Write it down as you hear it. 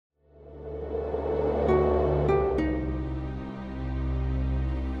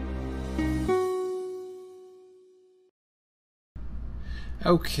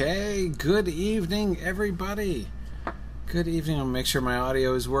Okay, good evening, everybody. Good evening. I'll make sure my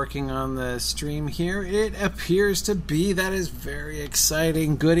audio is working on the stream here. It appears to be. That is very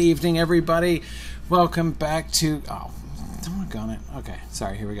exciting. Good evening, everybody. Welcome back to... Oh, doggone it. Okay,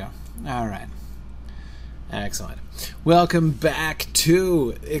 sorry. Here we go. All right. Excellent. Welcome back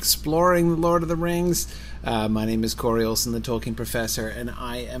to Exploring the Lord of the Rings. My name is Corey Olsen, the Tolkien Professor, and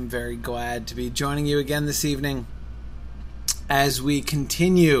I am very glad to be joining you again this evening as we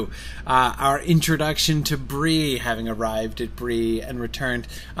continue our introduction to Bree, having arrived at Bree and returned.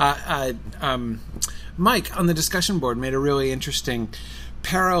 Mike on the discussion board made a really interesting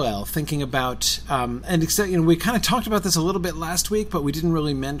parallel, thinking about and we kind of talked about this a little bit last week, but I didn't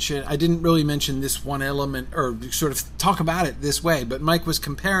really mention this one element or sort of talk about it this way. But Mike was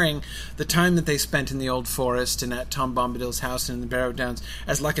comparing the time that they spent in the Old Forest and at Tom Bombadil's house in the Barrow Downs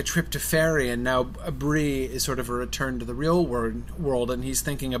as like a trip to Fairy, and now Bree is sort of a return to the real world, and he's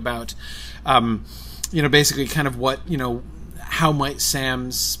thinking about basically kind of what how might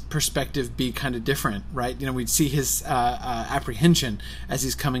Sam's perspective be kind of different, right? We'd see his apprehension as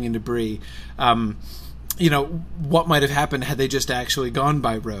he's coming into Bree. What might have happened had they just actually gone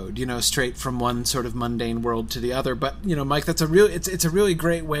by road, straight from one sort of mundane world to the other. But, Mike, it's a really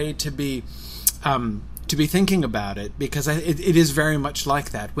great way to be thinking about it, because it is very much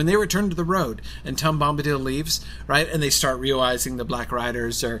like that. When they return to the road and Tom Bombadil leaves, right, and they start realizing the Black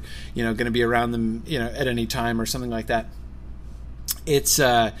Riders are, going to be around them, at any time or something like that. It's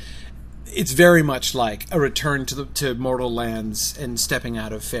very much like a return to mortal lands and stepping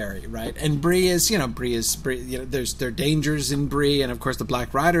out of Fairy, right? And Bree is. There are dangers in Bree, and of course the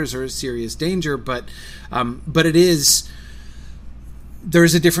Black Riders are a serious danger, but it is.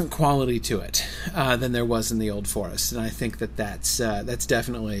 There's a different quality to it than there was in the Old Forest, and I think that's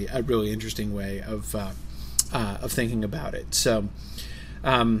definitely a really interesting way of thinking about it. So,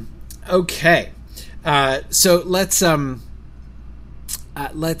 okay, so let's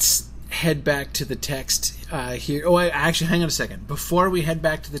head back to the text here. Oh, actually, hang on a second. Before we head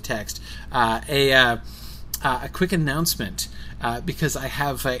back to the text, a quick announcement, because I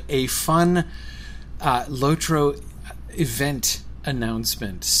have a fun Lotro event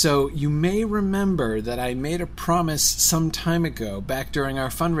announcement. So you may remember that I made a promise some time ago, back during our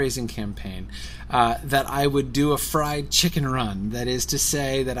fundraising campaign, that I would do a fried chicken run. That is to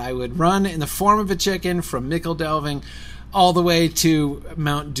say that I would run in the form of a chicken from Mickle Delving all the way to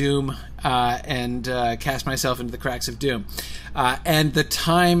Mount Doom and cast myself into the cracks of Doom. And the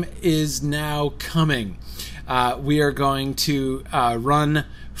time is now coming. We are going to run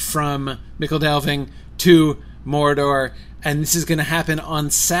from Mickle Delving to Mordor, and this is going to happen on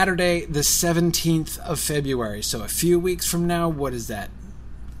Saturday, the 17th of February. So a few weeks from now. What is that?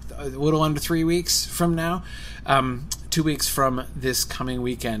 A little under 3 weeks from now. 2 weeks from this coming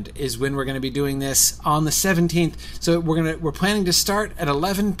weekend is when we're going to be doing this on the 17th. So we're planning to start at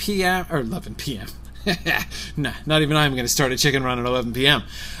 11 p.m. or 11 p.m. No, not even I'm going to start a chicken run at 11 p.m.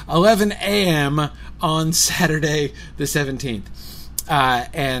 11 a.m. on Saturday the 17th.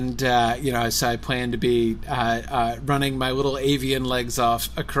 So I plan to be running my little avian legs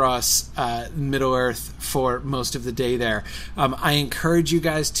off across Middle-earth for most of the day there. I encourage you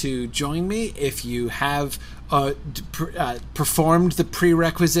guys to join me if you have performed the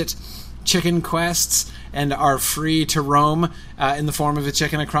prerequisite chicken quests and are free to roam in the form of a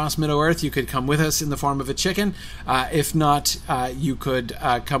chicken across Middle-earth. You could come with us in the form of a chicken. If not, you could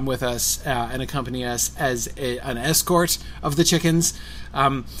come with us and accompany us as an escort of the chickens.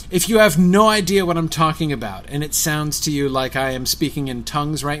 If you have no idea what I'm talking about, and it sounds to you like I am speaking in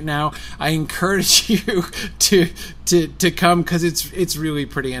tongues right now, I encourage you to come, because it's really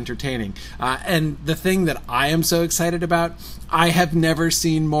pretty entertaining. And the thing that I am so excited about, I have never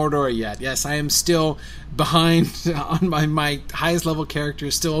seen Mordor yet. Yes, I am still behind on my highest level character,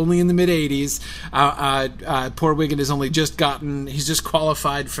 is still only in the mid 80s. Poor Wiggin has only just he's just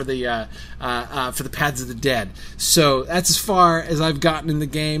qualified for the Paths of the Dead. So that's as far as I've gotten in the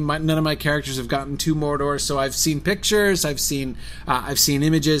game. None of my characters have gotten to Mordor, so I've seen pictures, I've seen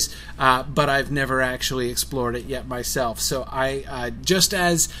images, but I've never actually explored it yet myself. So I just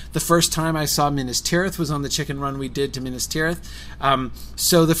as the first time I saw Minas Tirith was on the chicken run we did to Minas Tirith,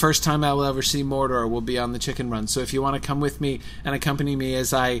 so the first time I will ever see Mordor will be on the chicken run. So if you want to come with me and accompany me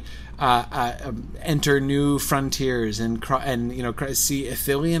as I enter new frontiers and see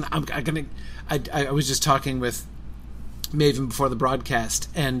Ithilien, I was just talking with even before the broadcast,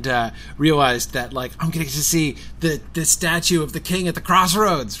 and realized that, like, I'm going to get to see the statue of the king at the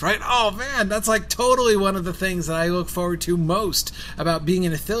crossroads, right? Oh man, that's like totally one of the things that I look forward to most about being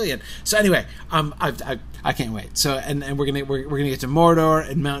an Ithilien. So anyway, I can't wait. So and we're gonna get to Mordor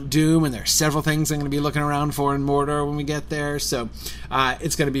and Mount Doom, and there are several things I'm gonna be looking around for in Mordor when we get there. So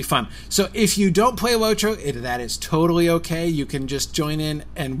it's gonna be fun. So if you don't play LOTRO, that is totally okay. You can just join in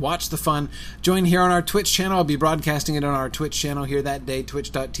and watch the fun. Join here on our Twitch channel. I'll be broadcasting it on our Twitch channel here that day,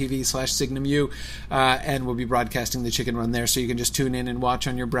 twitch.tv/SignumU, and we'll be broadcasting the Chicken Run there, so you can just tune in and watch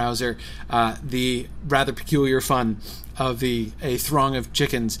on your browser the rather peculiar fun of a throng of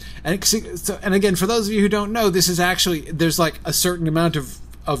chickens. And again, for those of you who don't know, this is actually, there's like a certain amount of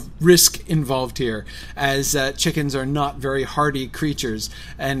risk involved here, as chickens are not very hardy creatures,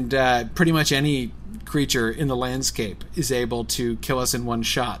 and pretty much any creature in the landscape is able to kill us in one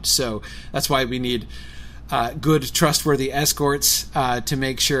shot. So that's why we need good, trustworthy escorts to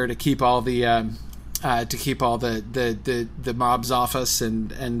make sure to keep all the the mobs off us,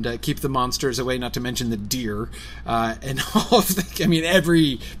 and keep the monsters away, not to mention the deer, and all of the, I mean,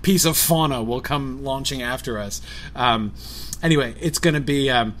 every piece of fauna will come launching after us. Anyway, it's going to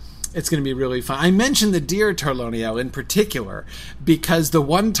be really fun. I mentioned the deer, Tarloniel, in particular, because the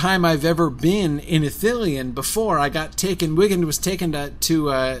one time I've ever been in Ithilien before, Wigand was taken to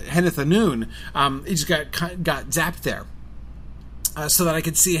Henneth Anun. He just got zapped there. So that I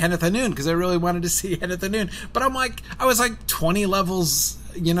could see Henneth Anun, because I really wanted to see Henneth Anun. But I was like 20 levels,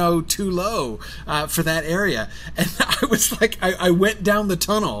 too low for that area. And I was like, I went down the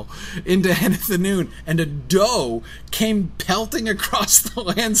tunnel into Henneth Anun, and a doe came pelting across the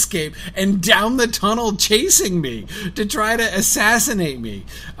landscape and down the tunnel chasing me to try to assassinate me.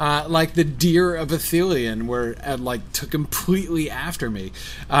 Like the deer of Ithilien were completely after me.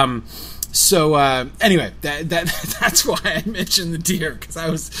 So anyway, that's why I mentioned the deer, because I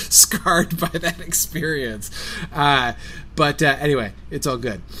was scarred by that experience. But anyway, it's all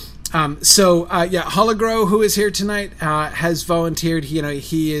good. Hologro, who is here tonight, has volunteered.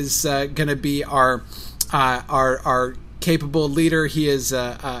 He is going to be our capable leader. He is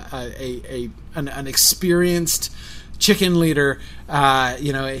an experienced chicken leader.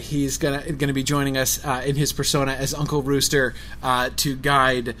 He's gonna be joining us in his persona as Uncle Rooster to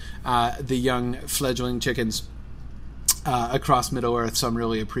guide the young fledgling chickens across Middle-earth, so I'm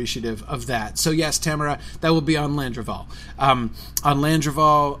really appreciative of that. So yes, Tamara, that will be on Landroval. On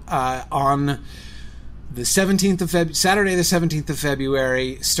Landroval on the 17th of Saturday, the 17th of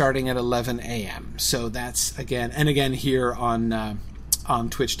February, starting at 11 a.m. So that's again here on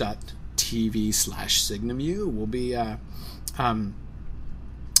twitch.tv/SignumU.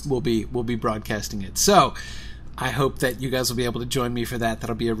 We'll be broadcasting it. So I hope that you guys will be able to join me for that.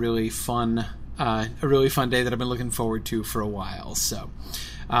 That'll be a really fun day that I've been looking forward to for a while. So,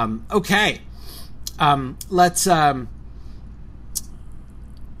 okay.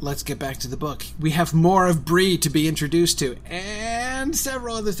 Let's get back to the book. We have more of Bree to be introduced to, and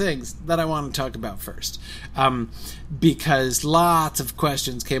several other things that I want to talk about first. Because lots of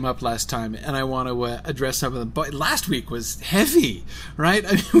questions came up last time, and I want to address some of them. But last week was heavy, right?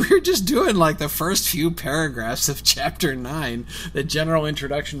 I mean, we were just doing like the first few paragraphs of Chapter 9, the general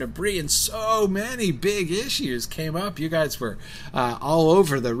introduction to Bree, and so many big issues came up. You guys were all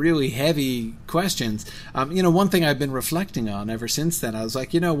over the really heavy questions. One thing I've been reflecting on ever since then, I was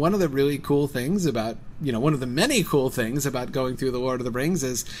like, one of the really cool things about, one of the many cool things about going through the Lord of the Rings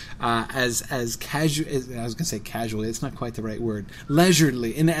is as casual, I was going to say casually, it's not quite the right word,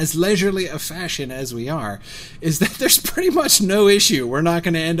 leisurely, in as leisurely a fashion as we are, is that there's pretty much no issue we're not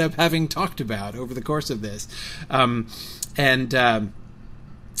going to end up having talked about over the course of this. And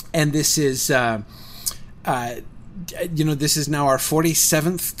this is, this is now our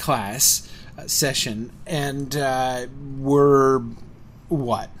 47th class session, and we're,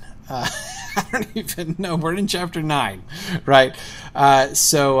 what? I don't even know. We're in Chapter 9, right?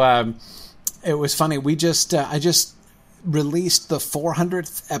 So it was funny. I just released the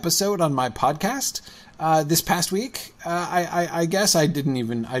 400th episode on my podcast this past week. I guess I'd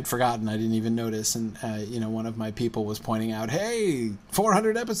forgotten. I didn't even notice. And, one of my people was pointing out, hey,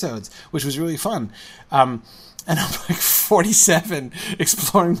 400 episodes, which was really fun. And I'm like 47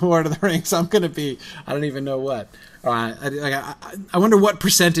 exploring the Lord of the Rings. I'm going to be, I don't even know what. I wonder what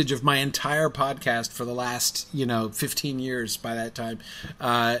percentage of my entire podcast for the last, 15 years by that time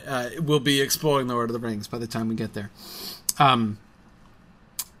will be exploring the Lord of the Rings by the time we get there.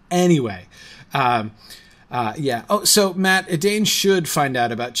 Anyway, Yeah. Oh, so Matt, Dane should find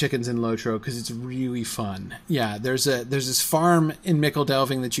out about chickens in Lotro because it's really fun. Yeah, there's this farm in Mickle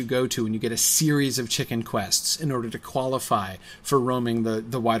Delving that you go to, and you get a series of chicken quests in order to qualify for roaming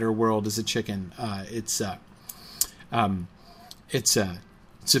the wider world as a chicken. It's a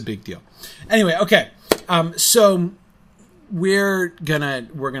big deal. Anyway, okay. So we're gonna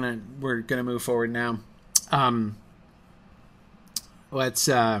move forward now. Let's.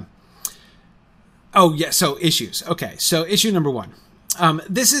 Oh, yeah, so issues. Okay, so issue number 1.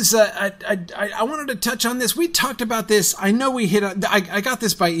 This is, I wanted to touch on this. We talked about this. I know we hit, I got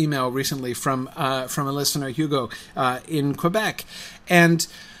this by email recently from a listener, Hugo, in Quebec. And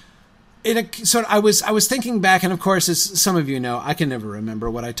I was thinking back, and of course, as some of you know, I can never remember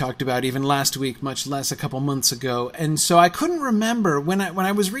what I talked about even last week, much less a couple months ago. And so I couldn't remember when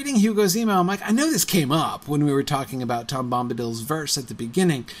I was reading Hugo's email. I'm like, I know this came up when we were talking about Tom Bombadil's verse at the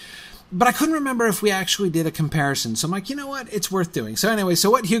beginning. But I couldn't remember if we actually did a comparison. So I'm like, you know what? It's worth doing. So anyway, so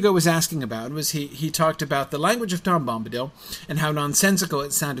what Hugo was asking about was he talked about the language of Tom Bombadil and how nonsensical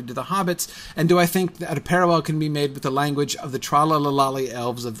it sounded to the hobbits. And do I think that a parallel can be made with the language of the Tralalalali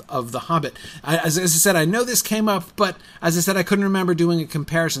elves of the Hobbit? As I said, I know this came up, but as I said, I couldn't remember doing a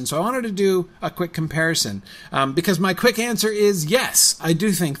comparison. So I wanted to do a quick comparison because my quick answer is yes. I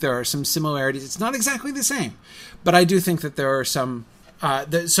do think there are some similarities. It's not exactly the same, but I do think that there are some.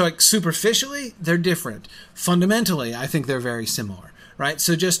 So like superficially, they're different. Fundamentally, I think they're very similar, right?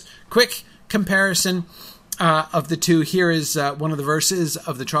 So just quick comparison of the two. Here is one of the verses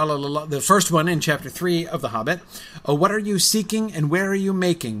of the first one in chapter 3 of The Hobbit. Oh, what are you seeking and where are you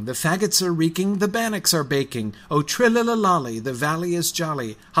making? The faggots are reeking, the bannocks are baking. Oh, trillalali, the valley is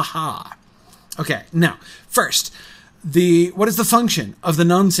jolly. Ha ha. Okay, now, first, what is the function of the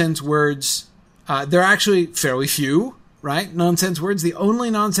nonsense words? They're actually fairly few. Right? Nonsense words. The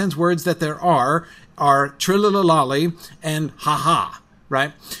only nonsense words that there are trillalali and ha-ha,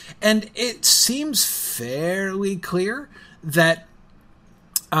 right? And it seems fairly clear that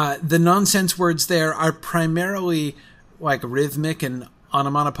the nonsense words there are primarily like rhythmic and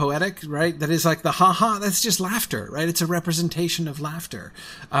onomatopoetic, right? That is like the ha-ha, that's just laughter, right? It's a representation of laughter.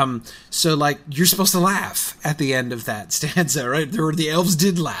 So like you're supposed to laugh at the end of that stanza, right? The elves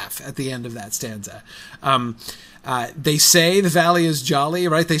did laugh at the end of that stanza. They say the valley is jolly,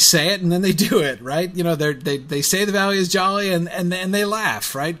 right? They say it and then they do it, right? You know, they say the valley is jolly and they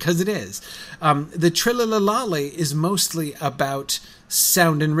laugh, right? Because it is. The trillalali is mostly about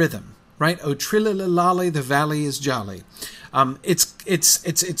sound and rhythm, right? Oh, trillalali, the valley is jolly.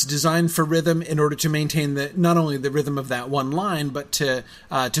 It's designed for rhythm in order to maintain not only the rhythm of that one line, but to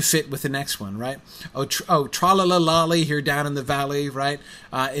fit with the next one, right? Oh, tralalali here down in the valley, right?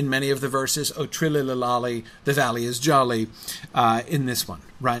 In many of the verses, oh, trillalali, the valley is jolly, in this one,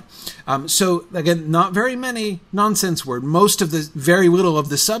 right? So again, not very many nonsense words. Most of very little of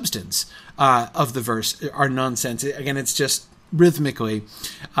the substance of the verse are nonsense. Again, it's just rhythmically,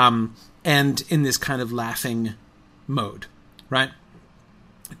 and in this kind of laughing mode. Right?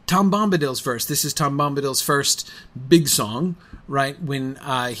 Tom Bombadil's verse. This is Tom Bombadil's first big song, right? When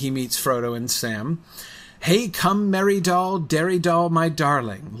he meets Frodo and Sam. Hey, come, merry doll, derry doll, my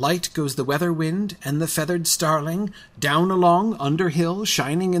darling. Light goes the weather wind and the feathered starling, down along under hill,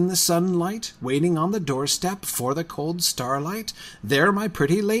 shining in the sunlight, waiting on the doorstep for the cold starlight. There my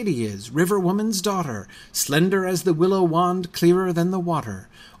pretty lady is, river woman's daughter, slender as the willow wand, clearer than the water.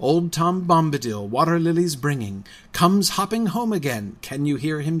 Old Tom Bombadil, water lilies bringing, comes hopping home again. Can you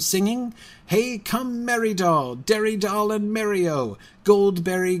hear him singing? Hey, come, merry doll, derry doll, and merry-o,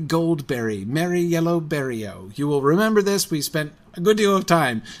 goldberry, goldberry, merry yellow berry-o. You will remember this. We spent a good deal of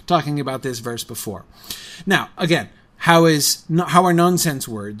time talking about this verse before. Now, again, how are nonsense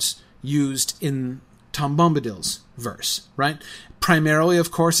words used in Tom Bombadil's verse, right? Primarily,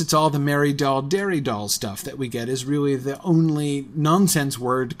 of course, it's all the merry doll, derry doll stuff that we get is really the only nonsense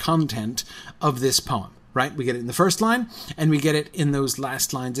word content of this poem. Right? We get it in the first line, and we get it in those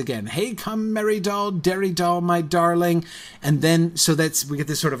last lines again. Hey, come, merry doll, derry doll, my darling. And then, we get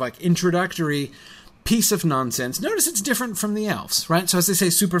this sort of like introductory piece of nonsense. Notice it's different from the elves, right? So as they say,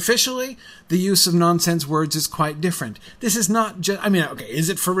 superficially, the use of nonsense words is quite different. This is not just, is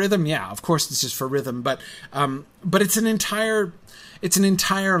it for rhythm? Yeah, of course it's just for rhythm, but it's an entire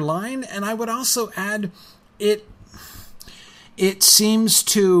line, and I would also add, it seems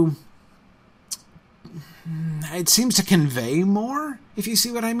to convey more, if you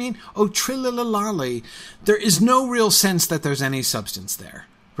see what I mean. Oh, trillalali. There is no real sense that there's any substance there,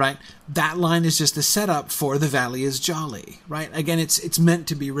 right? That line is just the setup for the valley is jolly, right? Again, it's meant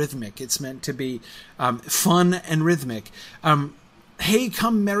to be rhythmic. It's meant to be fun and rhythmic. Hey,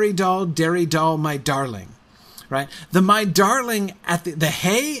 come, merry doll, derry doll, my darling. right? The my darling at the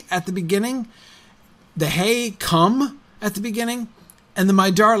hey at the beginning, the hey come at the beginning, and the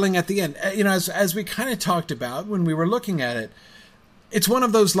my darling at the end. As we kind of talked about when we were looking at it, it's one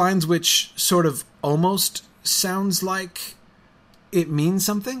of those lines which sort of almost sounds like it means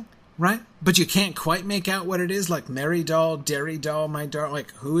something, right? But you can't quite make out what it is, like merry doll, dairy doll, my darling.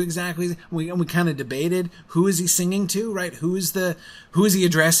 Like who exactly? We kind of debated who is he singing to, right? Who is he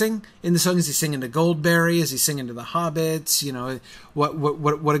addressing in the song? Is he singing to Goldberry? Is he singing to the hobbits?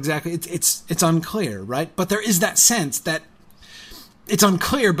 What exactly? It's unclear, right? But there is that sense that it's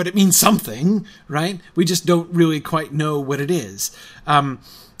unclear, but it means something, right? We just don't really quite know what it is. And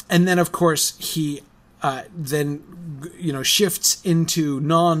then, of course, he then shifts into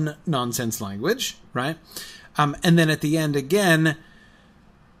non-nonsense language, right? And then at the end again,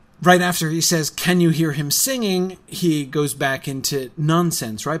 right after he says, "Can you hear him singing?" he goes back into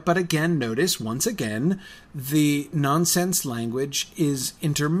nonsense, right? But again, notice once again, the nonsense language is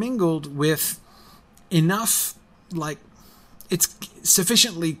intermingled with enough, like, it's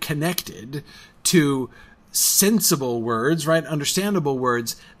sufficiently connected to sensible words, right? Understandable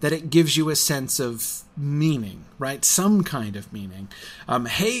words, that it gives you a sense of meaning, right? Some kind of meaning.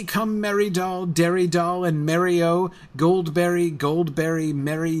 Hey, come merry doll, dairy doll, and merry-o, goldberry,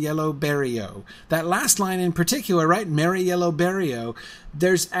 merry yellow berry-o. That last line in particular, right? Merry yellow berry-o.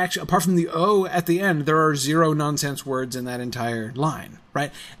 There's actually, apart from the O at the end, there are 0 nonsense words in that entire line,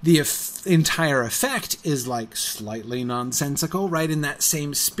 right? The entire effect is like slightly nonsensical, right? In that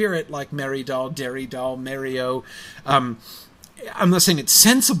same spirit, like merry doll, dairy doll, merry-o. I'm not saying it's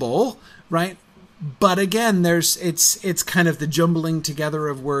sensible, right? But again, it's kind of the jumbling together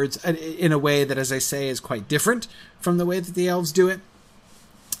of words in a way that, as I say, is quite different from the way that the elves do it.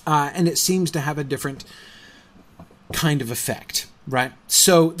 And it seems to have a different kind of effect, right?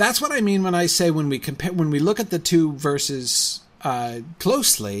 So that's what I mean when I say when we look at the two verses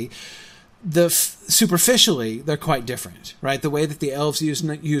closely, superficially they're quite different, right? The way that the elves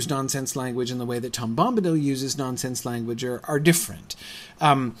use nonsense language and the way that Tom Bombadil uses nonsense language are different.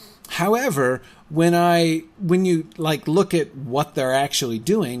 However, when you like look at what they're actually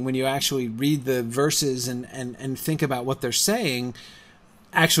doing, when you actually read the verses and think about what they're saying,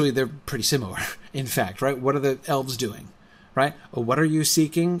 actually they're pretty similar. In fact, right? What are the elves doing, right? Oh, what are you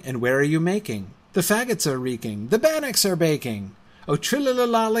seeking and where are you making? The faggots are reeking, the bannocks are baking. Oh,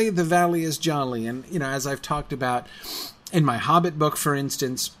 trillalally, the valley is jolly. And, as I've talked about in my Hobbit book, for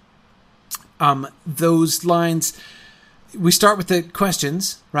instance, those lines, we start with the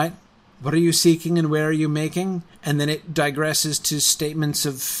questions, right? What are you seeking and where are you making? And then it digresses to statements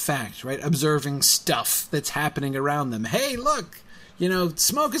of fact, right? Observing stuff that's happening around them. Hey, look,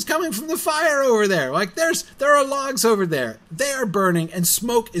 smoke is coming from the fire over there. Like there are logs over there. They are burning and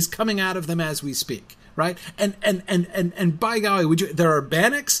smoke is coming out of them as we speak. Right? And by golly, there are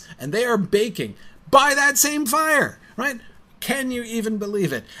bannocks and they are baking by that same fire, right? Can you even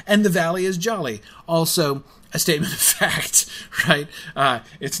believe it? And the valley is jolly. Also a statement of fact, right?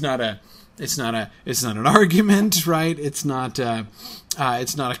 It's not an argument, right? It's not a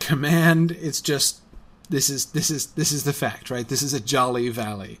command. It's just, this is the fact, right? This is a jolly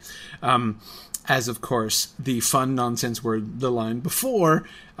valley. As of course the fun nonsense word, the line before,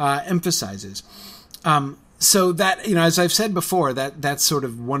 emphasizes. So that, as I've said before, that's sort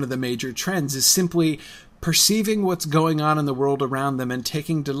of one of the major trends is simply perceiving what's going on in the world around them and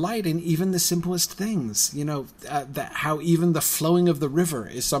taking delight in even the simplest things. How even the flowing of the river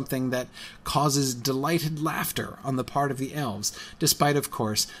is something that causes delighted laughter on the part of the elves, despite, of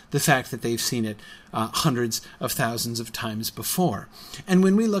course, the fact that they've seen it hundreds of thousands of times before. And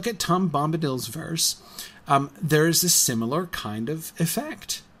when we look at Tom Bombadil's verse, there is a similar kind of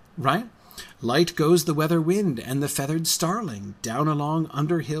effect, right? Light goes the weather wind and the feathered starling, down along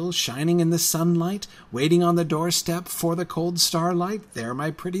Underhill, shining in the sunlight, waiting on the doorstep for the cold starlight. There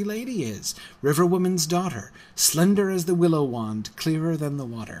my pretty lady is, river woman's daughter, slender as the willow wand, clearer than the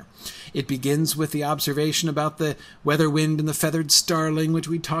water. It begins with the observation about the weather wind and the feathered starling, which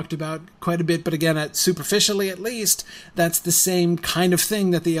we talked about quite a bit, but again, superficially at least, that's the same kind of thing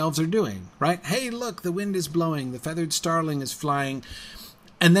that the elves are doing, right? Hey, look, the wind is blowing, the feathered starling is flying.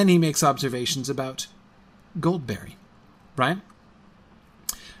 And then he makes observations about Goldberry, right?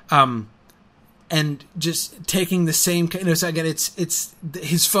 And just taking the same, so again, it's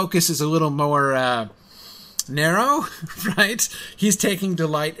his focus is a little more narrow, right? He's taking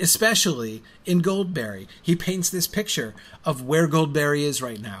delight, especially in Goldberry. He paints this picture of where Goldberry is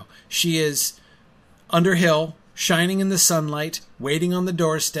right now. She is Underhill, shining in the sunlight, waiting on the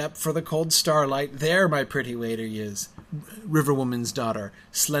doorstep for the cold starlight. There, my pretty lady is. river woman's daughter,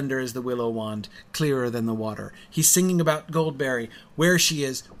 slender as the willow wand, clearer than the water. He's singing about Goldberry, where she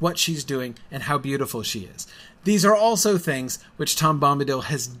is, what she's doing, and how beautiful she is. These are also things which Tom Bombadil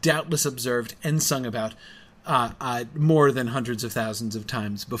has doubtless observed and sung about more than hundreds of thousands of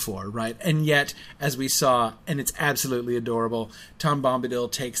times before, right? And yet, as we saw, and it's absolutely adorable, Tom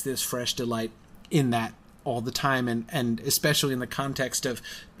Bombadil takes this fresh delight in that all the time, and especially in the context of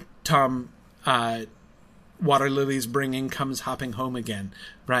Tom Water Lily's bringing comes hopping home again,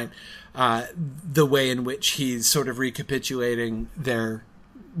 right? The way in which he's sort of recapitulating their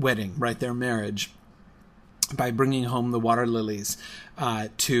wedding, right, their marriage, by bringing home the water lilies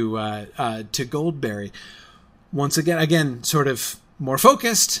to Goldberry. Once again, sort of more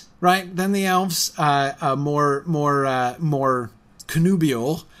focused, right, than the elves, more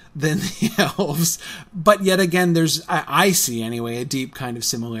connubial than the elves, but yet again, there's I see anyway a deep kind of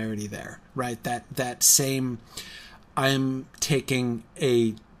similarity there, right? That same, I'm taking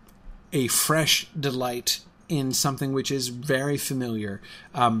a fresh delight in something which is very familiar.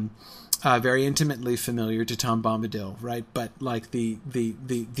 Very intimately familiar to Tom Bombadil, right? But like the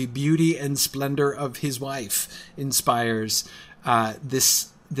beauty and splendor of his wife inspires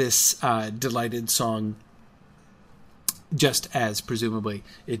this delighted song, just as presumably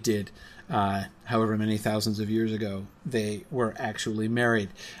it did, however many thousands of years ago they were actually married.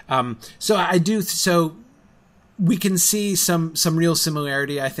 So we can see some real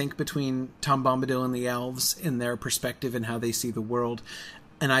similarity, I think, between Tom Bombadil and the elves in their perspective and how they see the world.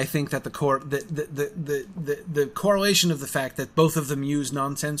 And I think that the correlation of the fact that both of them use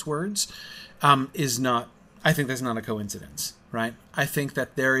nonsense words is not. I think that's not a coincidence, right? I think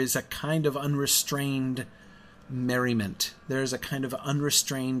that there is a kind of unrestrained merriment. There is a kind of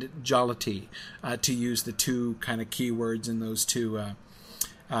unrestrained jollity, to use the two kind of key words in those two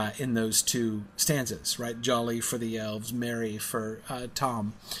stanzas, right? Jolly for the elves, merry for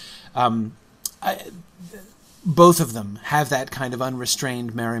Tom. Both of them have that kind of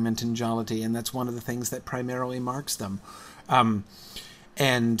unrestrained merriment and jollity, and that's one of the things that primarily marks them.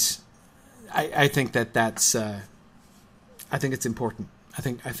 And I think that's I think it's important. I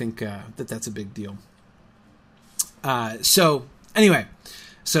think that's a big deal. So anyway,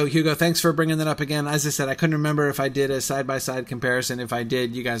 Hugo, thanks for bringing that up again. As I said, I couldn't remember if I did a side-by-side comparison. If I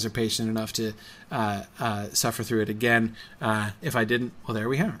did, you guys are patient enough to suffer through it again. If I didn't, well, there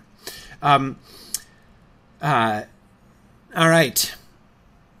we are. All right.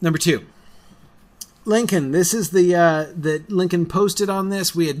 Number 2. Lincoln. This is that Lincoln posted on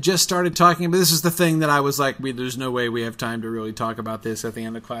this. We had just started talking about this. Is the thing that I was like, there's no way we have time to really talk about this at the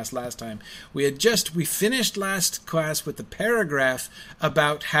end of class last time. We finished last class with the paragraph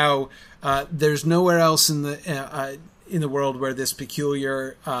about how there's nowhere else in the world where this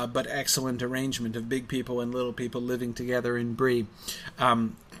peculiar but excellent arrangement of big people and little people living together in Bree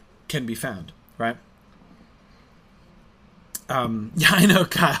can be found, right? Yeah, I know,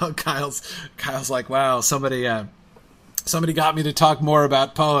 Kyle. Kyle's like, wow, somebody got me to talk more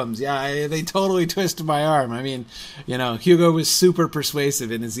about poems. Yeah, they totally twisted my arm. I mean, Hugo was super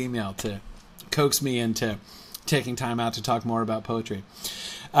persuasive in his email to coax me into taking time out to talk more about poetry.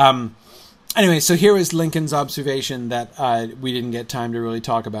 Anyway, so here is Lincoln's observation that we didn't get time to really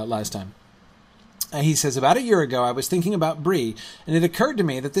talk about last time. He says, about a year ago, I was thinking about Bree, and it occurred to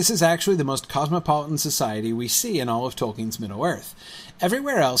me that this is actually the most cosmopolitan society we see in all of Tolkien's Middle-earth.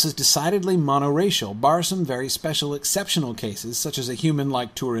 Everywhere else is decidedly monoracial, bar some very special exceptional cases, such as a human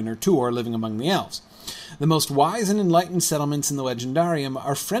like Turin or Tuor living among the elves. The most wise and enlightened settlements in the Legendarium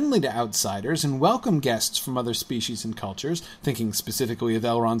are friendly to outsiders and welcome guests from other species and cultures, thinking specifically of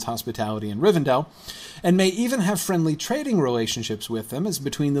Elrond's hospitality in Rivendell, and may even have friendly trading relationships with them, as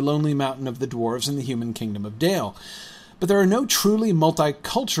between the Lonely Mountain of the Dwarves and the human kingdom of Dale. But there are no truly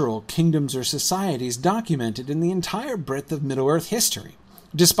multicultural kingdoms or societies documented in the entire breadth of Middle-earth history.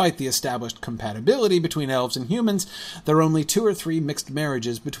 Despite the established compatibility between elves and humans, there are only 2 or 3 mixed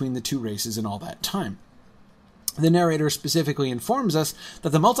marriages between the two races in all that time. The narrator specifically informs us that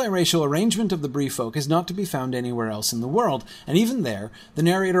the multiracial arrangement of the Bree folk is not to be found anywhere else in the world, and even there, the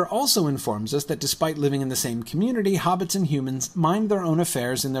narrator also informs us that despite living in the same community, hobbits and humans mind their own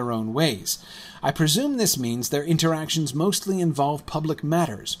affairs in their own ways. I presume this means their interactions mostly involve public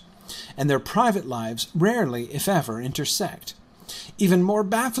matters, and their private lives rarely, if ever, intersect. Even more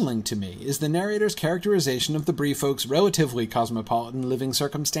baffling to me is the narrator's characterization of the Bree folk's relatively cosmopolitan living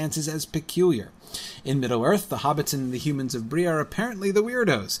circumstances as peculiar. In Middle-earth, the hobbits and the humans of Bree are apparently the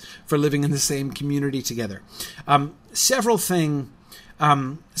weirdos for living in the same community together. Several things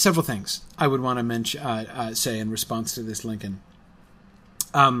I would want to mention, say in response to this, Lincoln.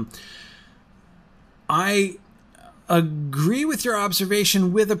 agree with your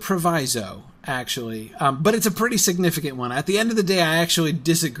observation with a proviso, actually, but it's a pretty significant one. At the end of the day, I actually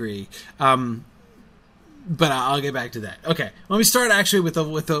disagree. But I'll get back to that. Okay, let me start actually with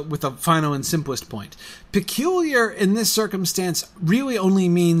the final and simplest point. Peculiar in this circumstance really only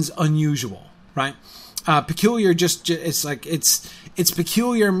means unusual, right? Peculiar it's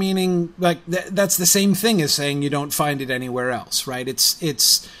peculiar, meaning like that's the same thing as saying you don't find it anywhere else, right?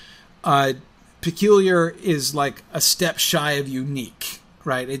 It's peculiar is like a step shy of unique,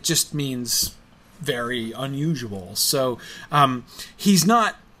 right? It just means very unusual. So it's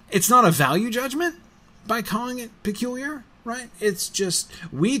not a value judgment by calling it peculiar, right? It's just,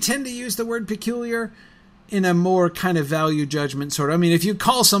 we tend to use the word peculiar in a more kind of value judgment sort of. I mean, if you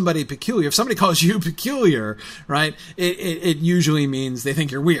call somebody peculiar, if somebody calls you peculiar, right, it usually means they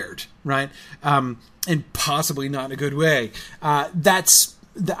think you're weird, right? And possibly not in a good way. I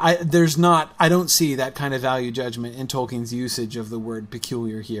don't see that kind of value judgment in Tolkien's usage of the word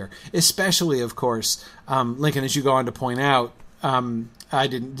peculiar here, especially, of course, Lincoln, as you go on to point out, I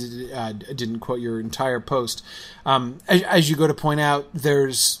didn't quote your entire post. As you go to point out,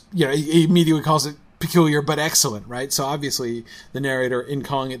 there's, he immediately calls it peculiar but excellent, right? So obviously the narrator, in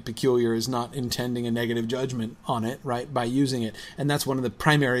calling it peculiar, is not intending a negative judgment on it, right, by using it. And that's one of the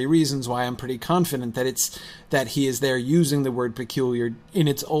primary reasons why I'm pretty confident that he is there using the word peculiar in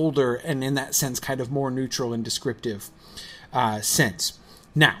its older and, in that sense, kind of more neutral and descriptive sense.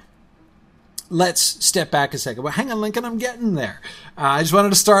 Now, let's step back a second. Well, hang on, Lincoln, I'm getting there. I just wanted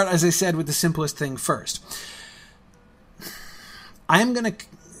to start, as I said, with the simplest thing first.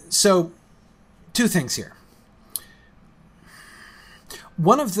 So, two things here.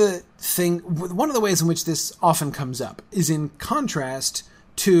 One of the ways in which this often comes up is in contrast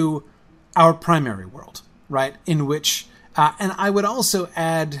to our primary world, right? In which, and I would also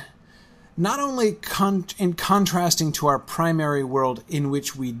add, not only in contrasting to our primary world, in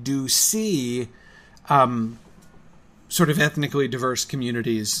which we do see sort of ethnically diverse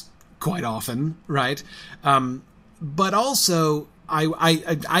communities quite often, right? But also,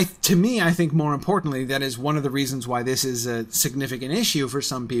 to me, I think more importantly, that is one of the reasons why this is a significant issue for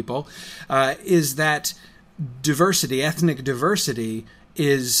some people, is that diversity, ethnic diversity,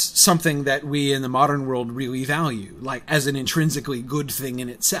 is something that we in the modern world really value, like as an intrinsically good thing in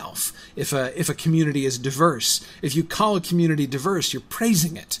itself. If a community is diverse, if you call a community diverse, you're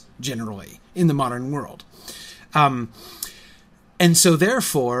praising it generally in the modern world. And so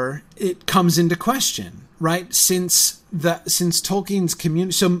therefore it comes into question, right? Since Tolkien's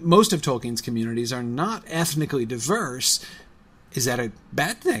community, so most of Tolkien's communities are not ethnically diverse, is that a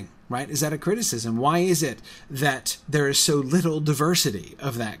bad thing? Right? Is that a criticism? Why is it that there is so little diversity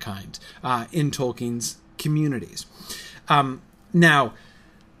of that kind in Tolkien's communities? Now,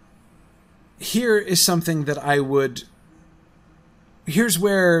 here is something that here's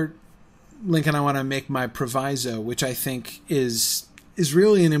where, Lincoln, I want to make my proviso, which I think is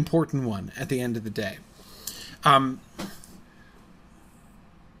really an important one at the end of the day.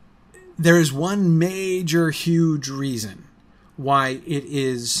 There is one major, huge reason why it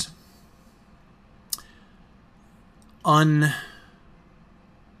is what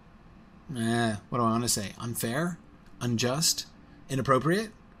do I want to say? Unfair? Unjust?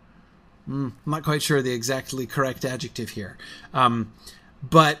 Inappropriate? I'm not quite sure the exactly correct adjective here.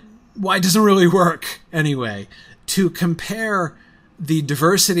 But why it doesn't really work anyway, to compare the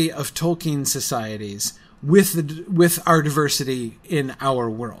diversity of Tolkien societies with our diversity in our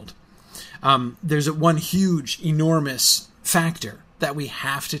world. There's one huge, enormous factor that we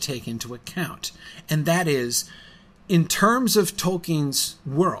have to take into account, and that is, in terms of Tolkien's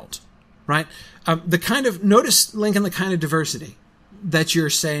world, right? Notice, Lincoln, the kind of diversity that you're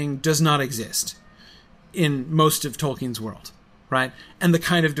saying does not exist in most of Tolkien's world, right? And the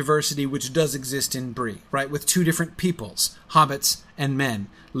kind of diversity which does exist in Bree, right? With two different peoples, hobbits and men,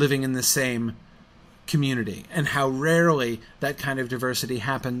 living in the same community, and how rarely that kind of diversity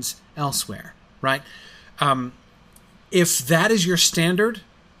happens elsewhere, right? If that is your standard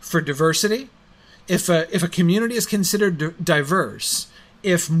for diversity, if a community is considered diverse,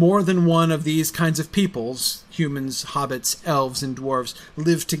 if more than one of these kinds of peoples, humans, hobbits, elves, and dwarves,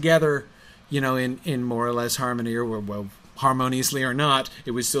 live together, in more or less harmony, or well, harmoniously or not,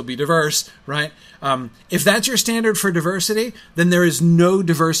 it would still be diverse, right? If that's your standard for diversity, then there is no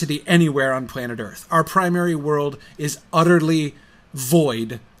diversity anywhere on planet Earth. Our primary world is utterly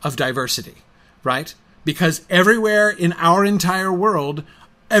void of diversity, right? Because everywhere in our entire world,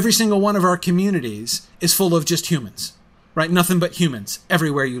 every single one of our communities is full of just humans, right? Nothing but humans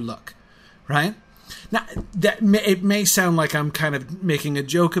everywhere you look, right? Now, it may sound like I'm kind of making a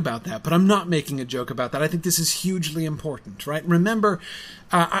joke about that, but I'm not making a joke about that. I think this is hugely important, right? Remember,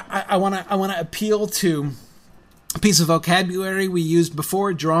 I want to appeal to a piece of vocabulary we used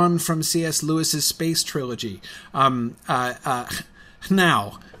before, drawn from C.S. Lewis's space trilogy. Hnau,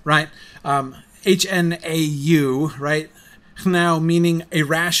 right? H-N-A-U, right? Hnau meaning a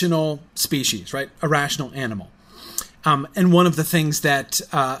rational species, right? A rational animal. And one of the things that,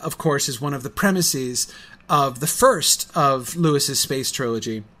 of course, is one of the premises of the first of Lewis's space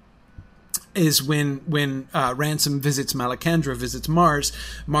trilogy is when Ransom visits Malacandra, visits Mars.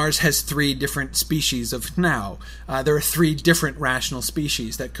 Mars has 3 different species of Hnau. There are 3 different rational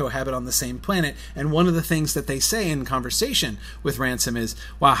species that cohabit on the same planet. And one of the things that they say in conversation with Ransom is,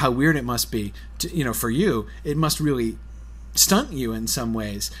 wow, how weird it must be, for you. It must really stunt you in some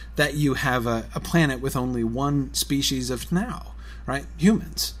ways that you have a planet with only one species of Hnau, right?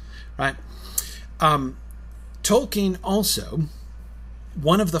 Humans, right? Tolkien also,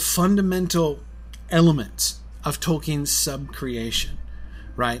 one of the fundamental elements of Tolkien's subcreation,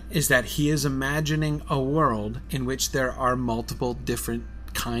 right, is that he is imagining a world in which there are multiple different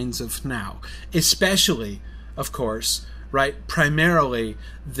kinds of Hnau, especially, of course, right, primarily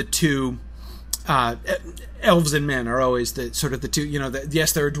the two elves and men are always the two,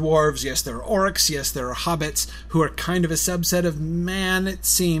 yes, there are dwarves, yes, there are orcs, yes, there are hobbits, who are kind of a subset of man, it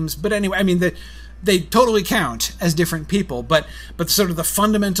seems. But anyway, I mean, they totally count as different people, but sort of the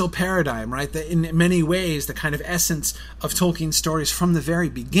fundamental paradigm, right, that in many ways the kind of essence of Tolkien's stories from the very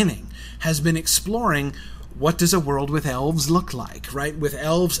beginning has been exploring what does a world with elves look like, right? With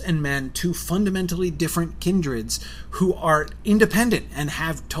elves and men, 2 fundamentally different kindreds who are independent and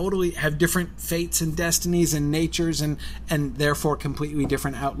have different fates and destinies and natures and therefore completely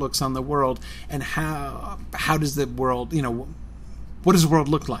different outlooks on the world. And how does the world, what does the world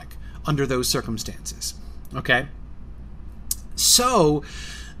look like under those circumstances? Okay? So,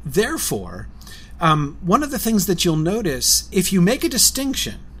 therefore, one of the things that you'll notice, if you make a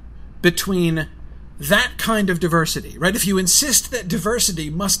distinction between that kind of diversity, right? If you insist that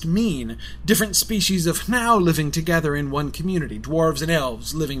diversity must mean different species of Hnau living together in one community, dwarves and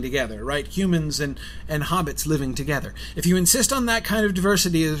elves living together, right? Humans and hobbits living together. If you insist on that kind of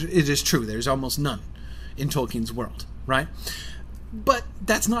diversity, it is true. There's almost none in Tolkien's world, right? But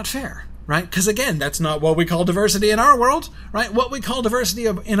that's not fair, right? Because again, that's not what we call diversity in our world, right? What we call diversity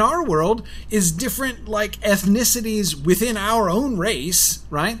in our world is different, like, ethnicities within our own race,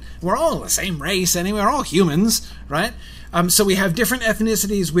 right? We're all the same race anyway. We're all humans, right? So we have different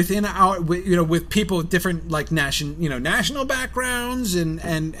ethnicities within with people with different, like, national backgrounds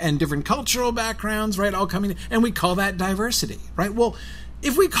and different cultural backgrounds, right? All coming, and we call that diversity, right? Well,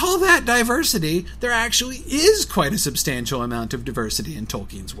 if we call that diversity, there actually is quite a substantial amount of diversity in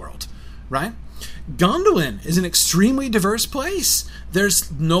Tolkien's world, right? Gondolin is an extremely diverse place. There's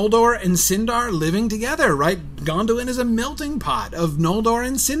Noldor and Sindar living together, right? Gondolin is a melting pot of Noldor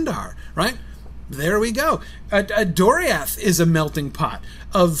and Sindar, right? There we go. Doriath is a melting pot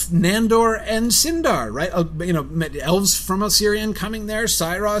of Nandor and Sindar, right? Elves from Osirian coming there.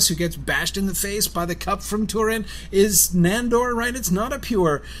 Cyros, who gets bashed in the face by the cup from Turin, is Nandor, right? It's not a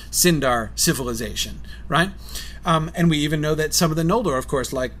pure Sindar civilization, right? And we even know that some of the Noldor, of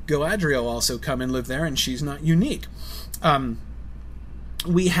course, like Galadriel, also come and live there, and she's not unique.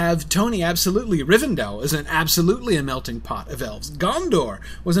 We have Tony, absolutely. Rivendell is absolutely a melting pot of elves. Gondor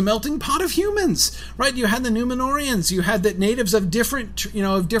was a melting pot of humans, right? You had the Númenóreans, you had the natives of different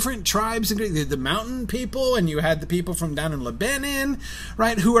tribes, the mountain people, and you had the people from down in Lebanon,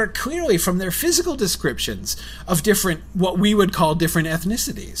 right? Who are clearly, from their physical descriptions, of different, what we would call different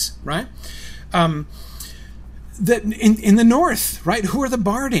ethnicities, right? That in the north, right? Who are the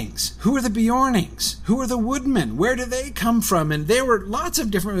Bardings? Who are the Beornings? Who are the Woodmen? Where do they come from? And there were lots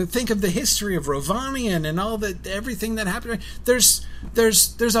of different. Think of the history of Rovanian and everything that happened. There's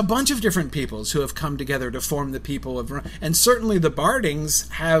a bunch of different peoples who have come together to form the people of, and certainly the Bardings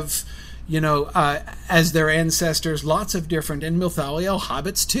have, as their ancestors, lots of different, and Milthaliel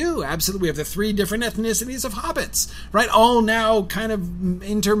hobbits too. Absolutely, we have the 3 different ethnicities of hobbits, right? All now kind of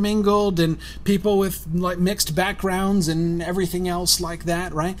intermingled, and people with, like, mixed backgrounds and everything else like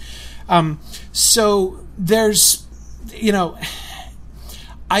that, right? So there's,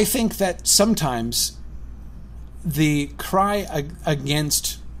 I think that sometimes the cry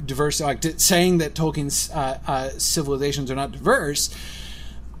against diversity, like saying that Tolkien's civilizations are not diverse.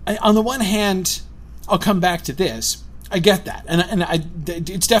 On the one hand, I'll come back to this. I get that, and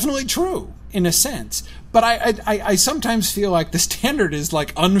it's definitely true. in a sense. But I sometimes feel like the standard is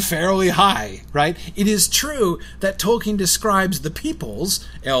like unfairly high, right? It is true that Tolkien describes the peoples,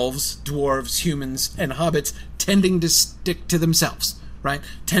 elves, dwarves, humans, and hobbits, tending to stick to themselves, right?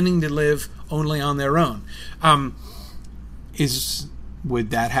 Tending to live only on their own.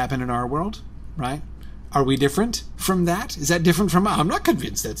 Would that happen in our world, right? Are we different from that? Is that different from us? I'm not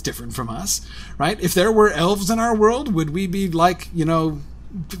convinced that's different from us, right? If there were elves in our world, would we be like,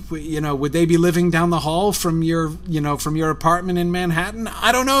 would they be living down the hall from your apartment in Manhattan?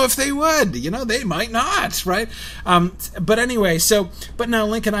 I don't know if they would. They might not, right? But anyway, but now,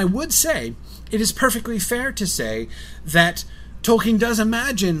 Lincoln, I would say it is perfectly fair to say that Tolkien does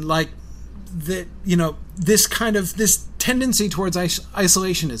imagine like that, this tendency towards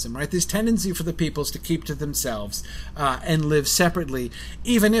isolationism, right? This tendency for the peoples to keep to themselves and live separately,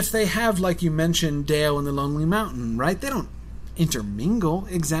 even if they have, like you mentioned, Dale and the Lonely Mountain, right? They don't intermingle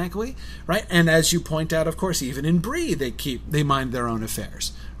exactly, right? And as you point out, of course, even in Bree, they mind their own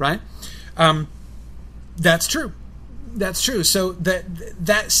affairs, right? That's true. So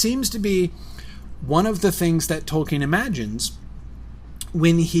that seems to be one of the things that Tolkien imagines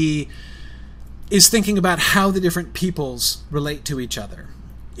when he is thinking about how the different peoples relate to each other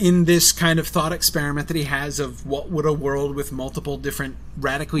in this kind of thought experiment that he has of what would a world with multiple different,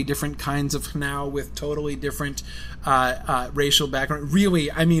 radically different kinds of now with totally different racial background. Really,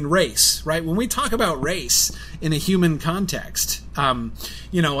 I mean race, right? When we talk about race in a human context,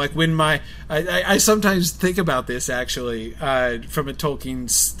 like when I sometimes think about this actually from a Tolkien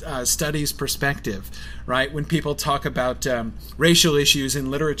studies perspective, right? When people talk about racial issues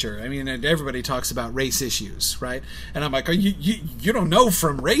in literature, I mean, everybody talks about race issues, right? And I'm like, oh, you don't know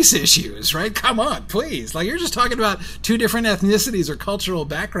from race issues, right? Come on, please. Like, you're just talking about two different ethnicities or cultural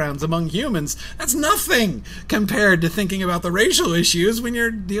backgrounds among humans. That's nothing compared to thinking about the racial issues when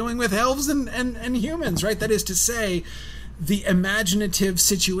you're dealing with elves and humans, right? That is to say, the imaginative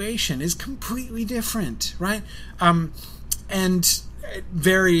situation is completely different, right? And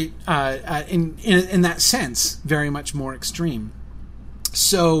very, in that sense, very much more extreme.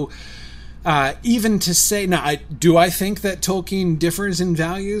 So, even to say, now, do I think that Tolkien differs in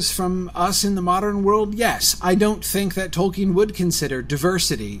values from us in the modern world? Yes. I don't think that Tolkien would consider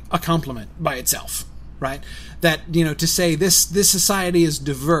diversity a compliment by itself, right? That, to say this society is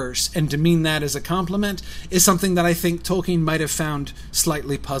diverse and to mean that as a compliment is something that I think Tolkien might have found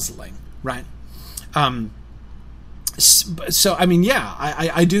slightly puzzling, right? So, I mean, yeah,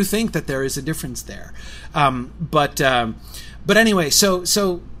 I do think that there is a difference there. But anyway, so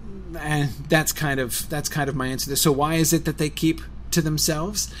that's kind of my answer there. So why is it that they keep to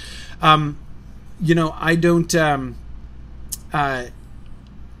themselves? I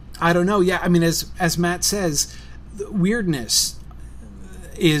don't know. Yeah, I mean, as Matt says, weirdness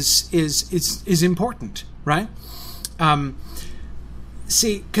is important, right?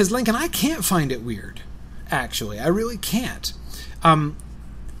 See, because Lincoln, I can't find it weird. Actually, I really can't. I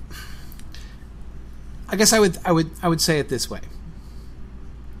guess I would say it this way.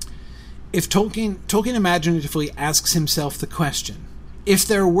 If Tolkien imaginatively asks himself the question, if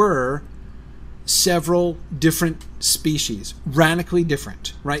there were several different species, radically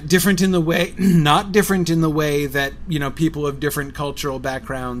different, right? Different in the way, not different in the way that, people of different cultural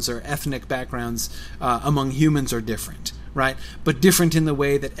backgrounds or ethnic backgrounds among humans are different, right? But different in the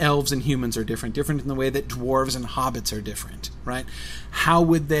way that elves and humans are different in the way that dwarves and hobbits are different, right? How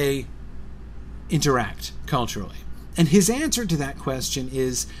would they interact culturally? And his answer to that question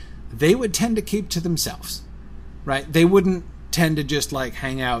is they would tend to keep to themselves, right? They wouldn't tend to just like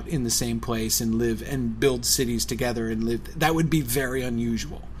hang out in the same place and live and build cities together and live. That would be very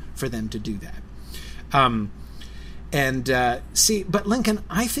unusual for them to do that. But Lincoln,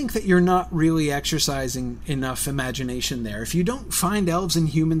 I think that you're not really exercising enough imagination there. If you don't find elves and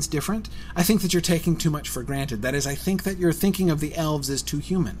humans different, I think that you're taking too much for granted. That is, I think that you're thinking of the elves as too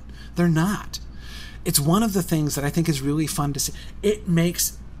human. They're not. It's one of the things that I think is really fun to see. It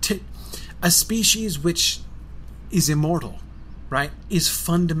makes a species which is immortal, right, is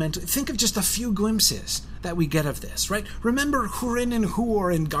fundamental. Think of just a few glimpses that we get of this, right? Remember Húrin and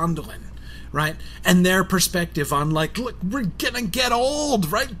Huor and Gondolin, right? And their perspective on, like, look, we're gonna get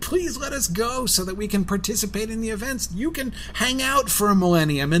old, right? Please let us go so that we can participate in the events. You can hang out for a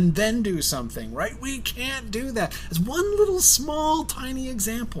millennium and then do something, right? We can't do that. It's one little small, tiny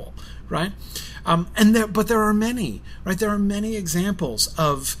example, right? But there are many, right? There are many examples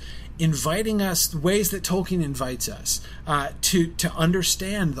of inviting us, ways that Tolkien invites us to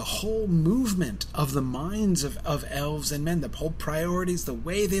understand the whole movement of the minds of elves and men, the whole priorities, the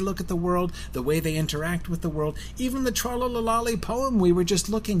way they look at the world, the way they interact with the world. Even the Tralalalali poem we were just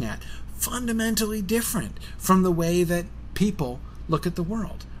looking at, fundamentally different from the way that people look at the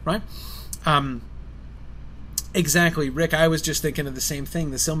world, right? Exactly, Rick. I was just thinking of the same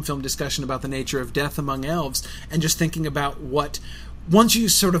thing, the film discussion about the nature of death among elves, and just thinking about what, once you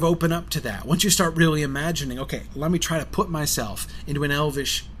sort of open up to that, once you start really imagining, okay, let me try to put myself into an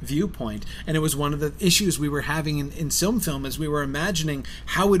elvish viewpoint. And it was one of the issues we were having in film as we were imagining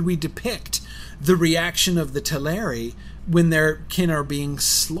how would we depict the reaction of the Teleri when their kin are being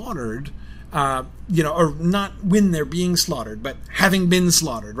slaughtered, or not when they're being slaughtered, but having been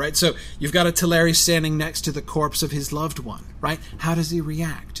slaughtered, right? So you've got a Teleri standing next to the corpse of his loved one, right? How does he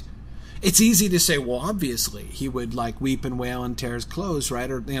react? It's easy to say, well, obviously he would like weep and wail and tear his clothes, right?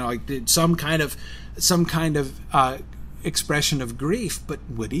 Or like some kind of expression of grief, but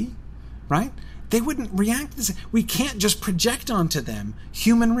would he? Right? They wouldn't react the same. We can't just project onto them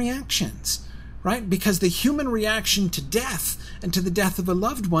human reactions, right? Because the human reaction to death and to the death of a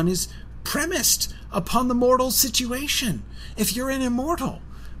loved one is premised upon the mortal situation. If you're an immortal,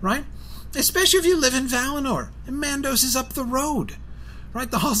 right? Especially if you live in Valinor and Mandos is up the road,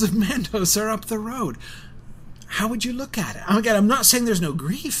 right? The halls of Mandos are up the road. How would you look at it? Again, I'm not saying there's no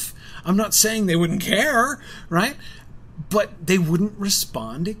grief. I'm not saying they wouldn't care, right? But they wouldn't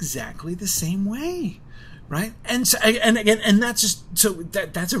respond exactly the same way, right? And so, and that's just so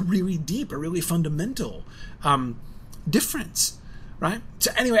that's a really deep, a really fundamental difference. Right?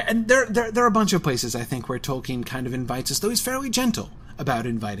 So anyway, and there are a bunch of places, I think, where Tolkien kind of invites us, though he's fairly gentle about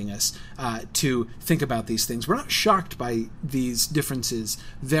inviting us to think about these things. We're not shocked by these differences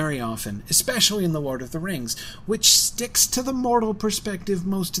very often, especially in The Lord of the Rings, which sticks to the mortal perspective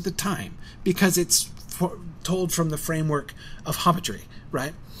most of the time, because it's told from the framework of hobbitry,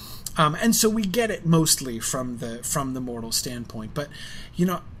 right? And so we get it mostly from the mortal standpoint. But,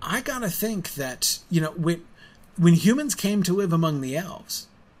 I gotta think that, when humans came to live among the elves,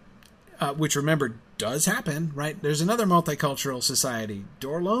 which, remember, does happen, right? There's another multicultural society,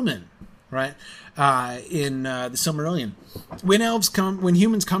 Dor-Lómin, right? In the Silmarillion. When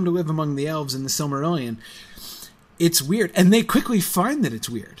humans come to live among the elves in the Silmarillion, it's weird. And they quickly find that it's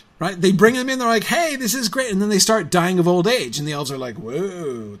weird, right? They bring them in, they're like, hey, this is great. And then they start dying of old age. And the elves are like,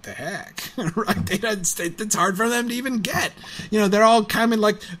 whoa, what the heck? Right? It's hard for them to even get. They're all kind of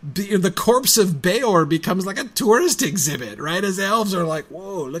like, the corpse of Beor becomes like a tourist exhibit, right? As elves are like,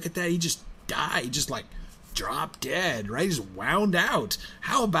 whoa, look at that. He just died. He just like dropped dead, right? He's wound out.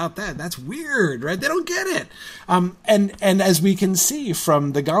 How about that? That's weird, right? They don't get it. And as we can see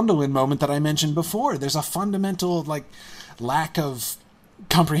from the Gondolin moment that I mentioned before, there's a fundamental lack of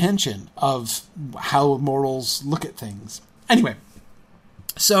comprehension of how mortals look at things. Anyway,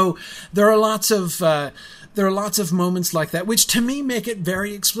 so there are lots of moments like that, which to me make it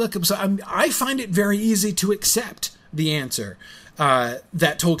very explicable. So I find it very easy to accept the answer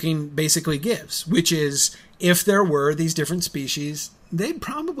that Tolkien basically gives, which is, if there were these different species, they'd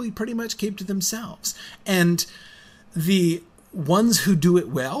probably pretty much keep to themselves. And the ones who do it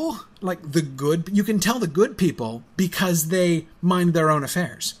well, like you can tell the good people because they mind their own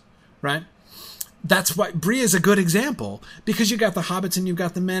affairs, right? That's why Bree is a good example, because you got the hobbits and you've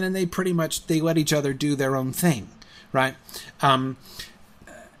got the men, and they let each other do their own thing, right? And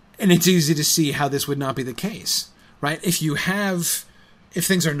it's easy to see how this would not be the case, right? If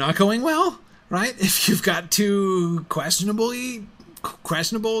things are not going well, right? If you've got two questionable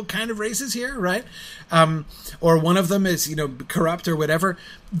kind of races here, right? Or one of them is, corrupt or whatever,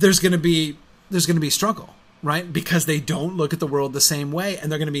 there's going to be struggle, right? Because they don't look at the world the same way,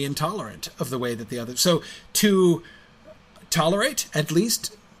 and they're going to be intolerant of the way that the other. So to tolerate, at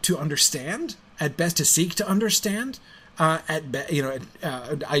least to understand, at best to seek to understand, ideally,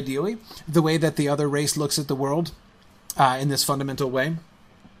 the way that the other race looks at the world in this fundamental way,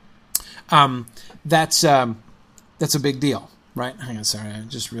 that's a big deal. Right? Hang on, sorry. I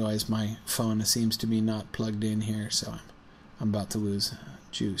just realized my phone seems to be not plugged in here, so I'm about to lose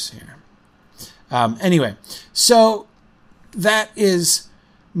juice here. Anyway, so that is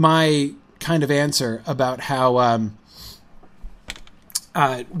my kind of answer about how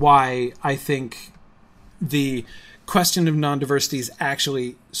why I think the question of non-diversity is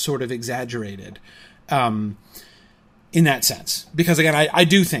actually sort of exaggerated in that sense. Because, again, I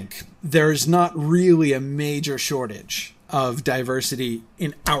do think there's not really a major shortage of diversity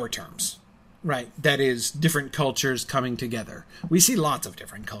in our terms, right? That is different cultures coming together. We see lots of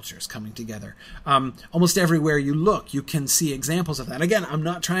different cultures coming together. Almost everywhere you look, you can see examples of that. Again, I'm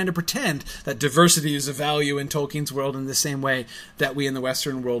not trying to pretend that diversity is a value in Tolkien's world in the same way that we in the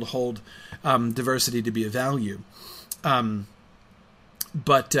Western world hold diversity to be a value. But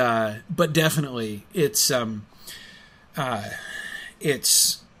definitely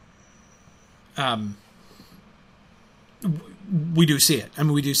we do see it. I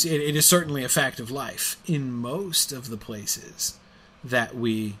mean, we do see it. It is certainly a fact of life in most of the places that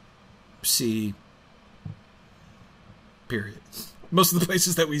we see, period. Most of the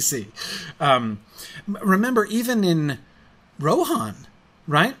places that we see. Remember, even in Rohan,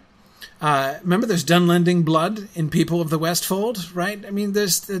 right? Remember, there's Dunlending blood in people of the Westfold, right? I mean,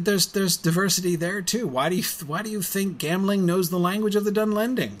 there's diversity there too. Why do you think Gamling knows the language of the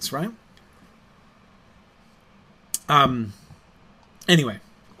Dunlendings, right? Anyway,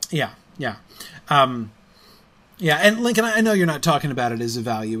 yeah. And Lincoln, I know you're not talking about it as a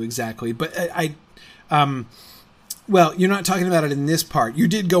value exactly, but well, you're not talking about it in this part. You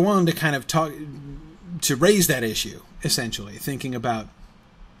did go on to kind of to raise that issue, essentially, thinking about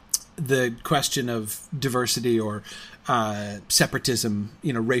the question of diversity or separatism,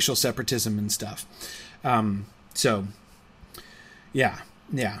 racial separatism and stuff. So, yeah.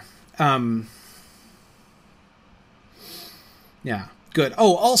 Yeah, good.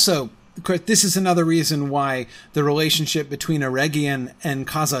 Oh, also, of course, this is another reason why the relationship between Eregion and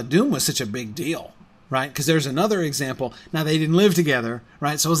Khazad-dûm was such a big deal, right? Because there's another example. Now, they didn't live together,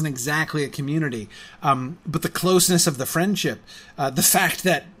 right? So it wasn't exactly a community. But the closeness of the friendship, the fact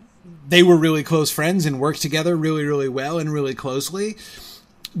that they were really close friends and worked together really, really well and really closely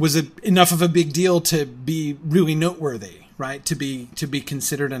was enough of a big deal to be really noteworthy, right? To be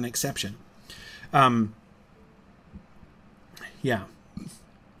considered an exception. Yeah.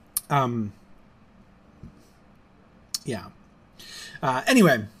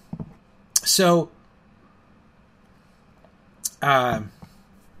 Anyway, so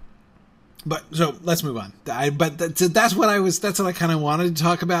let's move on. That's what I kind of wanted to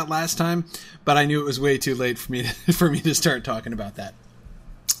talk about last time, but I knew it was way too late for me to start talking about that.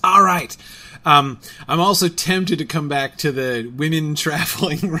 All right. I'm also tempted to come back to the women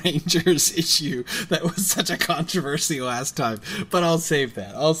traveling rangers issue that was such a controversy last time, but I'll save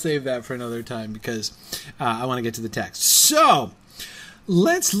that. I'll save that for another time because I want to get to the text. So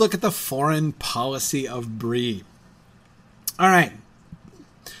let's look at the foreign policy of Bree. All right.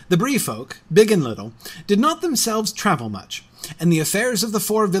 The Bree folk, big and little, did not themselves travel much, and the affairs of the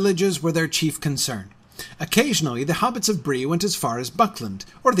four villages were their chief concern. Occasionally, the hobbits of Bree went as far as Buckland,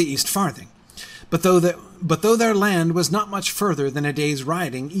 or the East Farthing. But though their land was not much further than a day's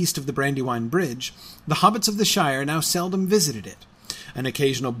riding east of the Brandywine Bridge, the hobbits of the Shire now seldom visited it. An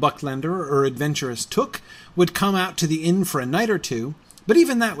occasional Bucklander or adventurous Took would come out to the inn for a night or two, but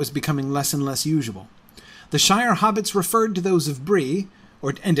even that was becoming less and less usual. The Shire hobbits referred to those of Bree,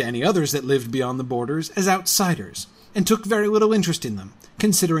 and to any others that lived beyond the borders, as outsiders, and took very little interest in them,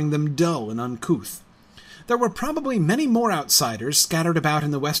 considering them dull and uncouth. There were probably many more outsiders scattered about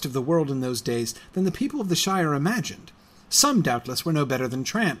in the west of the world in those days than the people of the Shire imagined. Some, doubtless, were no better than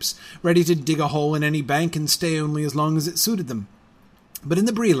tramps, ready to dig a hole in any bank and stay only as long as it suited them. But in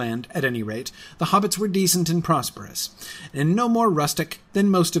the Bree-land, at any rate, the hobbits were decent and prosperous, and no more rustic than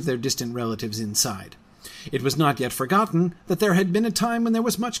most of their distant relatives inside. It was not yet forgotten that there had been a time when there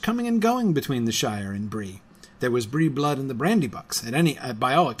was much coming and going between the Shire and Bree. There was Bree blood in the Brandybucks,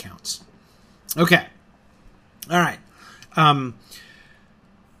 by all accounts. Okay. All right.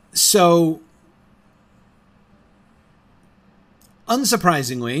 So,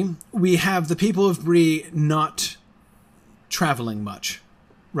 unsurprisingly, we have the people of Bree not traveling much,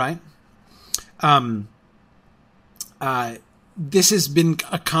 right? This has been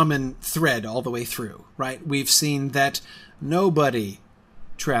a common thread all the way through, right? We've seen that nobody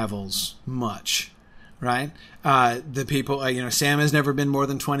travels much, right? The people, Sam has never been more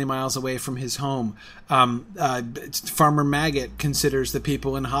than 20 miles away from his home. Farmer Maggot considers the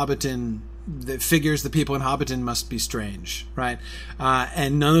people in Hobbiton, figures the people in Hobbiton must be strange, right?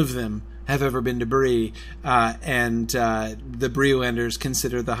 And none of them have ever been to Bree, and the Bree-landers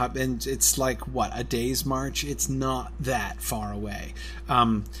consider and it's like, what, a day's march? It's not that far away.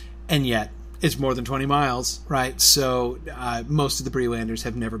 And yet, it's more than 20 miles, right? So, most of the Bree-landers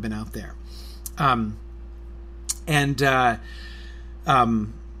have never been out there.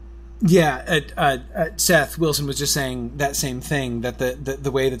 Seth Wilson was just saying that same thing, that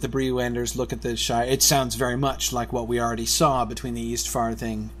the way that the Bree-landers look at the Shire, it sounds very much like what we already saw between the East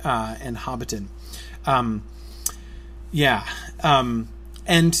Farthing and Hobbiton.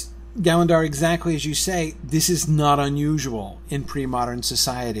 And Gallandar, exactly as you say, this is not unusual in pre-modern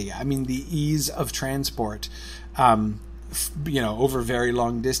society. I mean, the ease of transport, over very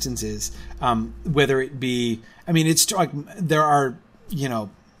long distances, whether it be, I mean, it's like there are,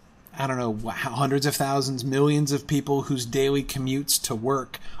 I don't know, hundreds of thousands, millions of people whose daily commutes to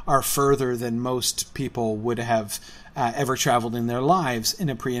work are further than most people would have ever traveled in their lives in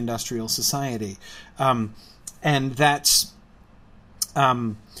a pre-industrial society. And that's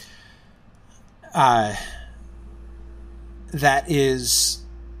that is,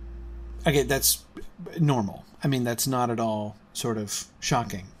 again, that's normal. I mean, that's not at all sort of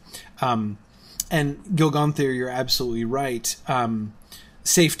shocking. And Gilgonther, you're absolutely right.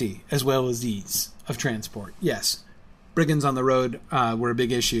 Safety as well as ease of transport. Yes. Brigands on the road were a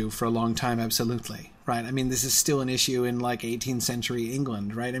big issue for a long time, absolutely. Right? I mean, this is still an issue in like 18th century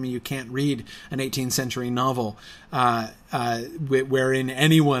England, right? I mean, you can't read an 18th century novel wherein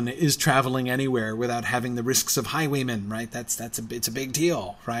anyone is traveling anywhere without having the risks of highwaymen, right? It's a big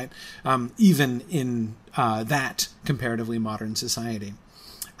deal, right? Even in that comparatively modern society.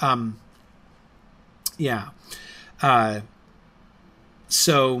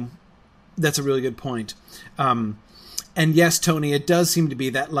 So that's a really good point. And yes, Tony, it does seem to be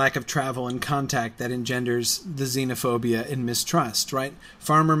that lack of travel and contact that engenders the xenophobia and mistrust, right?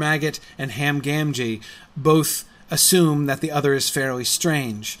 Farmer Maggot and Ham Gamgee both assume that the other is fairly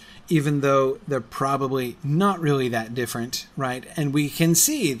strange, even though they're probably not really that different, right? And we can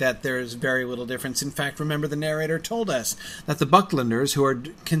see that there's very little difference. In fact, remember the narrator told us that the Bucklanders, who are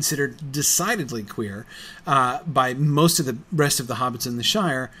considered decidedly queer by most of the rest of the hobbits in the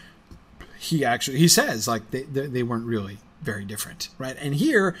Shire, he says, like, they weren't really very different, right? And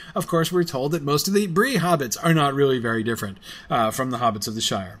here, of course, we're told that most of the Bree hobbits are not really very different from the hobbits of the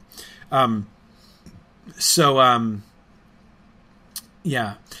Shire.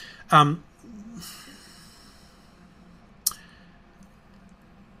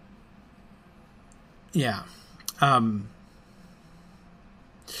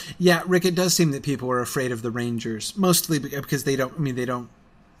 Rick, it does seem that people are afraid of the Rangers, mostly because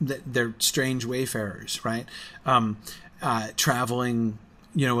they're strange wayfarers, right? Traveling,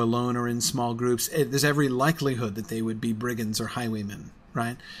 alone or in small groups. There's every likelihood that they would be brigands or highwaymen,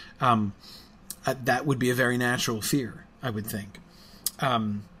 right? That would be a very natural fear, I would think.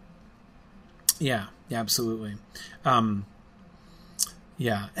 Absolutely. And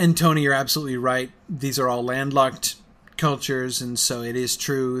Tony, you're absolutely right. These are all landlocked cultures, and so it is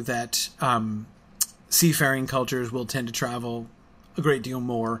true that seafaring cultures will tend to travel a great deal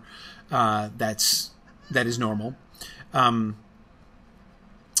more. That is normal. And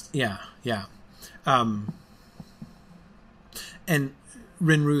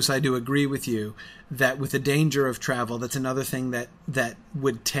Rinroos, I do agree with you that with the danger of travel, that's another thing that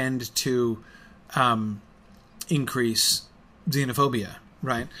would tend to increase xenophobia,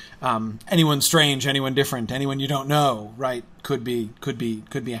 right? Anyone strange, anyone different, anyone you don't know, right, could be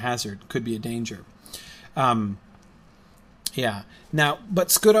a hazard, could be a danger. Now, but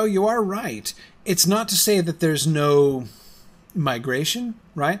Skuddo, you are right. It's not to say that there's no migration,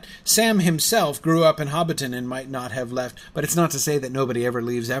 right? Sam himself grew up in Hobbiton and might not have left, but it's not to say that nobody ever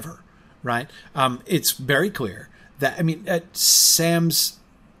leaves ever, right? It's very clear that, Sam's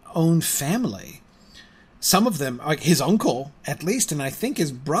own family, some of them, like his uncle at least, and I think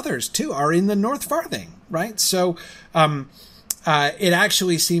his brothers too, are in the North Farthing, right? So it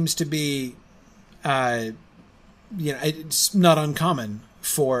actually seems to be... it's not uncommon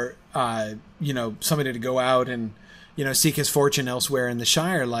for, somebody to go out and, seek his fortune elsewhere in the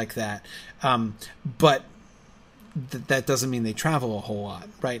Shire like that. But that doesn't mean they travel a whole lot,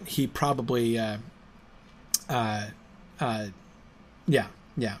 right? He probably, and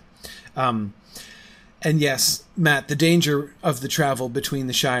yes, Matt, the danger of the travel between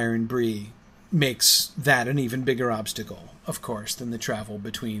the Shire and Bree makes that an even bigger obstacle, of course, than the travel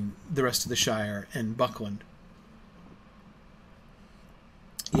between the rest of the Shire and Buckland.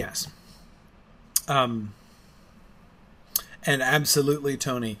 Yes. And absolutely,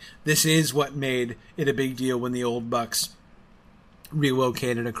 Tony, this is what made it a big deal when the Old Bucks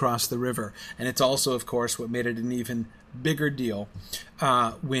relocated across the river. And it's also, of course, what made it an even bigger deal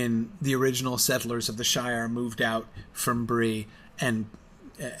when the original settlers of the Shire moved out from Bree and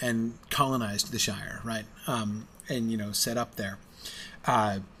colonized the Shire, right? And set up there.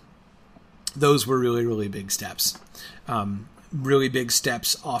 Those were really, really big steps. Really big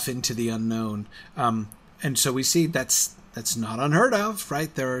steps off into the unknown. And so we see that's not unheard of,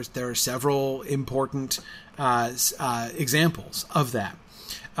 right? There are several important examples of that,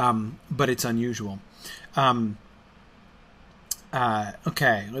 but it's unusual.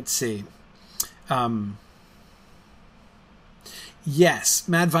 Okay, let's see. Yes,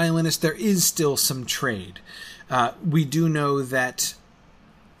 Mad Violinist, there is still some trade. We do know that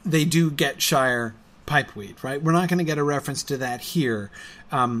they do get Shire pipeweed, right? We're not going to get a reference to that here,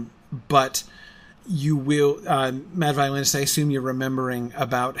 but you will. Mad Violinist, I assume you're remembering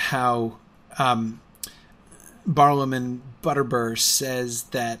about how Barlaam Butterbur says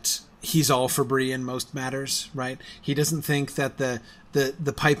that he's all for Bree in most matters, right? He doesn't think that the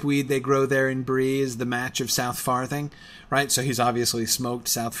pipeweed they grow there in Bree is the match of South Farthing, right? So he's obviously smoked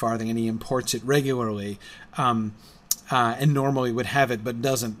South Farthing and he imports it regularly, and normally would have it but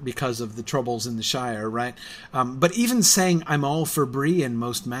doesn't because of the troubles in the Shire, right? But even saying I'm all for Bree in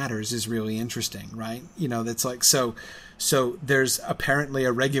most matters is really interesting, right? You know, that's like, so there's apparently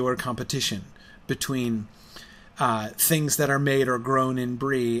a regular competition between things that are made or grown in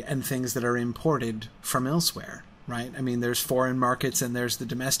Bree and things that are imported from elsewhere, right? I mean, there's foreign markets and there's the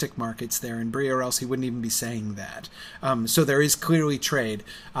domestic markets there in Bree, or else he wouldn't even be saying that. So there is clearly trade,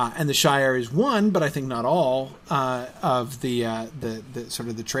 and the Shire is one, but I think not all of the sort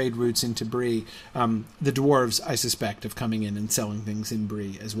of the trade routes into Bree. The dwarves, I suspect, of coming in and selling things in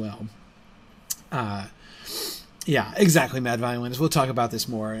Bree as well. Yeah, exactly, Mad Violinist. We'll talk about this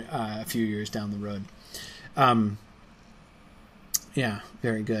more a few years down the road. Yeah,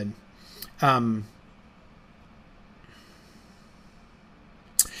 very good.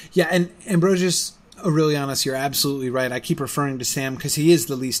 Yeah, and Ambrosius Aurelianus, you're absolutely right. I keep referring to Sam because he is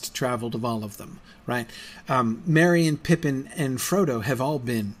the least traveled of all of them, right? Merry and Pippin and Frodo have all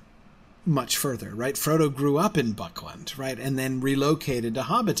been much further, right? Frodo grew up in Buckland, right, and then relocated to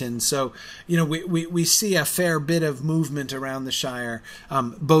Hobbiton. So, you know, we see a fair bit of movement around the Shire,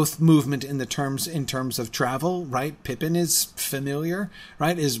 both movement in terms of travel, right? Pippin is familiar,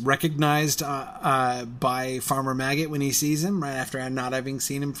 right? Is recognized by Farmer Maggot when he sees him, right after not having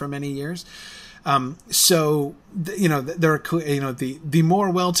seen him for many years. So, you know, there are, you know, the more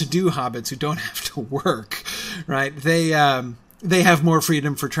well-to-do hobbits who don't have to work, right? They have more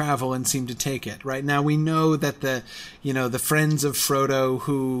freedom for travel and seem to take it, right? Now we know that the friends of Frodo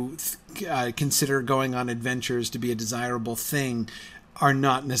who consider going on adventures to be a desirable thing are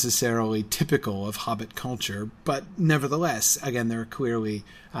not necessarily typical of Hobbit culture, but nevertheless, again, there are clearly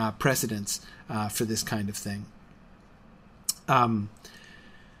precedents for this kind of thing.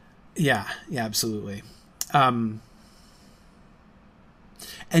 Yeah, absolutely.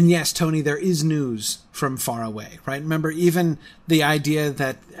 And yes, Tony, there is news from far away, right? Remember, even the idea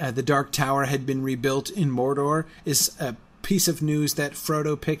that the Dark Tower had been rebuilt in Mordor is a piece of news that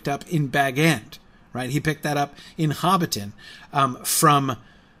Frodo picked up in Bag End, right? He picked that up in Hobbiton from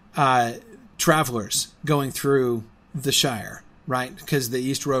travelers going through the Shire, right? Because the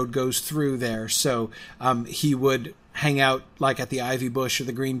East Road goes through there, so he would hang out like at the Ivy Bush or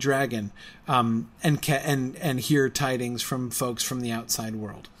the Green Dragon, and hear tidings from folks from the outside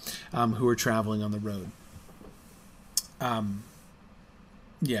world who are traveling on the road.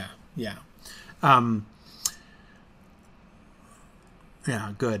 Yeah,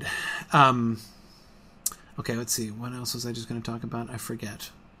 good. Okay, let's see. What else was I just going to talk about? I forget.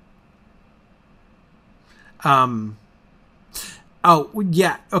 Oh,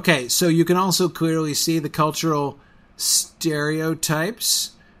 yeah. Okay, so you can also clearly see the cultural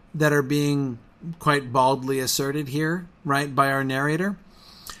stereotypes that are being quite baldly asserted here, right, by our narrator.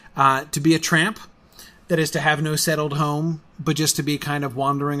 To be a tramp, that is to have no settled home, but just to be kind of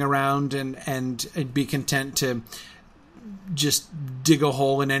wandering around and be content to just dig a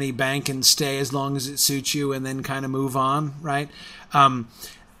hole in any bank and stay as long as it suits you and then kind of move on, right?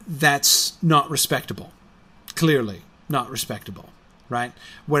 That's not respectable. Clearly not respectable, right?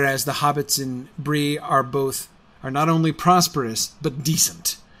 Whereas the hobbits in Bree are not only prosperous, but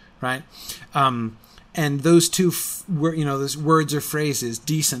decent, right? And those two, those words or phrases,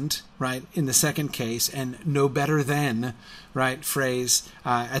 decent, right, in the second case, and no better than, right, phrase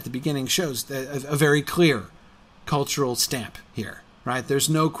at the beginning shows a very clear cultural stamp here, right? There's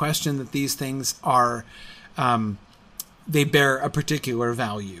no question that these things are, they bear a particular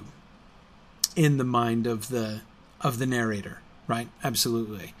value in the mind of the narrator, right?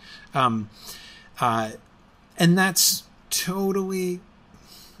 Absolutely. And that's totally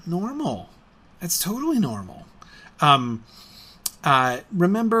normal. That's totally normal.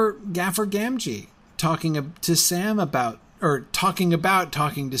 Remember Gaffer Gamgee talking to Sam about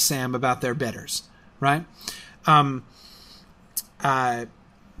their betters, right?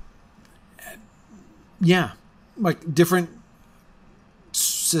 Yeah, like different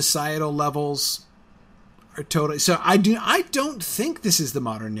societal levels are totally. So I don't think this is the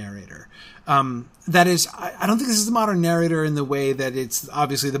modern narrator. That is, I don't think this is the modern narrator in the way that it's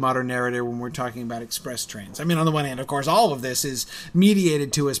obviously the modern narrator when we're talking about express trains. I mean, on the one hand, of course, all of this is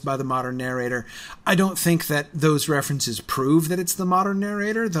mediated to us by the modern narrator. I don't think that those references prove that it's the modern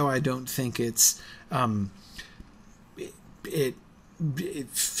narrator, though I don't think it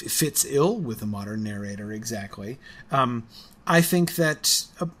fits ill with the modern narrator exactly. I think that,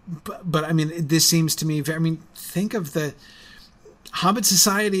 but I mean, this seems to me, I mean, think of the Hobbit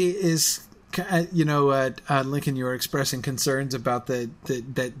Society is, Lincoln, you were expressing concerns about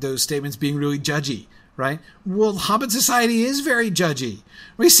that those statements being really judgy, right? Well, Hobbit Society is very judgy.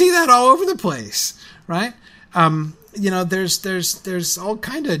 We see that all over the place, right? There's all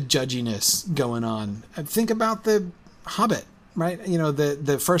kind of judginess going on. Think about the Hobbit, right?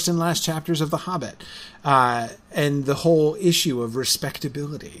 The first and last chapters of the Hobbit, and the whole issue of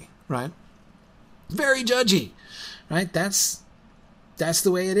respectability, right? Very judgy, right? That's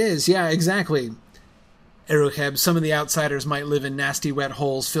the way it is. Yeah, exactly. Erucheb, some of the outsiders might live in nasty wet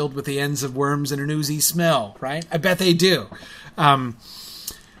holes filled with the ends of worms and an oozy smell, right? I bet they do. Yeah,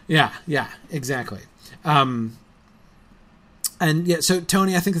 exactly. And yeah, so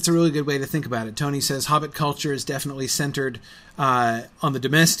Tony, I think that's a really good way to think about it. Tony says Hobbit culture is definitely centered on the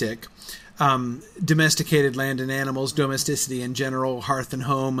domestic. Domesticated land and animals, domesticity in general, hearth and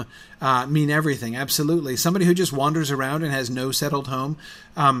home mean everything. Absolutely. Somebody who just wanders around and has no settled home.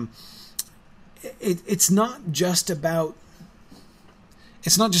 It's not just about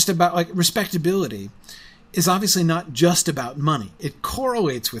like respectability is obviously not just about money. It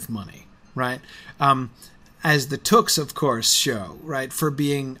correlates with money, right? As the Tooks, of course, show, right, for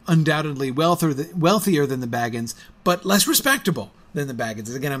being undoubtedly wealthier than the Baggins, but less respectable than the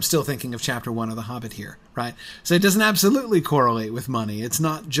Baggins. Again, I'm still thinking of chapter 1 of The Hobbit here, right? So it doesn't absolutely correlate with money. It's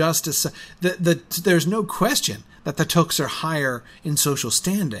not just there's no question that the Tooks are higher in social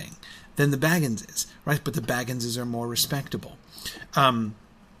standing than the Bagginses, right? But the Bagginses are more respectable.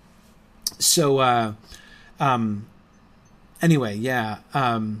 Anyway, yeah.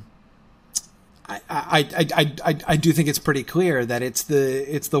 I do think it's pretty clear that it's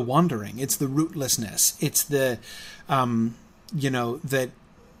the wandering, it's the rootlessness, it's the that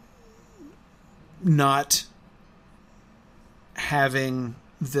not having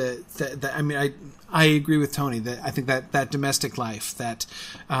the I mean, I agree with Tony that I think that domestic life, that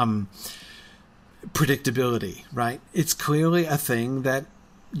predictability, right? It's clearly a thing that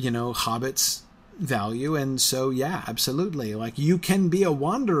hobbits value, and so yeah, absolutely. Like, you can be a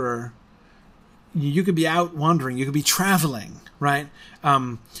wanderer. You could be out wandering, you could be traveling, right?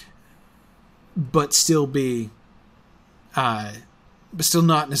 But still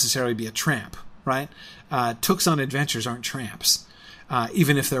not necessarily be a tramp, right? Tooks on adventures aren't tramps,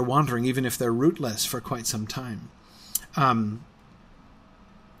 even if they're wandering, even if they're rootless for quite some time.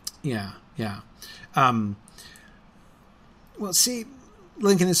 Yeah. Well, see,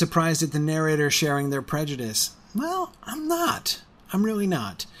 Lincoln is surprised at the narrator sharing their prejudice. Well, I'm not. I'm really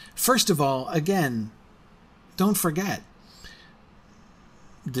not. First of all, again, don't forget,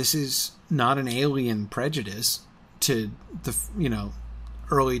 this is not an alien prejudice to the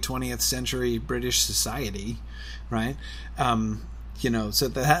early 20th century British society, right? So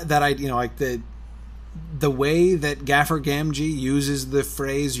that I like the way that Gaffer Gamgee uses the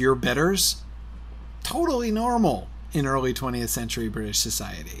phrase "your betters," totally normal in early 20th century British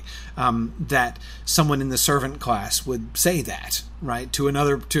society. That someone in the servant class would say that, right, to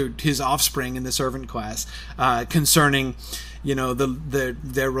his offspring in the servant class, concerning,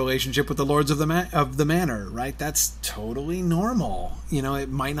 their relationship with the lords of the manor, right? That's totally normal. It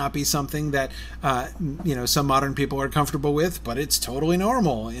might not be something that some modern people are comfortable with, but it's totally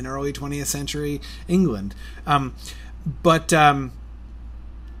normal in early 20th century England. But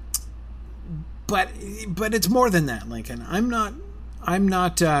it's more than that, Lincoln. I'm not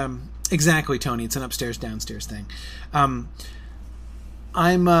exactly, Tony. It's an upstairs downstairs thing.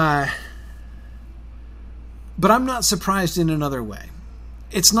 But I'm not surprised in another way.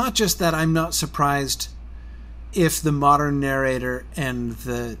 It's not just that I'm not surprised if the modern narrator and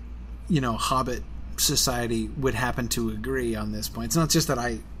the Hobbit Society would happen to agree on this point. It's not just that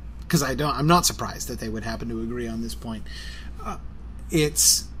I'm not surprised that they would happen to agree on this point.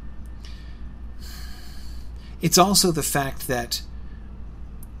 It's also the fact that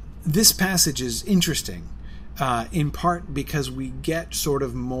this passage is interesting, in part because we get sort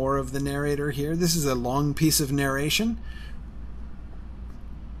of more of the narrator here. This is a long piece of narration,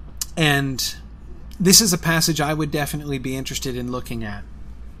 and this is a passage I would definitely be interested in looking at.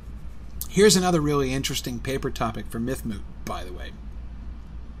 Here's another really interesting paper topic for MythMoot, by the way.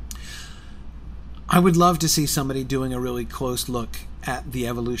 I would love to see somebody doing a really close look at the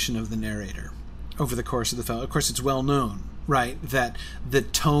evolution of the narrator over the course of the film. Of course, it's well known, right, that the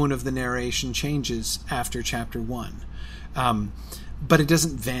tone of the narration changes after chapter 1. But it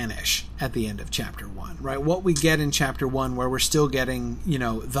doesn't vanish at the end of chapter 1, right? What we get in chapter 1, where we're still getting,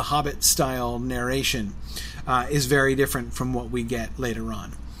 the Hobbit-style narration, is very different from what we get later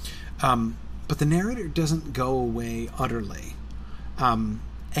on. But the narrator doesn't go away utterly.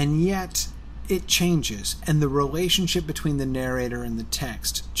 And yet it changes, and the relationship between the narrator and the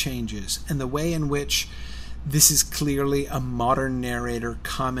text changes, and the way in which this is clearly a modern narrator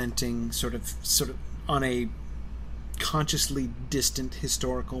commenting sort of on a consciously distant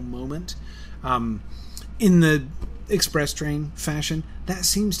historical moment in the express train fashion, that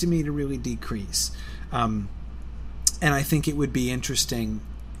seems to me to really decrease. And I think it would be interesting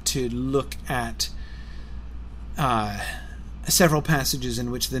to look at several passages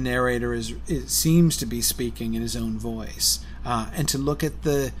in which the narrator seems to be speaking in his own voice, and to look at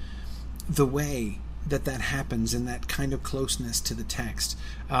the way that happens in that kind of closeness to the text.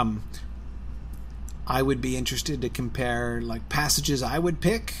 I would be interested to compare, like, passages I would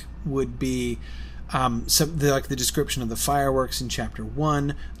pick would be the description of the fireworks in chapter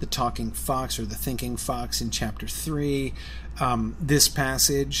 1, the talking fox or the thinking fox in chapter 3, this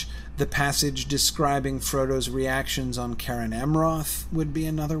passage, the passage describing Frodo's reactions on Caren Amroth would be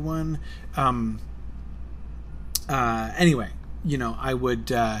another one. Anyway, I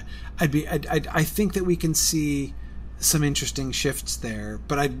think that we can see some interesting shifts there,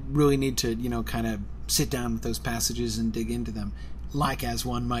 but I really need to, kind of sit down with those passages and dig into them, like as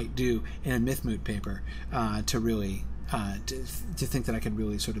one might do in a Mythmoot paper, to really to think that I could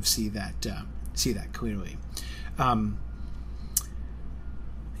really sort of see that clearly.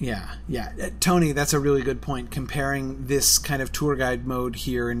 Tony, that's a really good point, comparing this kind of tour guide mode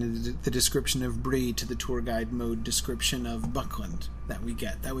here in the description of Bree to the tour guide mode description of Buckland that we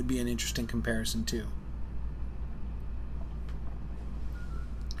get. That would be an interesting comparison too.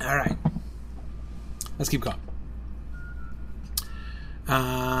 All right, let's keep going.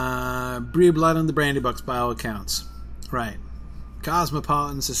 Bree blood on the Brandybucks by all accounts. Right.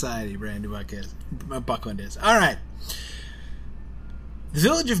 Cosmopolitan society, Buckland is. All right. The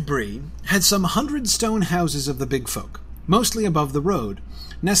village of Bree had some 100 stone houses of the big folk, mostly above the road,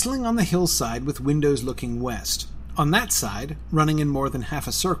 nestling on the hillside with windows looking west. On that side, running in more than half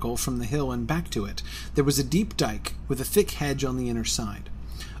a circle from the hill and back to it, there was a deep dike with a thick hedge on the inner side.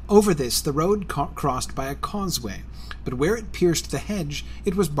 Over this the road crossed by a causeway, but where it pierced the hedge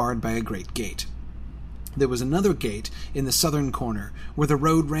it was barred by a great gate. There was another gate in the southern corner, where the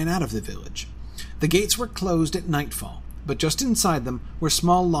road ran out of the village. The gates were closed at nightfall, but just inside them were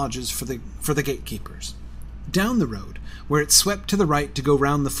small lodges for the gatekeepers. Down the road, where it swept to the right to go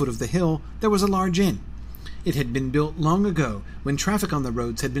round the foot of the hill, there was a large inn. It had been built long ago, when traffic on the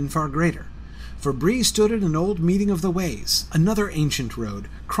roads had been far greater. For Bree stood at an old meeting of the ways. Another ancient road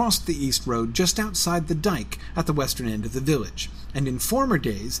crossed the east road just outside the dike at the western end of the village, and in former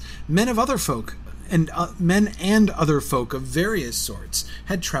days men and other folk of various sorts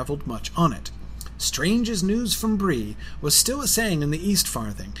had travelled much on it. Strange as news from Bree was still a saying in the East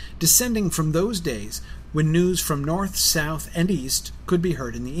Farthing, descending from those days when news from north, south, and east could be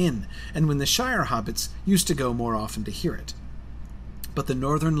heard in the inn, and when the Shire hobbits used to go more often to hear it. But the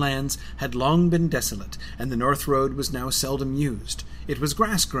northern lands had long been desolate, and the north road was now seldom used. It was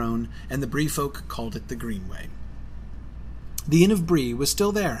grass-grown, and the Bree folk called it the Greenway. The Inn of Bree was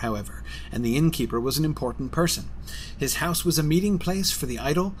still there, however, and the innkeeper was an important person. His house was a meeting place for the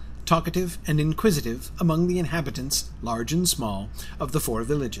idle, talkative, and inquisitive among the inhabitants, large and small, of the 4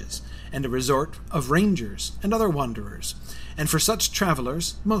 villages, and a resort of rangers and other wanderers, and for such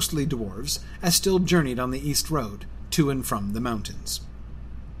travellers, mostly dwarves, as still journeyed on the east road, to and from the mountains.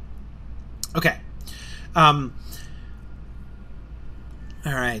 Okay. All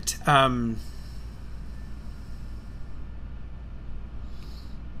right.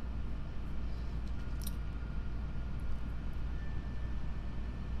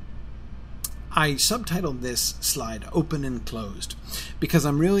 I subtitled this slide Open and Closed because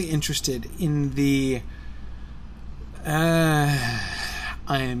I'm really interested in the... I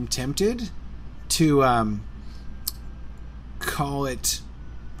am tempted to call it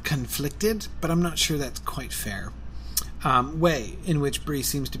conflicted, but I'm not sure that's quite fair. Way in which Bree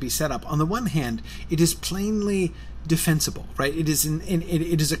seems to be set up. On the one hand, it is plainly defensible, right? It is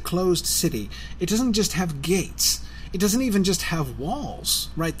it is a closed city. It doesn't just have gates. It doesn't even just have walls,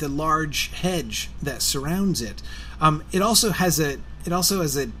 right? The large hedge that surrounds it. It also has a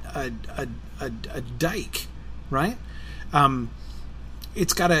dike, right?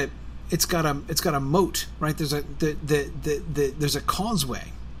 It's got it's got a moat, right? There's there's a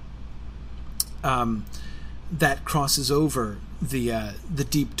causeway that crosses over the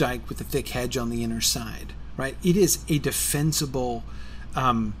deep dike with the thick hedge on the inner side, right? It is a defensible.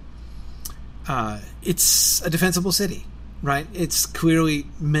 It's a defensible city, right? It's clearly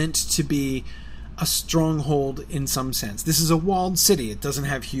meant to be a stronghold in some sense. This is a walled city. It doesn't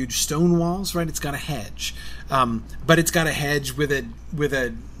have huge stone walls, right? It's got a hedge, but it's got a hedge with a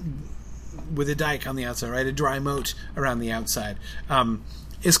dike on the outside, right? A dry moat around the outside.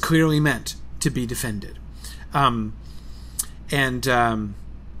 Is clearly meant to be defended,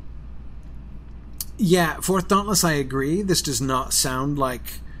 yeah, Fourth Dauntless, I agree. This does not sound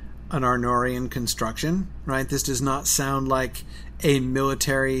like an Arnorian construction, right? This does not sound like a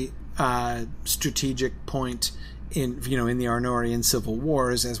military strategic point in the Arnorian civil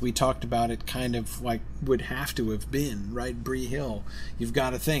wars, as we talked about. It kind of like would have to have been, right? Bree Hill. You've got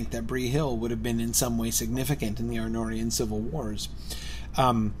to think that Bree Hill would have been in some way significant in the Arnorian civil wars.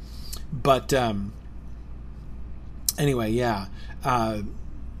 Anyway, yeah.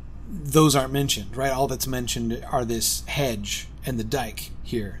 Those aren't mentioned, right? All that's mentioned are this hedge and the dike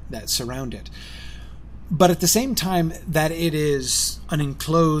here that surround it. But at the same time that it is an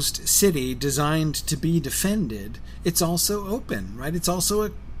enclosed city designed to be defended, it's also open, right? It's also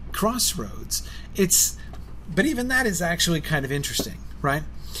a crossroads. But even that is actually kind of interesting, right?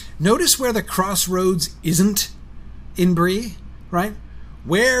 Notice where the crossroads isn't in Bree, right?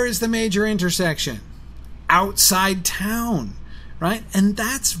 Where is the major intersection? Outside town, right? And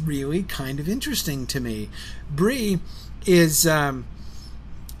that's really kind of interesting to me. Bree is...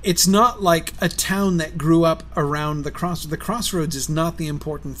 it's not like a town that grew up around the crossroads. The crossroads is not the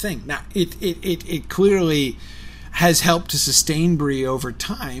important thing. Now, it clearly has helped to sustain Bree over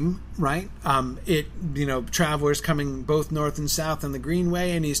time, right? Travelers coming both north and south on the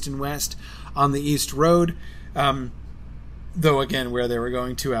Greenway and east and west on the East Road. Though again, where they were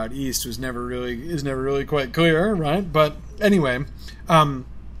going to out east is never really quite clear, right? But anyway,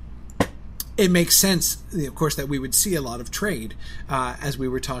 it makes sense, of course, that we would see a lot of trade, as we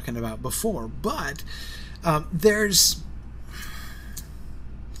were talking about before. But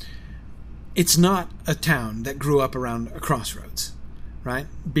it's not a town that grew up around a crossroads, right?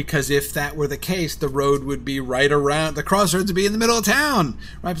 Because if that were the case, the road would be right around, the crossroads would be in the middle of town,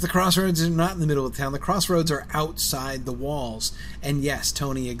 right? But the crossroads are not in the middle of town. The crossroads are outside the walls. And yes,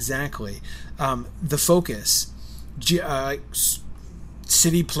 Tony, exactly. The focus,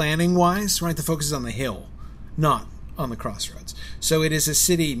 city planning wise, right? The focus is on the hill, not on the crossroads. So it is a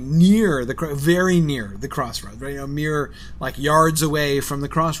city very near the crossroads, right? Mere like yards away from the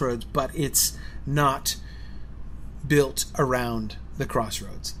crossroads, but it's not built around the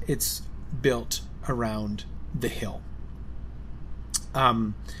crossroads. It's built around the hill.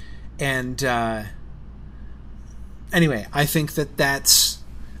 Anyway, I think that's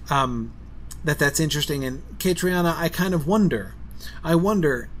interesting. And Catriona, I kind of wonder. I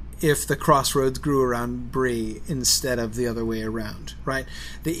wonder if the crossroads grew around Bree instead of the other way around, right?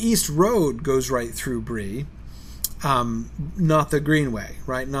 The East Road goes right through Bree, not the Greenway,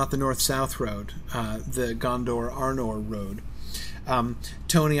 right? Not the North-South Road, the Gondor-Arnor Road.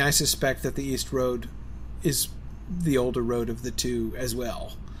 Tony, I suspect that the East Road is the older road of the two as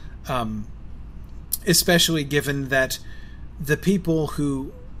well, especially given that the people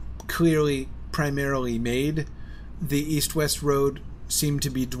who clearly primarily made the East-West Road seem to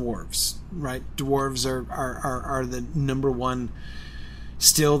be dwarves, right? Dwarves are the number one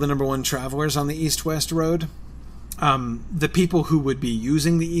travelers on the East-West Road. The people who would be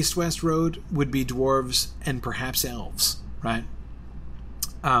using the East-West Road would be dwarves and perhaps elves, right?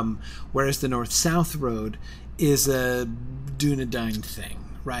 Whereas the North-South Road is a Dunedain thing,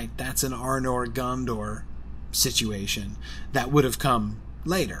 right? That's an Arnor-Gondor situation that would have come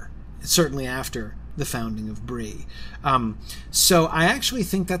later, certainly after the founding of Bree. So I actually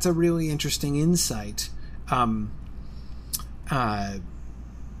think that's a really interesting insight. Who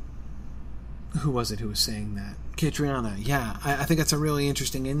was it who was saying that? Catriona. Yeah, I think that's a really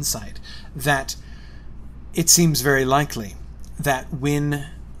interesting insight, that it seems very likely that when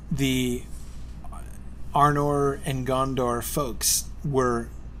the Arnor and Gondor folks were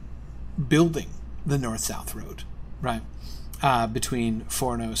building the North-South Road, right, between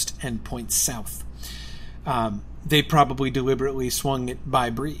Fornost and Point South, they probably deliberately swung it by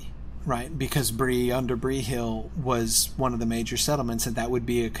Bree, right, because Bree, under Bree Hill, was one of the major settlements, and that would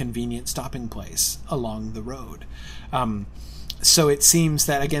be a convenient stopping place along the road. So it seems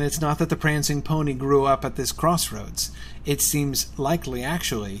that, again, it's not that the Prancing Pony grew up at this crossroads. It seems likely,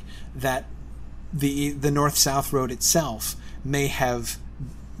 actually, that the North-South Road itself may have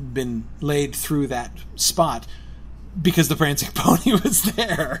been laid through that spot because the Prancing Pony was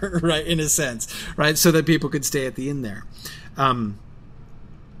there, right, in a sense, right, so that people could stay at the inn there.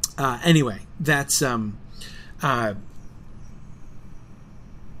 Anyway, that's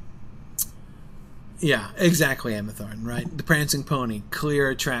yeah, exactly, Emma Thorne, right? The Prancing Pony, clear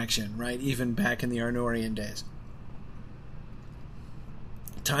attraction, right, even back in the Arnorian days.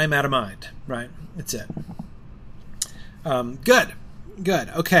 Time out of mind, right? That's it. Good.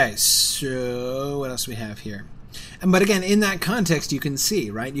 Okay, so what else do we have here? But again, in that context, you can see,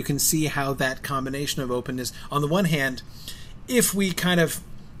 right? You can see how that combination of openness, on the one hand, if we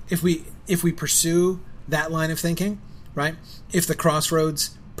pursue that line of thinking, right? If the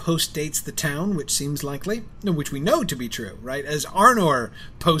crossroads postdates the town, which seems likely, which we know to be true, right? As Arnor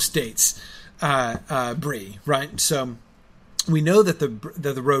postdates Bree, right? So we know that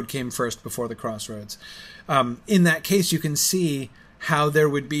the road came first before the crossroads. In that case, you can see how there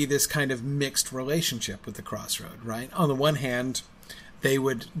would be this kind of mixed relationship with the crossroad, right? On the one hand, they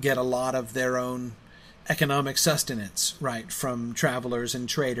would get a lot of their own economic sustenance, right, from travelers and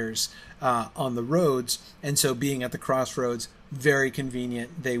traders on the roads, and so being at the crossroads, very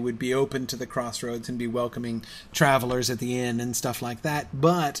convenient. They would be open to the crossroads and be welcoming travelers at the inn and stuff like that,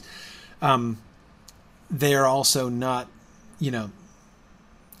 but they're also not,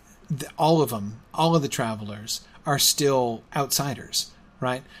 all of the travelers are still outsiders,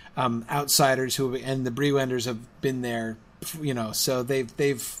 right? Outsiders and the Brewenders have been there, so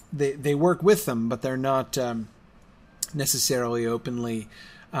they work with them, but they're not necessarily openly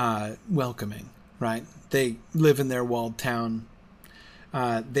welcoming, right? They live in their walled town.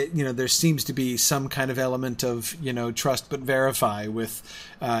 There seems to be some kind of element of, trust but verify with,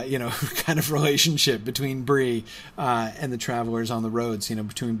 kind of relationship between Bree and the travelers on the roads,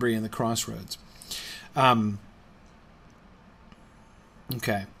 between Bree and the crossroads.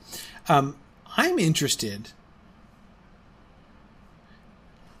 Okay. I'm interested.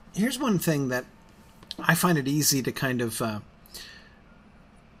 Here's one thing that I find it easy to kind of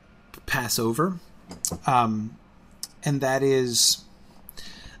pass over, and that is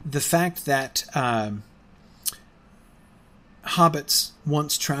the fact that hobbits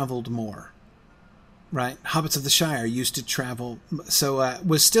once traveled more, right? Hobbits of the Shire used to travel. So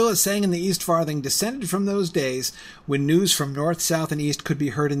was still as saying in the East Farthing, descended from those days when news from north, south, and east could be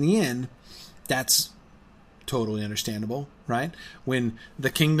heard in the inn. That's totally understandable, right? When the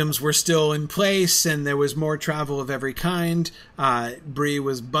kingdoms were still in place and there was more travel of every kind, Bree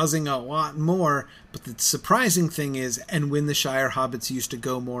was buzzing a lot more. But the surprising thing is, and when the Shire hobbits used to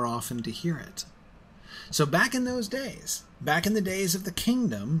go more often to hear it. So back in those days, back in the days of the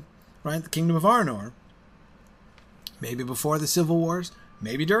kingdom, right, the kingdom of Arnor, maybe before the Civil Wars,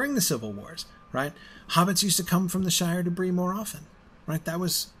 maybe during the Civil Wars, right, hobbits used to come from the Shire to Bree more often, right? That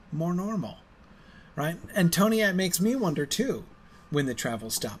was more normal. Right? And Tony, it makes me wonder, too, when the travel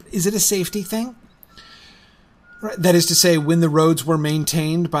stopped. Is it a safety thing? Right? That is to say, when the roads were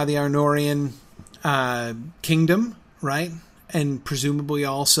maintained by the Arnorian kingdom, right? And presumably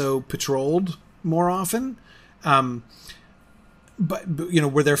also patrolled more often. But,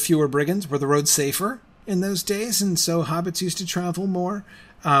 were there fewer brigands? Were the roads safer in those days? And so hobbits used to travel more?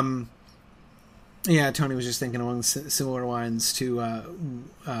 Yeah, Tony was just thinking along similar lines to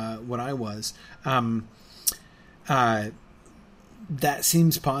what I was. That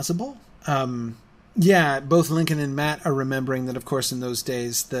seems possible. Yeah, both Lincoln and Matt are remembering that, of course, in those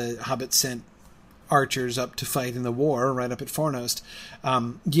days, the hobbits sent archers up to fight in the war right up at Fornost.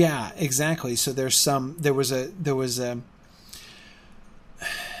 Yeah, exactly. So there was a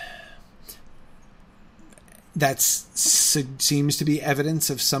that seems to be evidence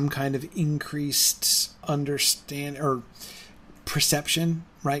of some kind of increased understand or perception,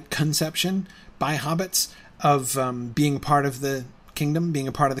 right? Conception by hobbits of being part of the kingdom, being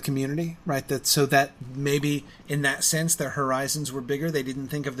a part of the community, right? That maybe in that sense their horizons were bigger. They didn't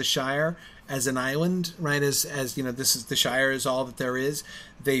think of the Shire as an island, right? As this is the Shire is all that there is.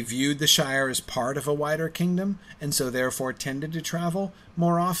 They viewed the Shire as part of a wider kingdom, and so therefore tended to travel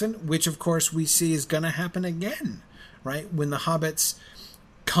more often, which of course we see is going to happen again, right? When the hobbits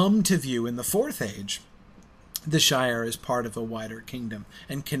come to view in the Fourth Age, the Shire is part of a wider kingdom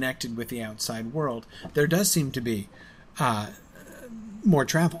and connected with the outside world. There does seem to be more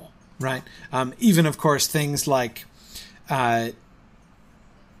travel, right? Even, of course, things like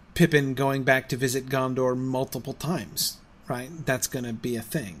Pippin going back to visit Gondor multiple times, right? That's going to be a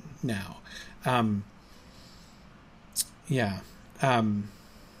thing now. Yeah.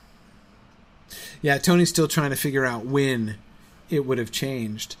 Yeah, Tony's still trying to figure out when it would have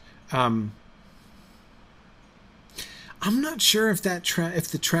changed. I'm not sure if if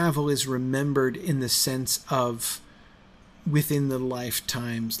the travel is remembered in the sense of within the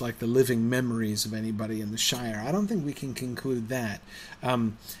lifetimes, like the living memories of anybody in the Shire. I don't think we can conclude that.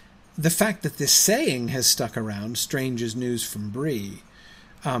 The fact that this saying has stuck around, strange as news from Bree,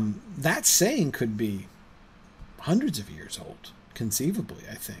 that saying could be hundreds of years old, conceivably,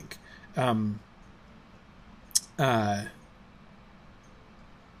 I think.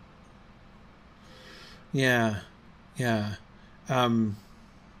 Yeah.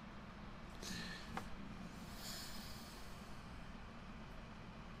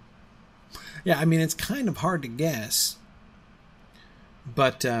 Yeah, I mean, it's kind of hard to guess.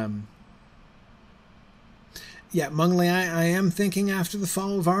 But, yeah, Mungly, I am thinking after the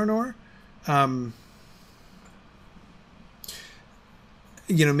fall of Arnor.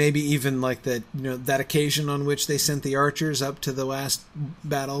 Maybe even like that, that occasion on which they sent the archers up to the last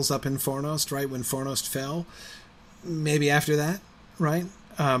battles up in Fornost, right? When Fornost fell. Maybe after that, right?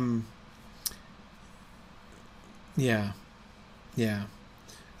 Yeah.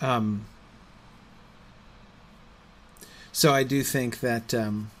 So I do think that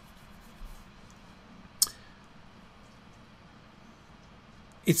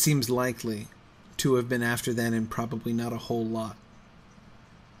it seems likely to have been after then, and probably not a whole lot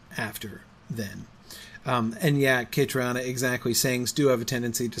after then. And yeah, Catriona, exactly. Sayings do have a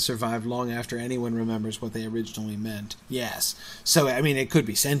tendency to survive long after anyone remembers what they originally meant. Yes. So, I mean, it could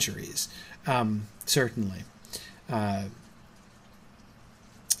be centuries. Certainly.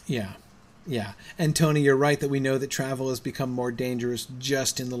 Yeah. And Tony, you're right that we know that travel has become more dangerous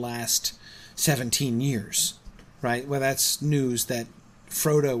just in the last 17 years, right? Well, that's news that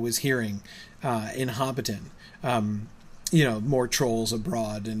Frodo was hearing in Hobbiton. More trolls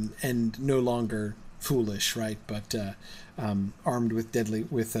abroad and no longer foolish, right? But armed with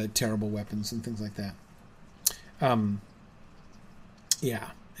terrible weapons and things like that. Yeah,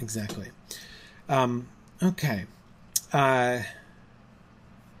 exactly. Okay. Let's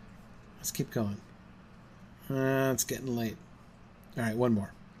keep going. It's getting late. All right, one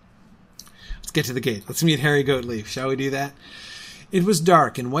more. Let's get to the gate. Let's meet Harry Goatleaf. Shall we do that? It was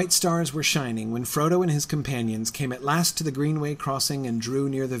dark, and white stars were shining when Frodo and his companions came at last to the Greenway crossing and drew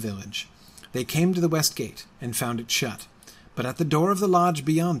near the village. They came to the west gate, and found it shut. But at the door of the lodge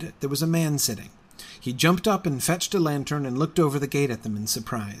beyond it there was a man sitting. He jumped up and fetched a lantern and looked over the gate at them in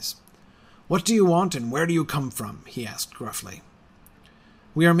surprise. "What do you want, and where do you come from?" he asked gruffly.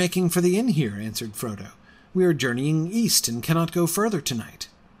 "We are making for the inn here," answered Frodo. "We are journeying east and cannot go further tonight."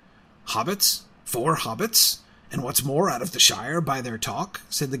 "Hobbits? 4 hobbits? And what's more, out of the Shire by their talk?"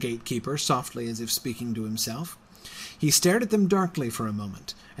 said the gatekeeper, softly as if speaking to himself. He stared at them darkly for a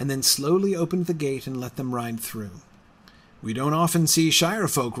moment, and then slowly opened the gate and let them ride through. "We don't often see Shire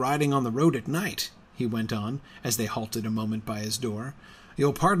folk riding on the road at night," he went on, as they halted a moment by his door.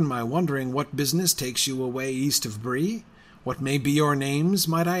 "You'll pardon my wondering what business takes you away east of Bree? What may be your names,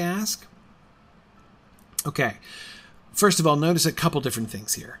 might I ask?" Okay, first of all, notice a couple different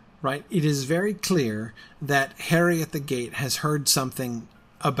things here, right? It is very clear that Harry at the gate has heard something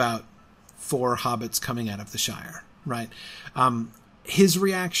about 4 hobbits coming out of the Shire, right? His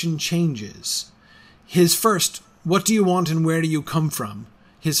reaction changes. His first, "What do you want and where do you come from?"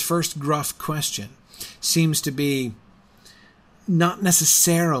 his first gruff question seems to be not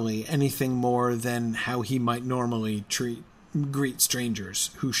necessarily anything more than how he might normally greet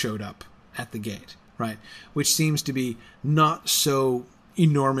strangers who showed up at the gate, right? Which seems to be not so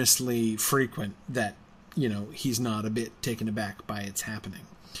enormously frequent that, he's not a bit taken aback by its happening.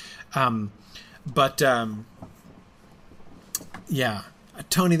 Yeah,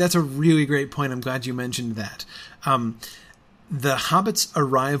 Tony, that's a really great point. I'm glad you mentioned that. The Hobbit's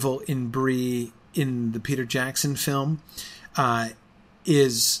arrival in Bree in the Peter Jackson film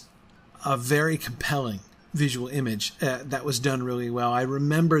is a very compelling visual image that was done really well. I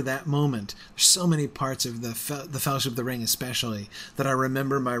remember that moment. There's so many parts of the Fellowship of the Ring especially that I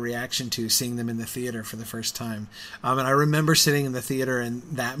remember my reaction to seeing them in the theater for the first time. And I remember sitting in the theater in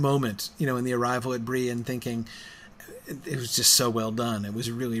that moment, in the arrival at Bree, and thinking it was just so well done. It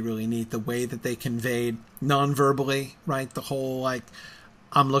was really, really neat. The way that they conveyed non-verbally, right? The whole,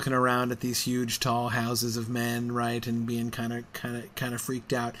 I'm looking around at these huge, tall houses of men, right, and being kind of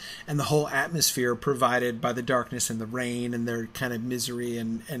freaked out, and the whole atmosphere provided by the darkness and the rain and their kind of misery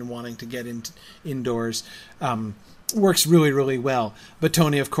and wanting to get indoors works really, really well. But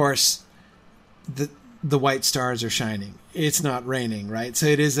Tony, of course, the white stars are shining. It's not raining, right? So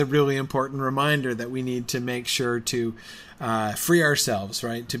it is a really important reminder that we need to make sure to free ourselves,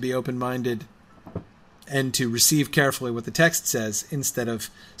 right, to be open-minded and to receive carefully what the text says instead of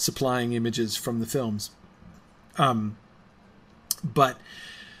supplying images from the films. But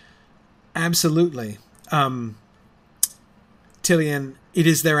absolutely, Tilian, it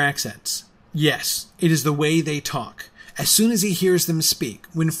is their accents. Yes, it is the way they talk. As soon as he hears them speak,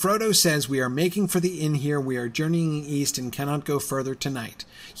 when Frodo says, "We are making for the inn here, we are journeying east and cannot go further tonight,"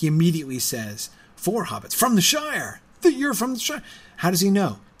 he immediately says, "4 hobbits from the Shire. You're from the Shire." How does he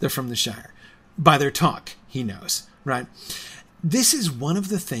know they're from the Shire? By their talk, he knows, right? This is one of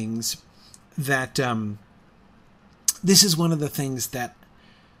the things that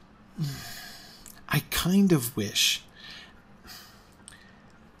I kind of wish.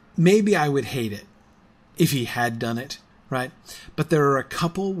 Maybe I would hate it if he had done it, right? But there are a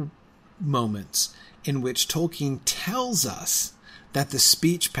couple moments in which Tolkien tells us that the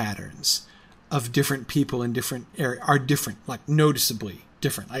speech patterns of different people in different areas are different, like noticeably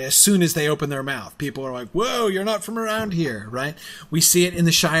different. Like as soon as they open their mouth, people are like, "Whoa, you're not from around here," right? We see it in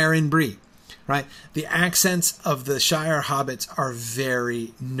the Shire in Bree, right? The accents of the Shire hobbits are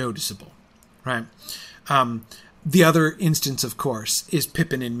very noticeable, right? The other instance, of course, is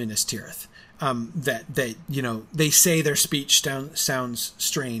Pippin in Minas Tirith. That they say their speech sounds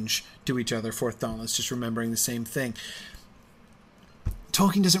strange to each other. Fourth Dauntless, just remembering the same thing.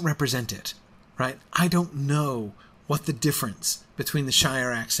 Tolkien doesn't represent it, right? I don't know what the difference between the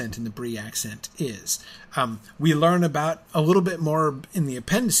Shire accent and the Bree accent is. We learn about a little bit more in the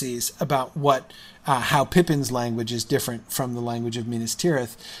appendices about how Pippin's language is different from the language of Minas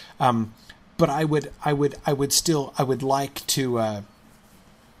Tirith. But I would like to.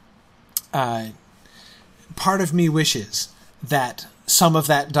 Part of me wishes that some of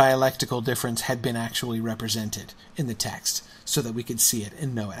that dialectical difference had been actually represented in the text, so that we could see it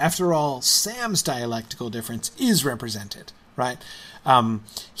and know it. After all, Sam's dialectical difference is represented, right?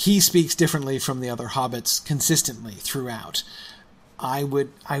 He speaks differently from the other hobbits consistently throughout.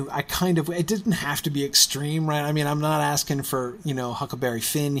 It didn't have to be extreme, right? I mean, I'm not asking for, Huckleberry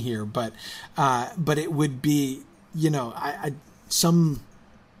Finn here, but it would be, some,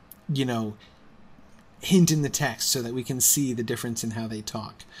 hint in the text so that we can see the difference in how they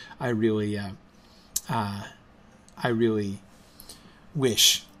talk. I really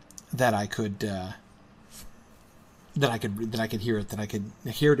wish that I could hear it, that I could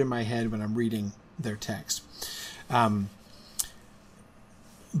hear it in my head when I'm reading their text.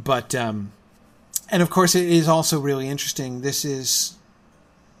 But and of course it is also really interesting. It's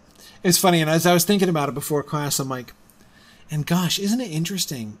funny, and as I was thinking about it before class, I'm like, and gosh, isn't it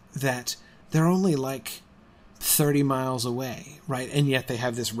interesting that they're only like 30 miles away, right? And yet they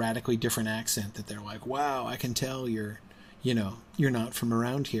have this radically different accent that they're like, wow, I can tell you're not from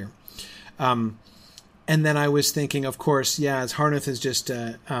around here. And then I was thinking, of course, as Harnath is just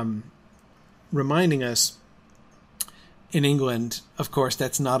reminding us, in England, of course,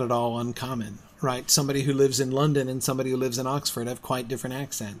 that's not at all uncommon, right? Somebody who lives in London and somebody who lives in Oxford have quite different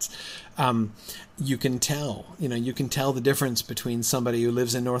accents. You can tell the difference between somebody who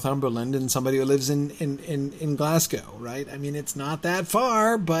lives in Northumberland and somebody who lives in Glasgow, right? I mean, it's not that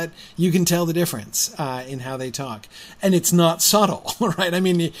far, but you can tell the difference in how they talk, and it's not subtle, right? I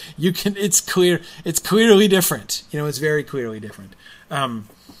mean, it's clearly different. It's very clearly different.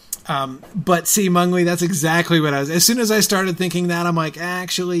 But see, Mungley, that's exactly what as soon as I started thinking that, I'm like,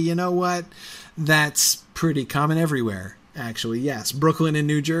 actually, you know what? That's pretty common everywhere, actually. Yes. Brooklyn and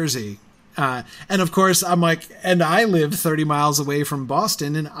New Jersey. And of course, I'm like, and I live 30 miles away from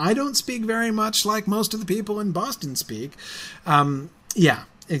Boston, and I don't speak very much like most of the people in Boston speak. Yeah,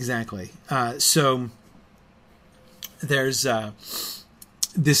 exactly. So there's,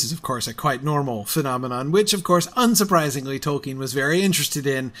 this is, of course, a quite normal phenomenon, which, of course, unsurprisingly, Tolkien was very interested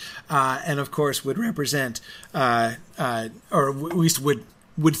in, and, of course, would represent, or at least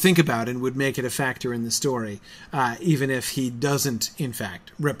would think about and would make it a factor in the story, even if he doesn't, in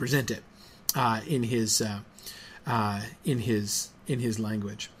fact, represent it in his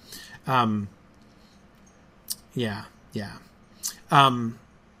language.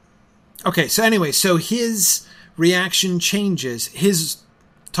 Okay, so anyway, so his reaction changes. His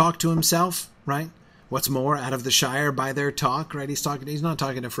talk to himself, right? What's more, out of the Shire by their talk, right? He's not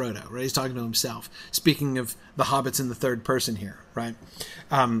talking to Frodo, right? He's talking to himself. Speaking of the hobbits in the third person here, right?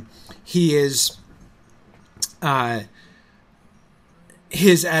 He is,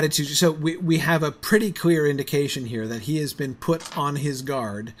 his attitude. So we have a pretty clear indication here that he has been put on his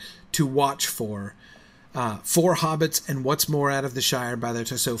guard to watch for 4 hobbits and what's more out of the Shire by their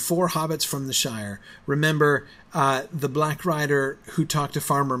talk. So 4 hobbits from the Shire. Remember, the Black Rider who talked to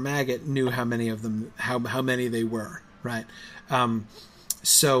Farmer Maggot knew how many of them, how many they were, right? But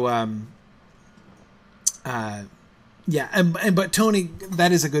Tony,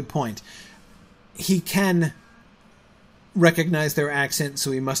 that is a good point. He can recognize their accent,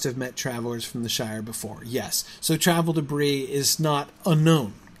 so he must have met travelers from the Shire before. Yes. So travel to Bree is not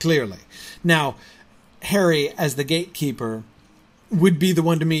unknown, clearly. Now, Harry, as the gatekeeper, would be the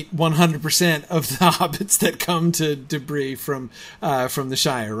one to meet 100% of the hobbits that come to Bree from the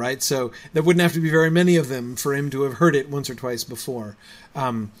Shire, right? So there wouldn't have to be very many of them for him to have heard it once or twice before.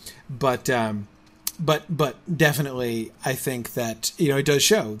 But definitely, I think that it does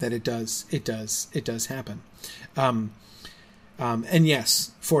show that it does happen. And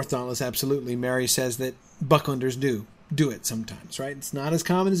yes, Fourth Dauntless, absolutely. Mary says that Bucklanders do it sometimes, right? It's not as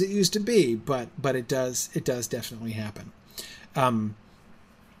common as it used to be, but it does definitely happen.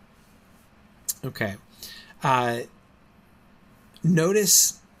 Okay.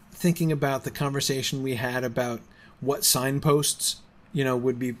 Notice, thinking about the conversation we had about what signposts,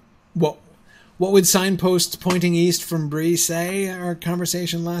 would be, what would signposts pointing east from Bree say, our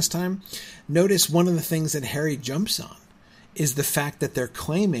conversation last time? Notice one of the things that Harry jumps on is the fact that they're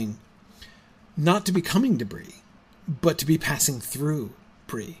claiming not to be coming to Bree, but to be passing through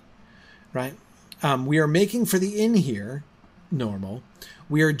Bree, right? We are making for the inn here, normal.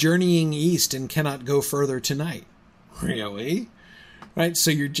 We are journeying east and cannot go further tonight. Really? Right?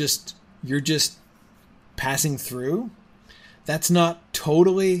 So you're just passing through? That's not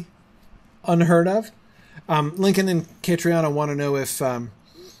totally unheard of. Lincoln and Catriona want to know if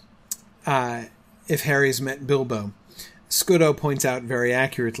Harry's met Bilbo. Scudo points out very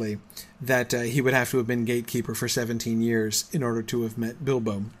accurately that he would have to have been gatekeeper for 17 years in order to have met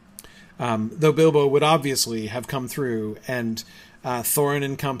Bilbo. Though Bilbo would obviously have come through, and Thorin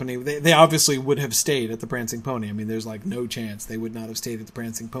and company, they obviously would have stayed at the Prancing Pony. I mean, there's no chance they would not have stayed at the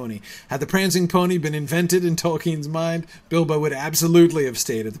Prancing Pony. Had the Prancing Pony been invented in Tolkien's mind, Bilbo would absolutely have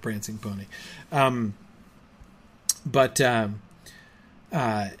stayed at the Prancing Pony.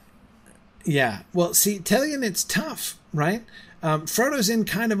 Yeah. Well, see, Telion, it's tough, right? Frodo's in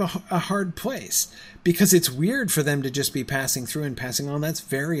kind of a hard place because it's weird for them to just be passing through and passing on. That's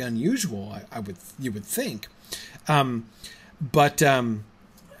very unusual, you would think. But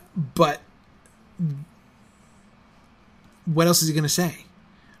what else is he going to say,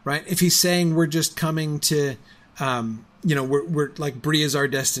 right? If he's saying we're just coming to, we're like Bree is our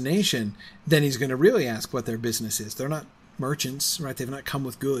destination, then he's going to really ask what their business is. They're not merchants, right? They've not come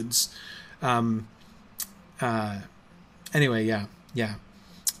with goods. Anyway, yeah.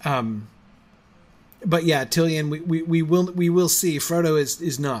 But yeah, Tilion, we will see. Frodo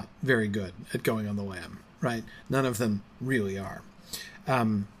is not very good at going on the lam, right? None of them really are.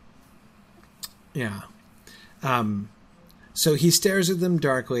 Yeah. So he stares at them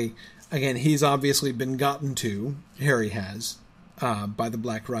darkly. Again, he's obviously been gotten to, Harry has, by the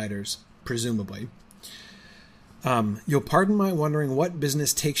Black Riders, presumably. You'll pardon my wondering what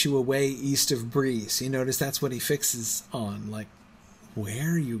business takes you away east of Bree. So you notice that's what he fixes on. Like,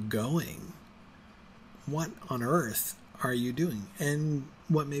 where are you going? What on earth are you doing? And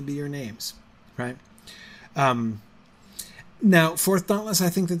what may be your names, right? Now, Fourth Dauntless, I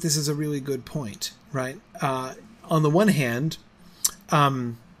think that this is a really good point, right? On the one hand,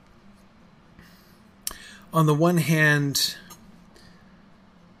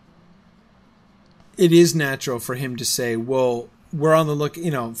 it is natural for him to say, well, we're on the look,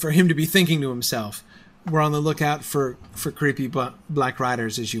 for him to be thinking to himself, we're on the lookout for creepy Black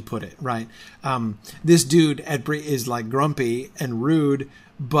Riders, as you put it, right? This dude at Bree is grumpy and rude,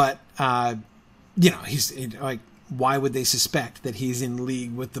 but, he's like, why would they suspect that he's in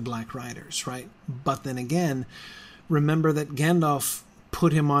league with the Black Riders, right? But then again, remember that Gandalf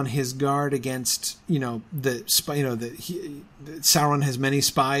put him on his guard against, Sauron has many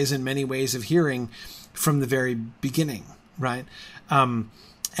spies and many ways of hearing from the very beginning, right?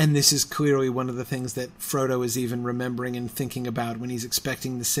 And this is clearly one of the things that Frodo is even remembering and thinking about when he's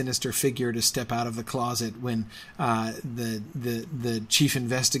expecting the sinister figure to step out of the closet when the chief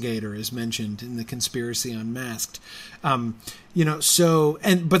investigator is mentioned in the Conspiracy Unmasked. But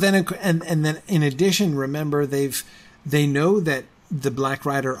then in addition, remember they know that the Black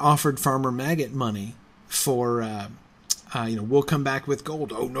Rider offered Farmer Maggot money for, we'll come back with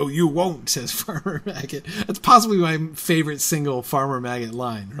gold. Oh, no, you won't, says Farmer Maggot. That's possibly my favorite single Farmer Maggot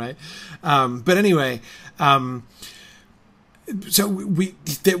line, right? But anyway, so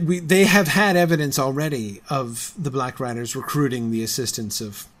they have had evidence already of the Black Riders recruiting the assistance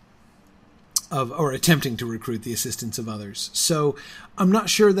or attempting to recruit the assistance of others. So I'm not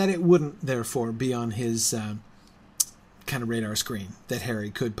sure that it wouldn't, therefore, be on his kind of radar screen that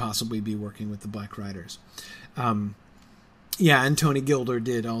Harry could possibly be working with the Black Riders. And Tony Gilder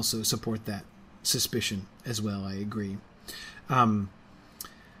did also support that suspicion as well, I agree.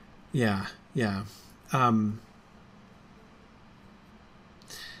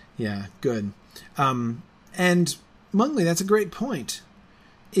 Yeah, good. And Mungley, that's a great point.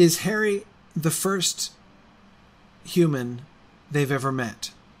 Is Harry the first human they've ever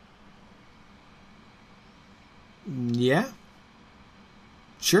met? Yeah.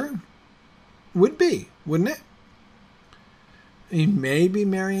 Sure. Would be, wouldn't it? I mean, maybe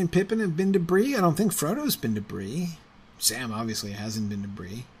Merry and Pippin have been to Bree. I don't think Frodo's been to Bree. Sam obviously hasn't been to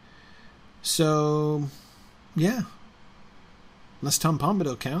Bree. So, yeah. Unless Tom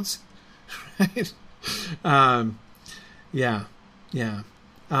Bombadil counts. Right? Yeah.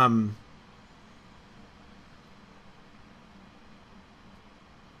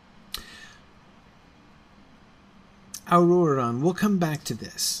 Auroran, we'll come back to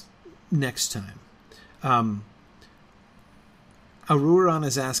this next time. Auroran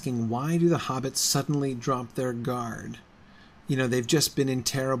is asking, why do the hobbits suddenly drop their guard? You know, they've just been in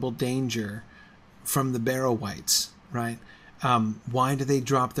terrible danger from the Barrow-wights, right? Why do they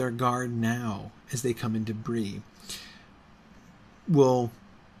drop their guard now as they come into Bree? We'll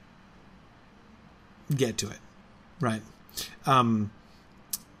get to it, right?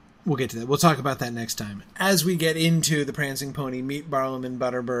 We'll get to that. We'll talk about that next time. As we get into the Prancing Pony, meet Barlam and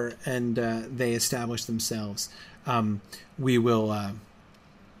Butterbur, and they establish themselves, we will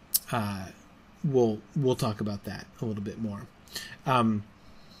we'll talk about that a little bit more.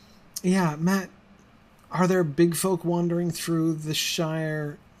 Yeah, Matt, are there big folk wandering through the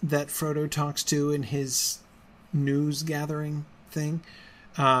Shire that Frodo talks to in his news gathering thing?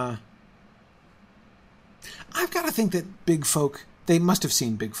 I've got to think that big folk, they must have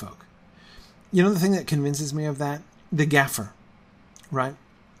seen big folk. You know the thing that convinces me of that? The Gaffer, right?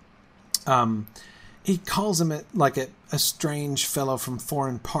 He calls him a strange fellow from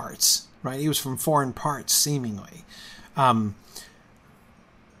foreign parts, right? He was from foreign parts, seemingly.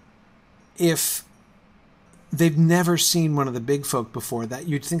 If they've never seen one of the big folk before, that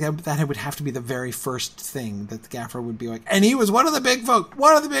you'd think that would have to be the very first thing that the Gaffer would be like. And he was one of the big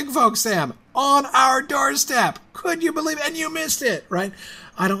folk, Sam, on our doorstep. Could you believe it? And you missed it, right?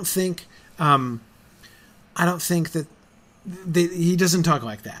 I don't think that he doesn't talk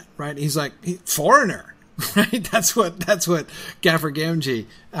like that, right? He's like foreigner, right? That's what Gaffer Gamgee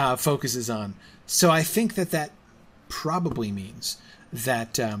focuses on. So I think that probably means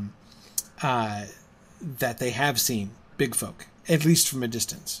that that they have seen big folk, at least from a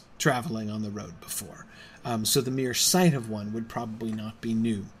distance, traveling on the road before. So the mere sight of one would probably not be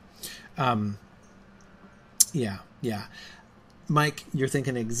new. Yeah. Mike, you're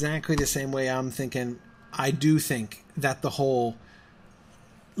thinking exactly the same way I'm thinking. I do think that the whole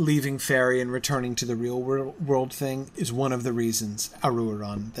leaving Fairy and returning to the real world thing is one of the reasons,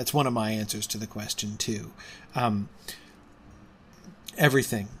 Auroran. That's one of my answers to the question, too.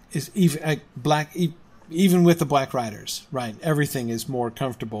 Everything is even with the Black Riders, right? Everything is more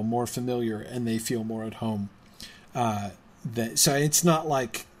comfortable, more familiar, and they feel more at home. So it's not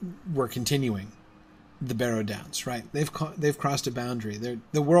like we're continuing the Barrow Downs, right? They've crossed a boundary.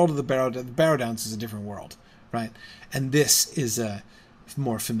 The world of the Barrow Downs is a different world, right? And this is a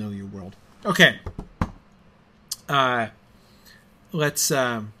more familiar world. Okay.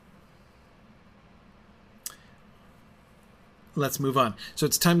 Let's move on. So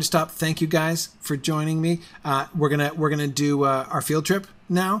it's time to stop. Thank you guys for joining me. We're gonna do our field trip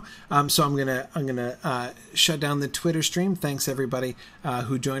now. So I'm gonna shut down the Twitter stream. Thanks everybody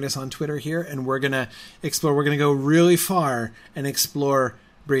who joined us on Twitter here, and we're gonna explore. We're gonna go really far and explore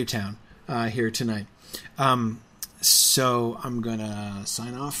Breetown here tonight. So I'm gonna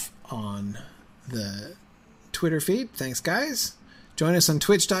sign off on the Twitter feed. Thanks guys. Join us on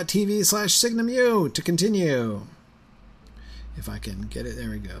twitch.tv/SignumU to continue. If I can get it. There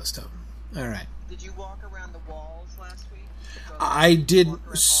we go. Stop. All right. Did you walk around the walls last week? I did.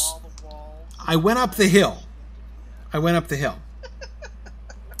 I went up the hill.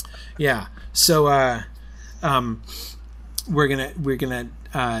 Yeah. So we're gonna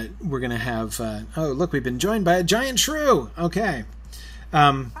have. Oh, look, we've been joined by a giant shrew. Okay.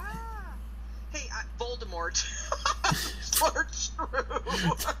 Hey, Voldemort. Lord Shrew.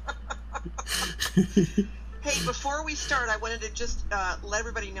 Hey, before we start, I wanted to just let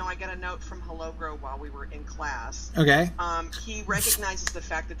everybody know I got a note from Hologrow while we were in class. Okay. He recognizes the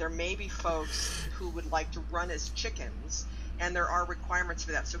fact that there may be folks who would like to run as chickens, and there are requirements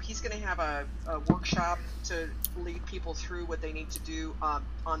for that. So he's going to have a workshop to lead people through what they need to do on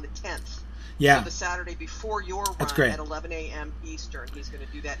the 10th. Yeah. So the Saturday before your run at 11 a.m. Eastern, he's going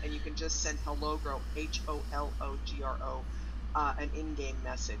to do that, and you can just send Hologro, HOLOGRO, an in-game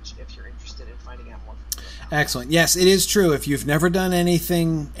message if you're interested in finding out more. Excellent. Yes, it is true. If you've never done any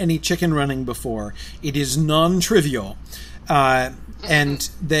chicken running before, it is non-trivial. and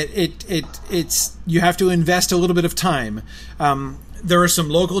that it's you have to invest a little bit of time. There are some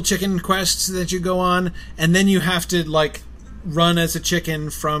local chicken quests that you go on, and then you have to like run as a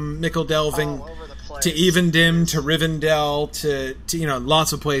chicken from Mickle Delving all over the place. to Evendim to Rivendell to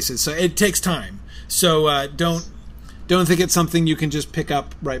lots of places. So it takes time. So don't think it's something you can just pick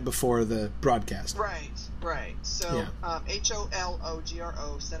up right before the broadcast. Right. So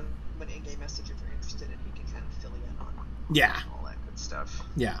HOLOGRO, send them an in-game message if you're interested, and he can kind of fill you in on all that good stuff.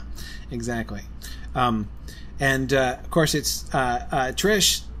 Yeah, exactly. And of course, it's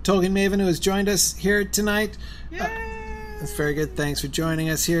Trish, Tolkien Maven, who has joined us here tonight. That's very good. Thanks for joining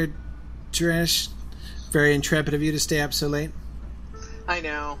us here, Trish. Very intrepid of you to stay up so late. I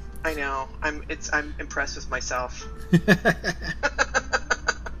know. I'm impressed with myself.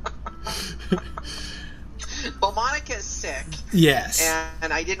 Well, Monica's sick. Yes.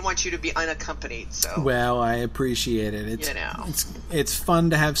 And I didn't want you to be unaccompanied. So. Well, I appreciate it. It's fun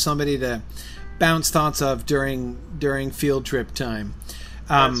to have somebody to bounce thoughts of during field trip time.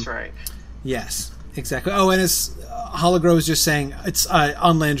 That's right. Yes, exactly. Oh, and as Hologrove was just saying, it's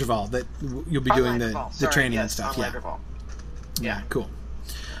on Landreval that you'll be doing the training and stuff. Yeah, cool.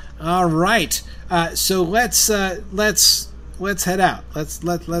 All right, so let's head out.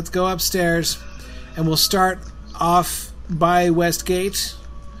 Let's go upstairs, and we'll start off by Westgate,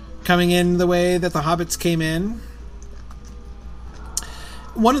 coming in the way that the hobbits came in.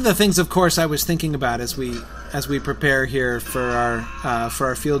 One of the things, of course, I was thinking about as we prepare here for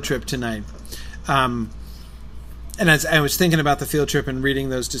our field trip tonight, and as I was thinking about the field trip and reading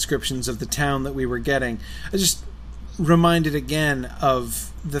those descriptions of the town that we were getting, I just reminded again of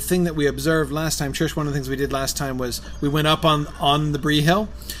the thing that we observed last time. Trish, one of the things we did last time was we went up on the Bree Hill,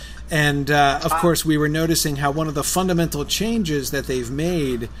 and of course we were noticing how one of the fundamental changes that they've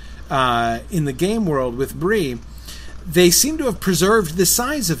made in the game world with Bree, they seem to have preserved the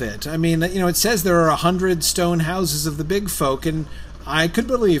size of it. I mean, it says there are 100 stone houses of the big folk, and I could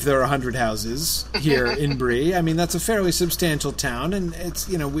believe there are 100 houses here in Bree. I mean, that's a fairly substantial town, and it's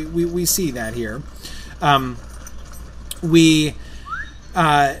we see that here.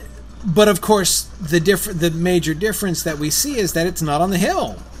 But of course, the major difference that we see is that it's not on the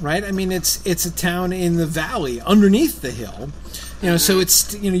hill, right? I mean, it's a town in the valley underneath the hill. So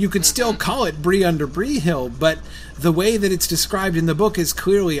it's you could still call it Bree under Bree Hill, but the way that it's described in the book is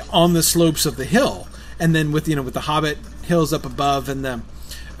clearly on the slopes of the hill, and then with the Hobbit hills up above and the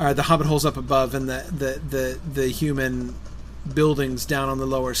Hobbit holes up above and the human buildings down on the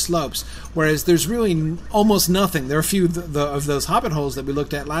lower slopes. Whereas there's really almost nothing. There are a few of those Hobbit holes that we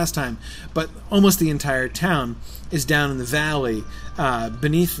looked at last time, but almost the entire town is down in the valley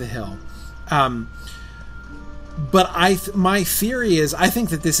beneath the hill. But my theory is I think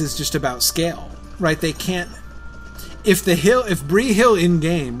that this is just about scale, right? They can't. If Bree Hill in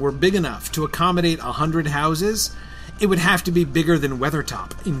game were big enough to accommodate 100 houses, it would have to be bigger than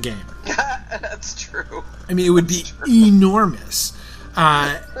Weathertop in game. That's true. I mean, it would be enormous.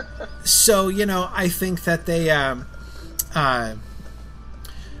 So I think that they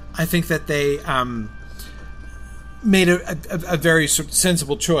made a very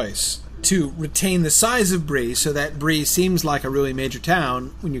sensible choice to retain the size of Bree, so that Bree seems like a really major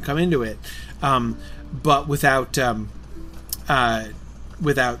town when you come into it, but without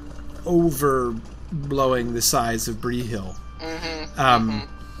overblowing the size of Bree Hill.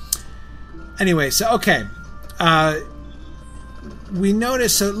 Anyway, so okay, we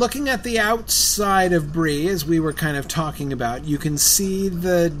notice. So looking at the outside of Bree, as we were kind of talking about, you can see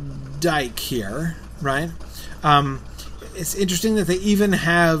the dike here, right? It's interesting that they even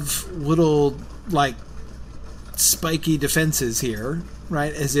have little, like, spiky defenses here,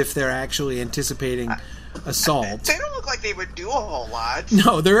 right? As if they're actually anticipating assault. They don't look like they would do a whole lot.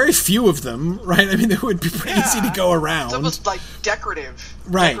 No, there are very few of them, right? I mean, they would be pretty easy to go around. It's almost like decorative.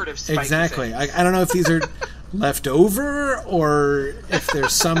 Right, decorative spiky exactly. things. I don't know if these are left over or if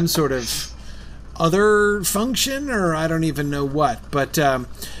there's some sort of other function, or I don't even know what. But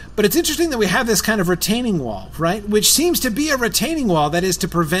it's interesting that we have this kind of retaining wall, right? Which seems to be a retaining wall that is to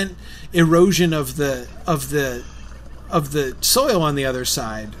prevent erosion of the soil on the other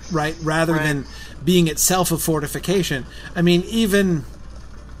side, right? Rather than being itself a fortification.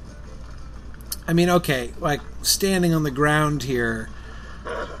 Okay, like standing on the ground here,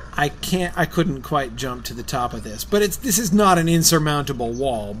 I couldn't quite jump to the top of this, but this is not an insurmountable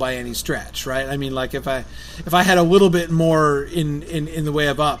wall by any stretch, right? I mean, like if I had a little bit more in the way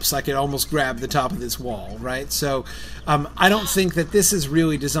of ups, I could almost grab the top of this wall, right? So I don't think that this is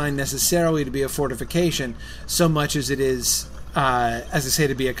really designed necessarily to be a fortification so much as it is, as I say,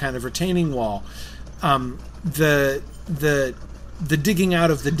 to be a kind of retaining wall. The the digging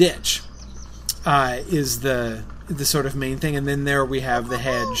out of the ditch is the sort of main thing, and then there we have the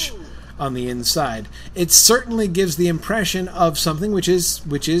hedge on the inside. It certainly gives the impression of something which is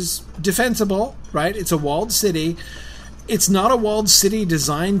defensible, right? It's a walled city. It's not a walled city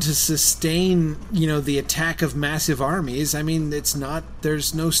designed to sustain, the attack of massive armies. I mean, it's not.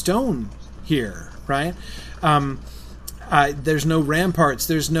 There's no stone here, right? There's no ramparts.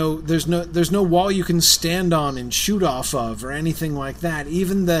 There's no wall you can stand on and shoot off of or anything like that.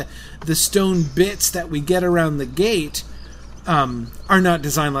 Even the stone bits that we get around the gate are not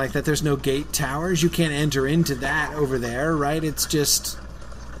designed like that. There's no gate towers. You can't enter into that over there, right? It's just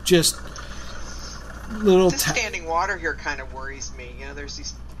little. The standing water here kind of worries me. There's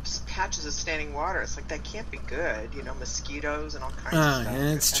these patches of standing water. It's like that can't be good. Mosquitoes and all kinds of stuff.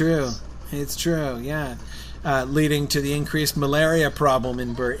 Yeah, it's true. It's true. Yeah. Leading to the increased malaria problem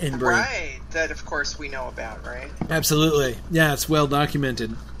in Bree. Right, that of course we know about, right? Absolutely, yeah, it's well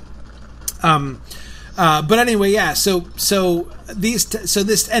documented. But anyway, yeah. So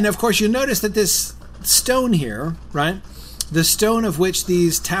this, and of course you notice that this stone here, right, the stone of which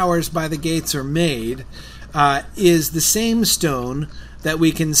these towers by the gates are made, is the same stone that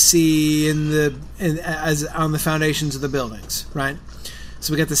we can see as on the foundations of the buildings, right?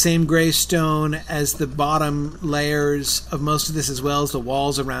 So we got the same gray stone as the bottom layers of most of this, as well as the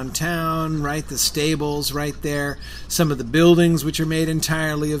walls around town, right? The stables right there. Some of the buildings, which are made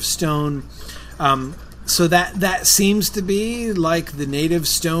entirely of stone. So that seems to be like the native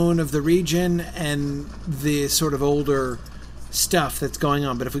stone of the region and the sort of older stuff that's going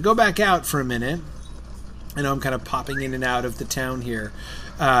on. But if we go back out for a minute, I know I'm kind of popping in and out of the town here,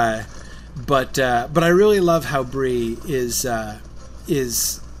 but I really love how Bree is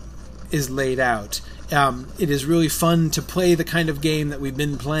laid out. It is really fun to play the kind of game that we've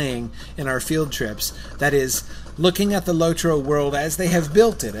been playing in our field trips. That is, looking at the Lotro world as they have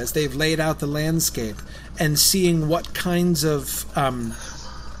built it, as they've laid out the landscape, and seeing what kinds of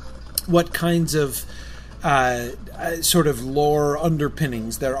sort of lore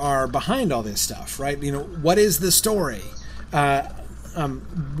underpinnings there are behind all this stuff, right? What is the story?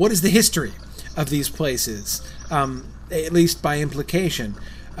 What is the history of these places? At least by implication.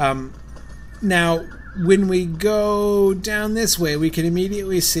 Now, when we go down this way, we can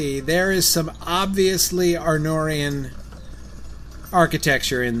immediately see there is some obviously Arnorian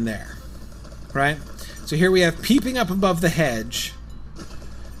architecture in there, right? So here we have, peeping up above the hedge,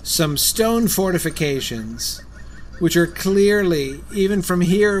 some stone fortifications, which are clearly, even from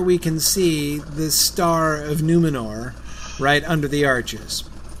here we can see the Star of Numenor right under the arches.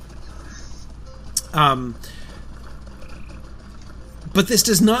 But this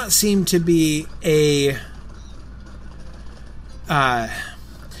does not seem to be a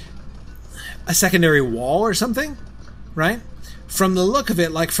secondary wall or something, right? From the look of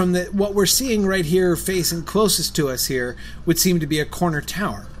it, like from what we're seeing right here facing closest to us here, would seem to be a corner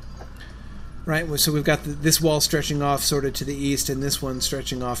tower, right? So we've got this wall stretching off sort of to the east and this one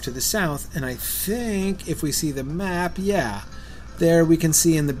stretching off to the south. And I think if we see the map, yeah, there we can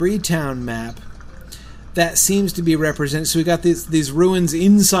see in the Breetown map, that seems to be represented. So we got these ruins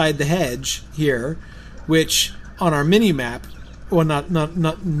inside the hedge here, which on our mini map, well, not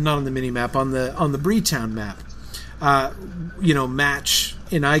on the mini map, on the Breetown map, match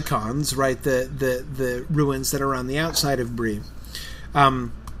in icons, right? The ruins that are on the outside of Bree.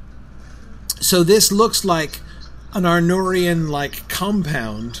 So this looks like an Arnorian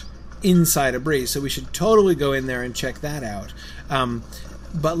compound inside of Bree. So we should totally go in there and check that out.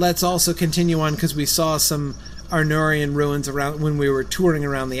 But let's also continue on, because we saw some Arnorian ruins around when we were touring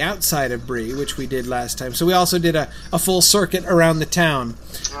around the outside of Bree, which we did last time. So we also did a full circuit around the town,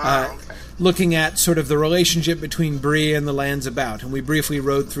 looking at sort of the relationship between Bree and the lands about. And we briefly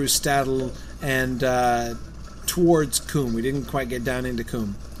rode through Stadel and towards Coombe. We didn't quite get down into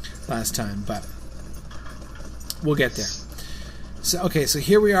Coombe last time, but we'll get there. So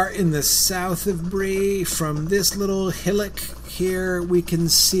here we are in the south of Bree. From this little hillock here, we can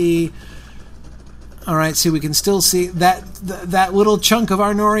see. All right, we can still see that little chunk of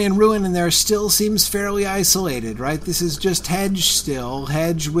Arnorian ruin in there still seems fairly isolated, right? This is just hedge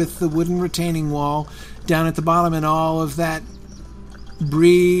with the wooden retaining wall down at the bottom, and all of that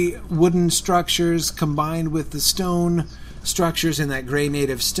Bree wooden structures combined with the stone structures in that gray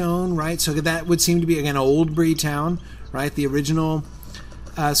native stone, right? So that would seem to be, again, old Bree town, right? The original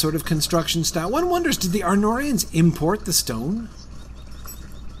sort of construction style. One wonders, did the Arnorians import the stone?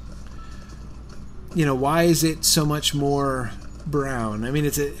 Why is it so much more brown? I mean,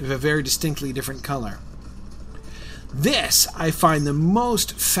 it's a very distinctly different color. This, I find the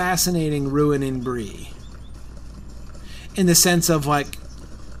most fascinating ruin in Bree. in the sense of like,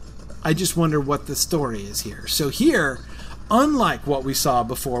 I just wonder what the story is here. So here, unlike what we saw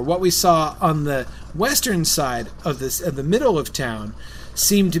before, what we saw on the western side of the middle of town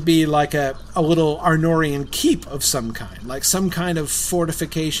seemed to be like a little Arnorian keep of some kind, like some kind of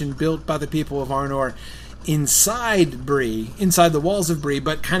fortification built by the people of Arnor inside Bree, inside the walls of Bree,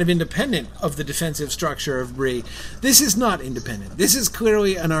 but kind of independent of the defensive structure of Bree. This is not independent. This is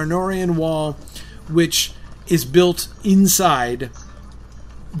clearly an Arnorian wall which is built inside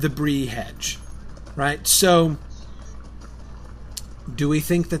the Bree hedge, right? So do we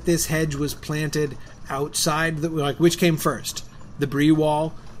think that this hedge was planted outside? Like, which came first, the Bree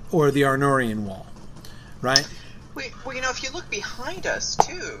wall or the Arnorian wall, right? Well, if you look behind us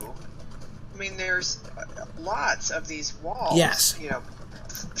too, I mean, there's lots of these walls. Yes.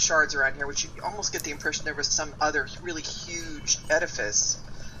 Shards around here, which you almost get the impression there was some other really huge edifice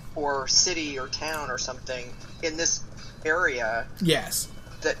or city or town or something in this area. Yes.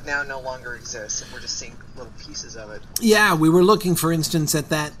 That now no longer exists, and we're just seeing little pieces of it. Yeah, we were looking, for instance, at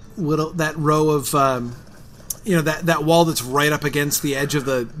that row of, that wall that's right up against the edge of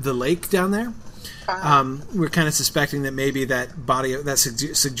the lake down there. We're kind of suspecting that maybe that body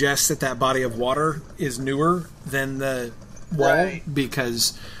suggests that body of water is newer than the wall, right.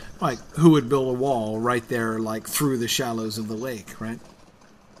 Because, like, who would build a wall right there, like through the shallows of the lake, right?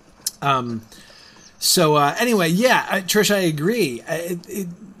 So anyway, yeah, Trish, I agree.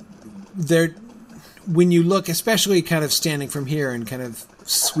 When you look, especially kind of standing from here and kind of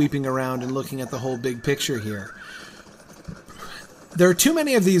sweeping around and looking at the whole big picture here, there are too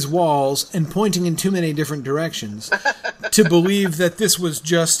many of these walls and pointing in too many different directions to believe that this was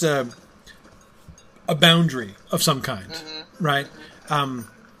just a boundary of some kind, right?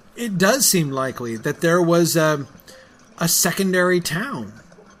 It does seem likely that there was a secondary town,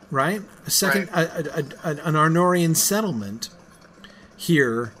 right? An Arnorian settlement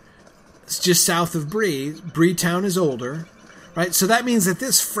here, just south of Bree. Bree town is older, right? So that means that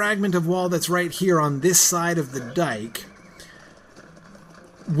this fragment of wall that's right here on this side of the dike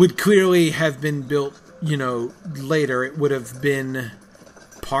would clearly have been built, later. It would have been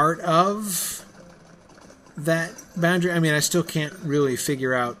part of that boundary. I mean, I still can't really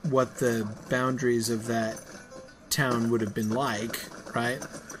figure out what the boundaries of that town would have been like, right?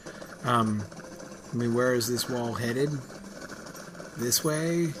 Where is this wall headed? This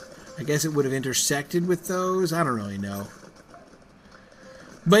way? I guess it would have intersected with those. I don't really know.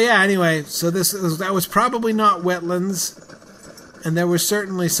 But yeah, anyway, so that was probably not wetlands. And there was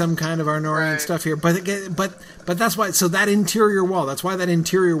certainly some kind of Arnorian stuff here, but that's why. So that's why that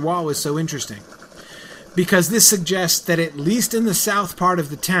interior wall is so interesting, because this suggests that at least in the south part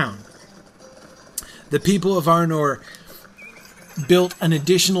of the town, the people of Arnor built an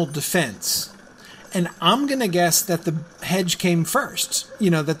additional defense, and I'm gonna guess that the hedge came first.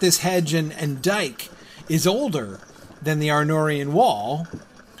 That this hedge and dike is older than the Arnorian wall.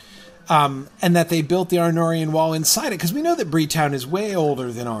 And that they built the Arnorian wall inside it, because we know that Bree town is way older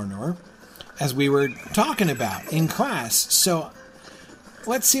than Arnor, as we were talking about in class. So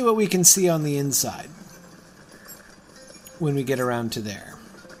let's see what we can see on the inside when we get around to there.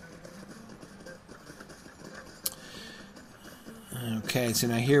 Okay, so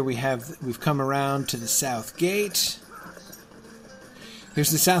now here we've come around to the south gate.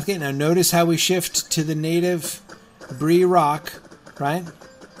 Here's the south gate. Now notice how we shift to the native Bree rock, right?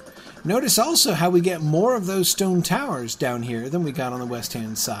 Notice also how we get more of those stone towers down here than we got on the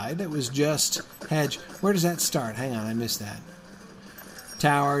west-hand side. It was just hedge. Where does that start? Hang on, I missed that.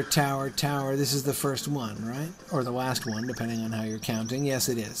 Tower, tower, tower. This is the first one, right? Or the last one, depending on how you're counting. Yes,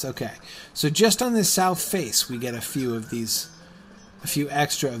 it is. Okay. So just on this south face, we get a few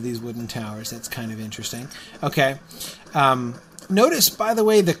extra of these wooden towers. That's kind of interesting. Okay. Notice, by the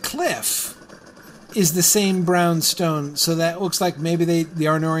way, the cliff is the same brown stone, so that looks like maybe the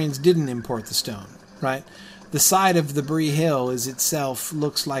Arnorians didn't import the stone, right? The side of the Bree Hill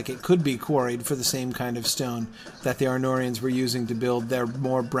looks like it could be quarried for the same kind of stone that the Arnorians were using to build their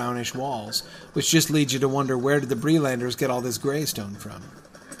more brownish walls, which just leads you to wonder, where did the Breelanders get all this gray stone from?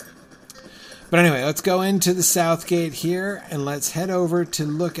 But anyway, let's go into the south gate here, and let's head over to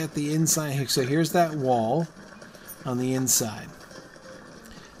look at the inside. So here's that wall on the inside.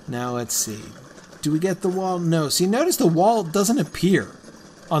 Now let's see. Do we get the wall? No. See, notice the wall doesn't appear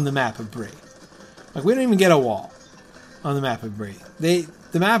on the map of Bree. Like, we don't even get a wall on the map of Bree. The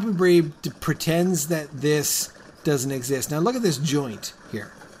map of Bree pretends that this doesn't exist. Now look at this joint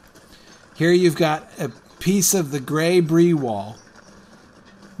here. Here you've got a piece of the gray Bree wall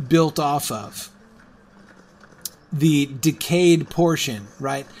built off of the decayed portion,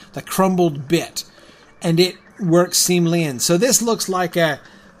 right? The crumbled bit. And it work seamlessly in. So this looks like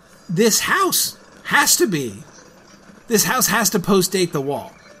this house has to post-date the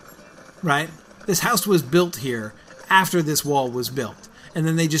wall, right? This house was built here after this wall was built, and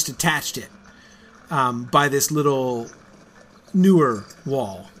then they just attached it by this little newer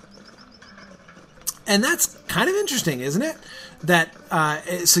wall. And that's kind of interesting, isn't it? That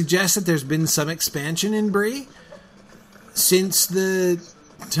it suggests that there's been some expansion in Bree since the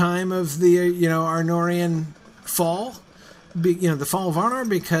time of the Arnorian fall, the fall of Arnor,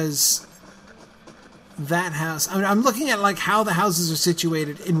 because that house. I mean, I'm looking at like how the houses are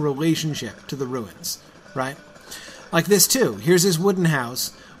situated in relationship to the ruins, right? Like this too. Here's this wooden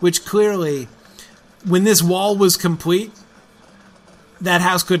house, which clearly, when this wall was complete, that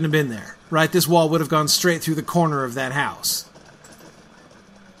house couldn't have been there, right? This wall would have gone straight through the corner of that house.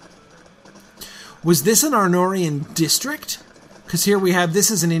 Was this an Arnorian district? Because here we have, this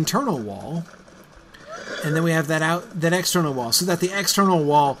is an internal wall, and then we have that external wall. So that the external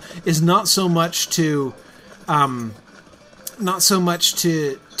wall is not so much to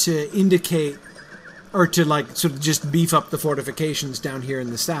indicate, or to like sort of just beef up the fortifications down here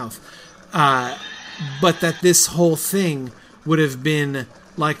in the south, but that this whole thing would have been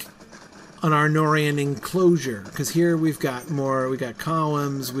like an Arnorian enclosure. Because here we've got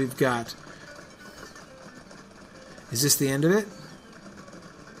columns, we've got. Is this the end of it?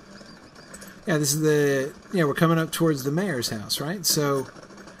 Yeah, this is we're coming up towards the mayor's house, right? So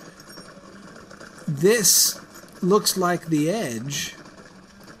this looks like the edge.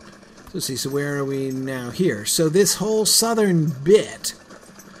 Let's see, so where are we now? Here. So this whole southern bit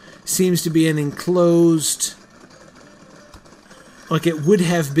seems to be an enclosed, like it would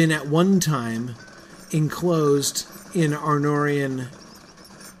have been at one time enclosed in Arnorian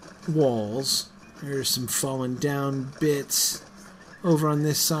walls. There's some fallen down bits. Over on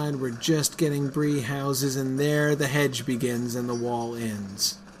this side, we're just getting Bree houses, and there the hedge begins and the wall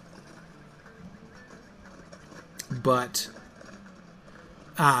ends. But,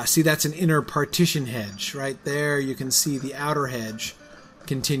 see, that's an inner partition hedge. Right there, you can see the outer hedge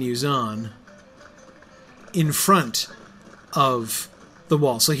continues on in front of the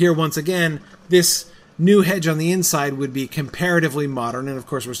wall. So here, once again, this new hedge on the inside would be comparatively modern, and of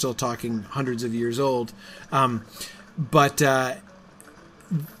course we're still talking hundreds of years old. But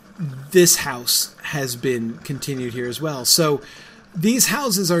this house has been continued here as well. So these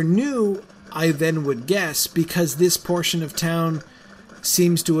houses are new, I then would guess, because this portion of town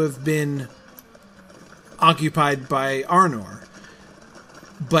seems to have been occupied by Arnor.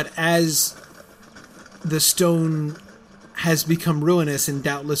 But as the stone has become ruinous and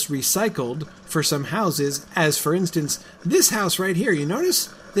doubtless recycled for some houses, as for instance, this house right here. You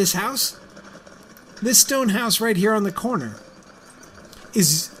notice this house? This stone house right here on the corner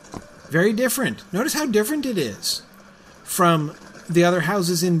is very different. Notice how different it is from the other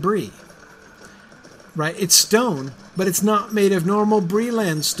houses in Bree. Right? It's stone, but it's not made of normal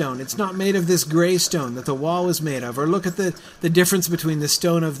Breeland stone. It's not made of this gray stone that the wall is made of. Or look at the difference between the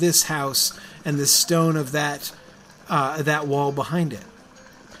stone of this house and the stone of that wall behind it.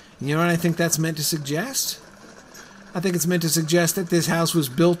 You know what I think that's meant to suggest? I think it's meant to suggest that this house was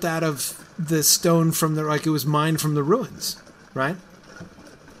built out of the stone from like it was mined from the ruins, right?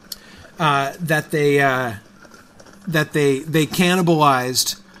 That they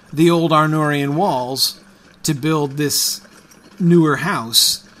cannibalized the old Arnorian walls to build this newer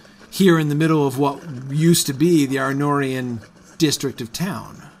house here in the middle of what used to be the Arnorian district of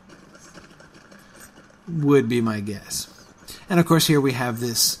town. Would be my guess. And of course here we have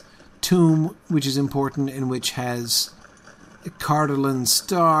this tomb, which is important and which has a Cardolan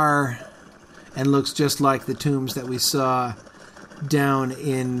star and looks just like the tombs that we saw down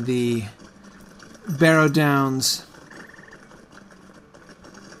in the Barrow Downs.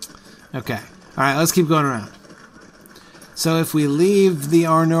 Okay. Alright, let's keep going around. So if we leave the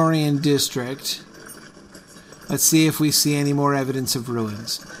Arnorian district, let's see if we see any more evidence of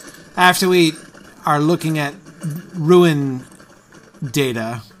ruins. After we are looking at ruin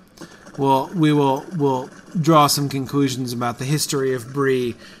data, we'll draw some conclusions about the history of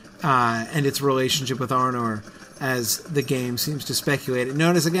Bree and its relationship with Arnor, as the game seems to speculate.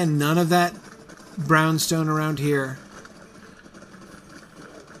 Notice again, none of that brownstone around here.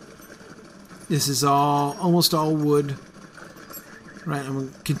 This is almost all wood. Right,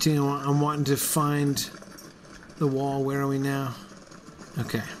 I'm continuing. I'm wanting to find the wall. Where are we now?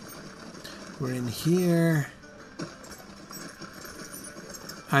 Okay. We're in here.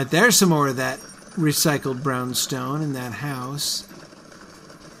 Alright, there's some more of that recycled brownstone in that house.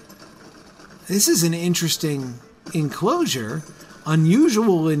 This is an interesting enclosure.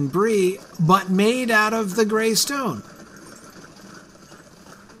 unusual in Bree, but made out of the gray stone.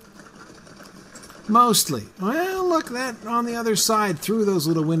 Mostly. Well, look, that on the other side, through those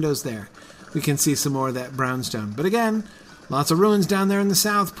little windows there, we can see some more of that brownstone. But again, lots of ruins down there in the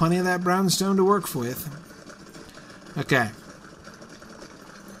south. Plenty of that brownstone to work with. Okay.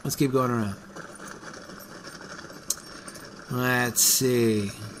 Let's keep going around. Let's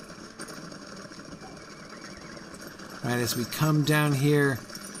see. Right, as we come down here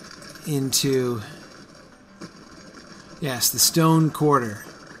into, yes, the stone quarter.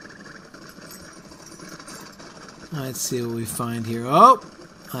 Let's see what we find here. Oh,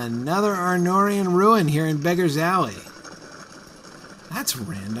 another Arnorian ruin here in Beggar's Alley. That's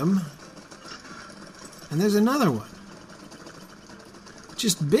random. And there's another one.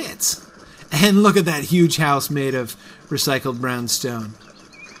 Just bits. And look at that huge house made of recycled brown stone.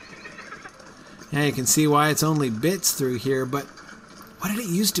 Now you can see why it's only bits through here, but what did it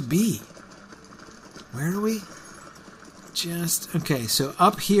used to be? Where are we? Okay, so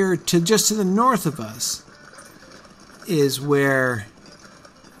up here just to the north of us is where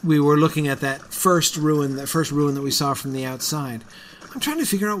we were looking at that first ruin that we saw from the outside. I'm trying to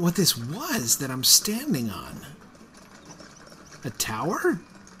figure out what this was that I'm standing on. A tower?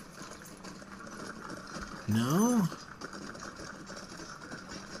 No.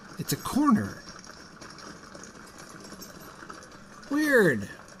 It's a corner. Weird.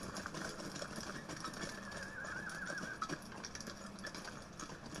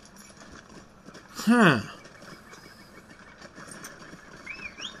 Huh.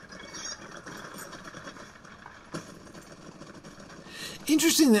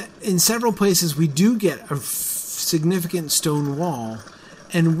 Interesting that in several places we do get a significant stone wall,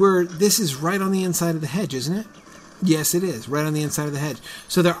 and this is right on the inside of the hedge, isn't it? Yes, it is, right on the inside of the hedge.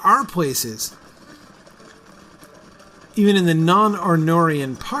 So there are places, even in the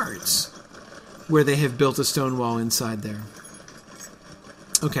non-Arnorian parts, where they have built a stone wall inside there.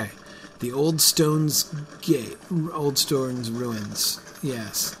 Okay, the Old Stones Gate, Old Stones Ruins,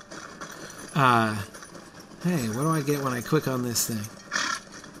 yes. Hey, what do I get when I click on this thing?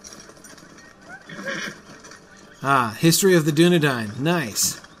 History of the Dunedain.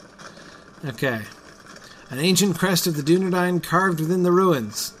 Nice. Okay. An ancient crest of the Dunedain carved within the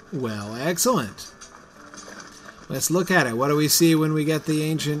ruins. Well, excellent. Let's look at it. What do we see when we get the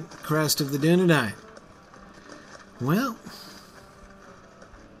ancient crest of the Dunedain? Well,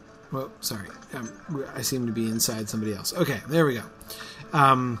 sorry. I seem to be inside somebody else. Okay, there we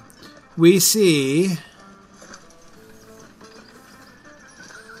go. We see...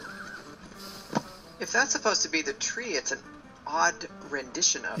 If that's supposed to be the tree, it's an odd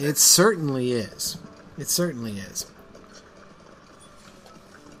rendition of it. It certainly is. It certainly is.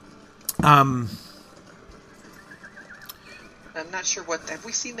 I'm not sure have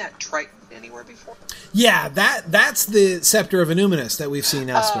we seen that triton anywhere before? Yeah, that's the Scepter of Annúminas that we've seen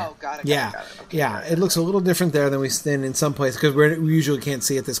elsewhere. Oh, got it. Yeah, Okay, yeah. It looks a little different there than in some places because we usually can't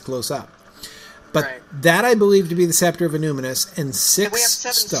see it this close up. But that I believe to be the Scepter of Annúminas, and six and we have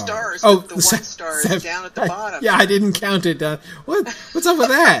 7 stars. Oh, the one star is down at the bottom. Yeah, I didn't count it down. What's up with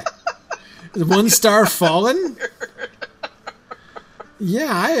that? Is 1 star fallen?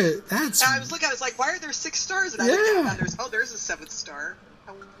 Yeah, I was looking at it, I was like, why are there 6 stars? And I looked down, there's a 7th star.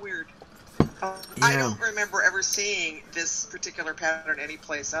 How weird. Yeah. I don't remember ever seeing this particular pattern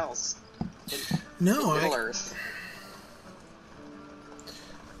anyplace else in Middle Earth.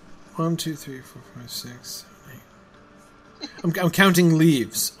 1, 2, 3, 4, 5, 6, 7, 8. I'm counting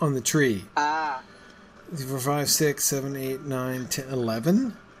leaves on the tree. 4, 5, 6, 7, 8, 9, 10,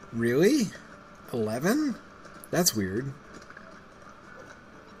 11? Really? 11? That's weird.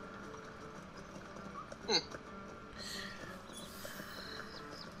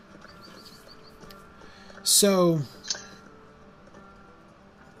 So,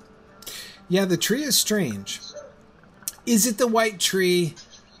 yeah, the tree is strange. Is it the white tree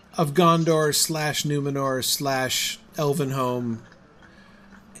of Gondor / Numenor / Elvenhome?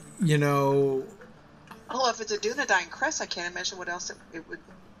 You know... Oh, if it's a Dunedain crest, I can't imagine what else it would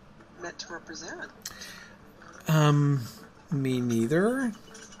meant to represent. Me neither.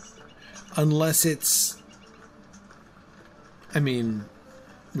 Unless it's...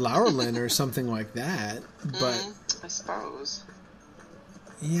 Laurelin or something like that, but... I suppose.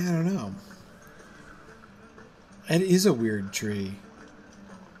 Yeah, I don't know. It is a weird tree.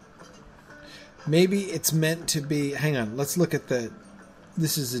 Maybe it's meant to be... Hang on, let's look at the...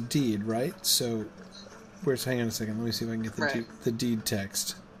 This is a deed, right? So, hang on a second, let me see if I can get the deed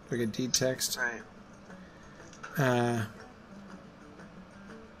text. Do I get deed text? Right.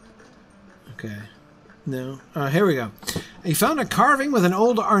 Okay. No. Here we go. He found a carving with an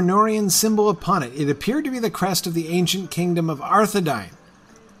old Arnorian symbol upon it. It appeared to be the crest of the ancient kingdom of Arthedain.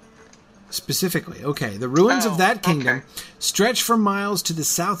 Specifically. Okay. The ruins of that kingdom stretch for miles to the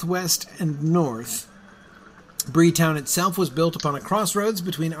southwest and north. Breetown itself was built upon a crossroads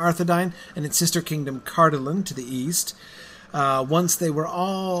between Arthedain and its sister kingdom Cardolan to the east. Once they were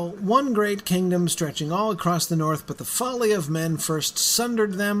all one great kingdom stretching all across the north, but the folly of men first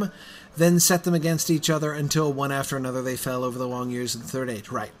sundered them, then set them against each other until one after another they fell over the long years of the Third Age.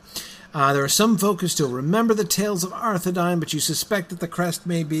 Right. There are some folk who still remember the tales of Arthedain, but you suspect that the crest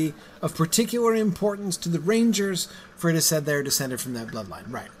may be of particular importance to the Rangers, for it is said they are descended from that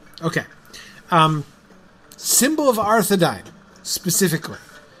bloodline. Right. Okay. Symbol of Arthedain, specifically,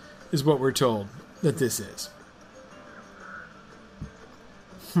 is what we're told that this is.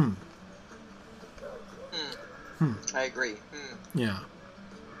 I agree. Yeah.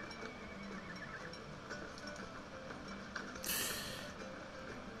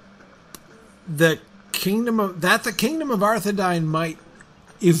 The kingdom of Arthedain might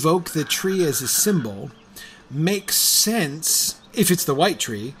evoke the tree as a symbol makes sense if it's the white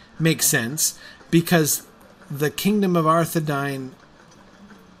tree. Makes sense because the kingdom of Arthedain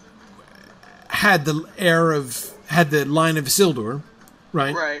had the line of Isildur,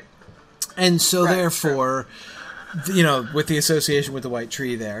 right? Right. And so therefore, with the association with the white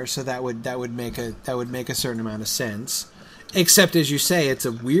tree there, so that would make a certain amount of sense. Except, as you say, it's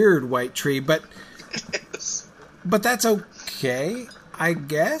a weird white tree, but that's okay, I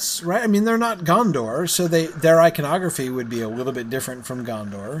guess, right? I mean, they're not Gondor, so their iconography would be a little bit different from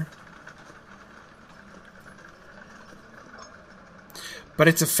Gondor. But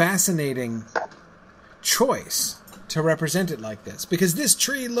it's a fascinating choice to represent it like this, because this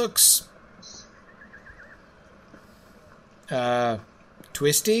tree looks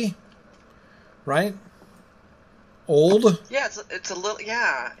twisty, right? Old. Yeah, it's a little.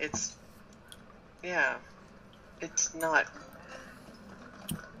 Yeah, it's not.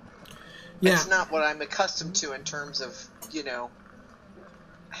 Yeah. It's not what I'm accustomed to in terms of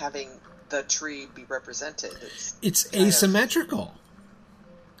having the tree be represented. It's asymmetrical.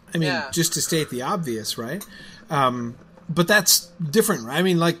 I mean, just to state the obvious, right? But that's different, right? I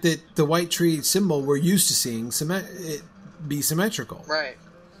mean, like the white tree symbol, we're used to seeing it be symmetrical, right?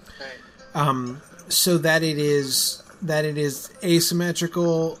 So that it is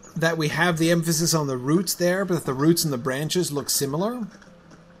asymmetrical, that we have the emphasis on the roots there, but that the roots and the branches look similar.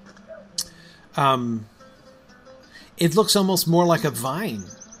 It looks almost more like a vine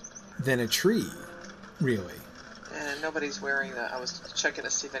than a tree, really. And nobody's wearing I was checking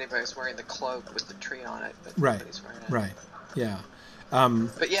to see if anybody's wearing the cloak with the tree on it, but right. Nobody's wearing it. Right. Yeah.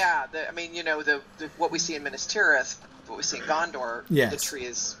 But yeah, what we see in Minas Tirith, what we see in Gondor, yes. The tree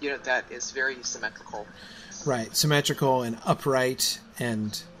is, that is very symmetrical. Right, symmetrical and upright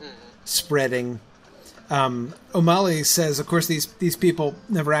and spreading. O'Malley says, of course, these people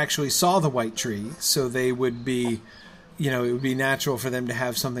never actually saw the white tree, so they would be, it would be natural for them to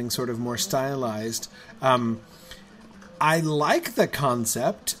have something sort of more stylized. I like the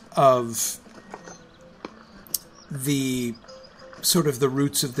concept of the sort of the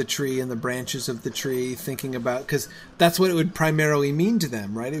roots of the tree and the branches of the tree, thinking about, because that's what it would primarily mean to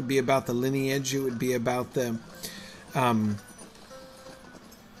them, right? It would be about the lineage. It would be about the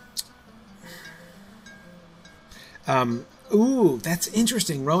that's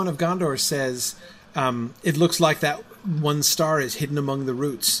interesting. Rowan of Gondor says it looks like that one star is hidden among the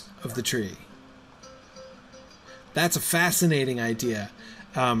roots of the tree. That's a fascinating idea.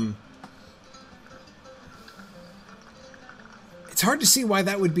 It's hard to see why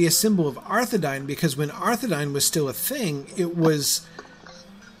that would be a symbol of Arthedain, because when Arthedain was still a thing, it wasn't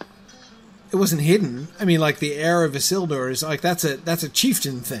hidden. I mean, like the heir of Isildur is like that's a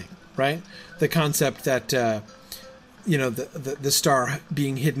chieftain thing, right? The concept that the star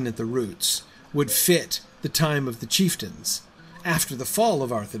being hidden at the roots would fit the time of the chieftains after the fall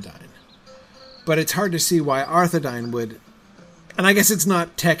of Arthedain. But it's hard to see why Arthedain would. And I guess it's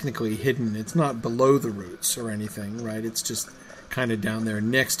not technically hidden. It's not below the roots or anything, right? It's just kind of down there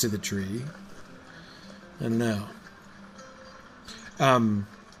next to the tree. I don't know.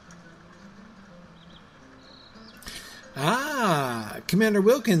 Commander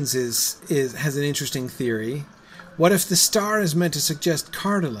Wilkins has an interesting theory. What if the star is meant to suggest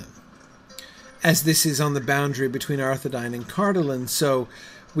Cardolan? As this is on the boundary between Arthedain and Cardolan, so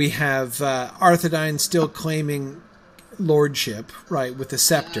we have Arthedain still claiming lordship, right, with the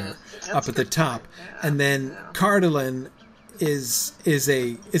scepter up at the top, and then Cardolan is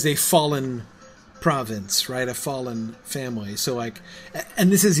a fallen province, right, a fallen family. So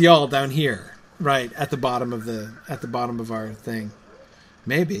and this is y'all down here, right at the bottom of our thing.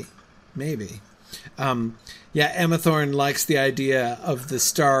 Maybe. Emethorn likes the idea of the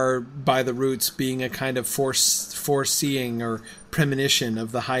star by the roots being a kind of foreseeing or premonition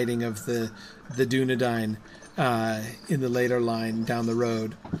of the hiding of the Dunedain in the later line down the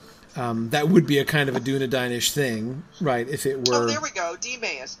road. That would be a kind of a Dunedain-ish thing, right? If it were. Oh, there we go.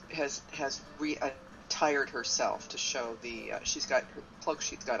 Dime has re-attired herself to show the. She's got her cloak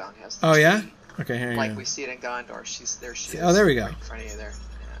she's got on has. Oh yeah. Okay, hang on. Like we see it in Gondor. She's there. She is. Oh, there we go. Right in front of you there.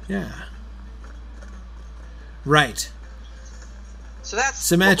 Yeah. Right. So that's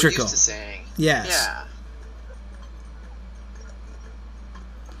symmetrical. What we're used to saying. Yes.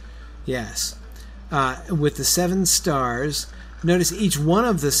 Yeah. Yes. With the 7 stars, notice each one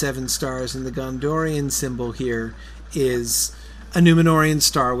of the 7 stars in the Gondorian symbol here is a Númenórean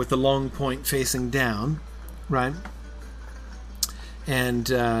star with the long point facing down, right?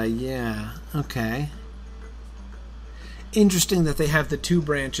 And, okay. Interesting that they have the 2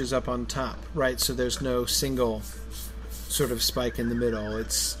 branches up on top, right? So there's no single sort of spike in the middle.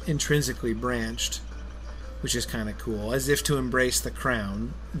 It's intrinsically branched, which is kind of cool, as if to embrace the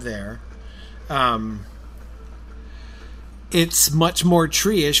crown there. It's much more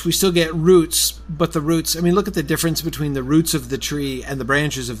tree-ish. We still get roots, but the roots... I mean, look at the difference between the roots of the tree and the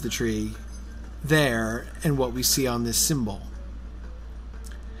branches of the tree there and what we see on this symbol.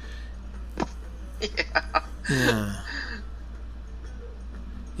 Yeah.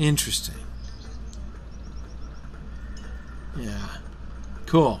 Interesting. Yeah.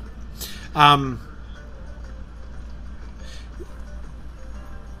 Cool. I'm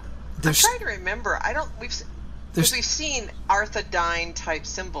trying to remember. We've seen Arthedain type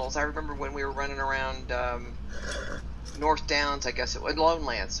symbols. I remember when we were running around North Downs, I guess it was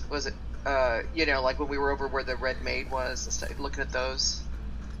Lonelands. Was it? Like when we were over where the Red Maid was, and stuff, looking at those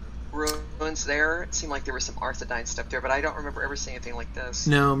ruins there. It seemed like there was some Arthedain stuff there, but I don't remember ever seeing anything like this.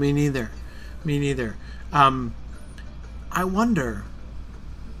 No, me neither. I wonder.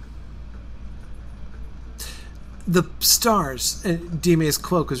 The stars, Dime's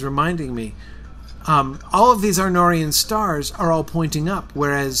cloak is reminding me, all of these Arnorian stars are all pointing up,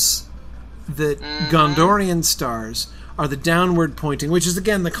 whereas the Gondorian stars are the downward pointing, which is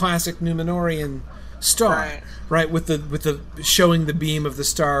again the classic Númenórean star, right? With the showing the beam of the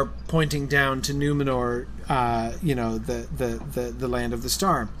star pointing down to Númenor, the land of the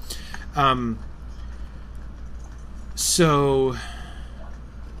star.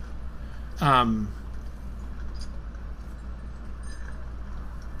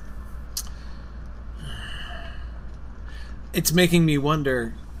 It's making me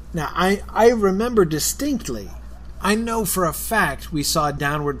wonder. Now, I remember distinctly, I know for a fact we saw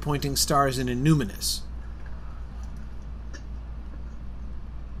downward pointing stars in Innuminus.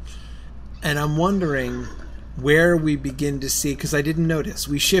 And I'm wondering where we begin to see, because I didn't notice,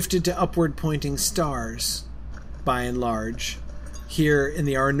 we shifted to upward pointing stars, by and large, here in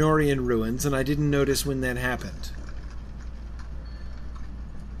the Arnorian ruins, and I didn't notice when that happened.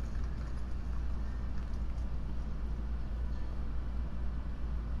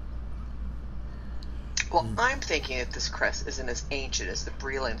 Well, I'm thinking that this crest isn't as ancient as the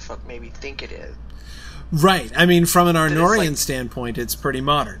Breland folk maybe think it is. Right. I mean, from an Arnorian standpoint, it's pretty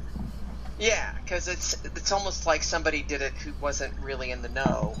modern. Yeah, because it's almost like somebody did it who wasn't really in the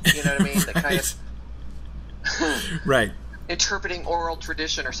know. You know what I mean? The kind of right. Interpreting oral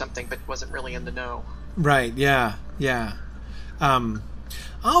tradition or something, but wasn't really in the know. Right. Yeah. Yeah. Well,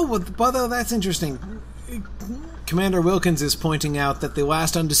 that's interesting. Commander Wilkins is pointing out that the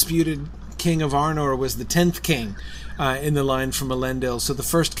last undisputed king of Arnor was the 10th king in the line from Elendil. So the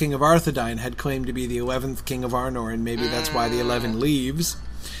first king of Arthedain had claimed to be the 11th king of Arnor, and maybe that's why the 11 leaves.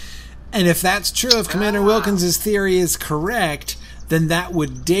 And if that's true, if Commander Wilkins' theory is correct, then that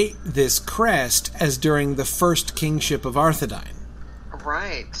would date this crest as during the first kingship of Arthedain.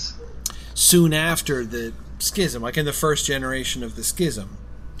 Right. Soon after the schism, like in the first generation of the schism.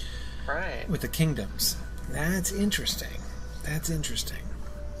 Right. With the kingdoms. That's interesting.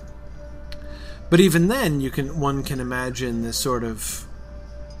 But even then, one can imagine this sort of,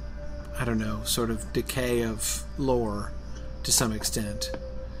 sort of decay of lore to some extent.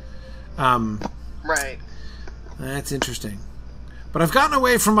 Right. That's interesting. But I've gotten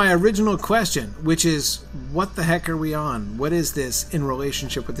away from my original question, which is, what the heck are we on? What is this in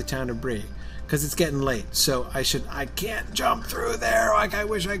relationship with the town of Bree? Because it's getting late, so I can't jump through there like I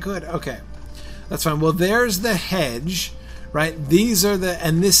wish I could. Okay, that's fine. Well, there's the hedge, right? This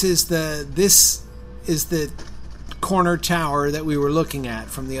is the corner tower that we were looking at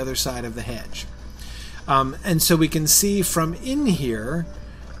from the other side of the hedge. And so we can see from in here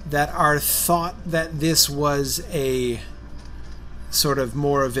that our thought that this was a sort of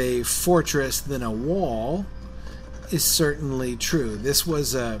more of a fortress than a wall is certainly true. This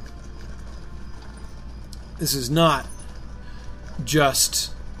is not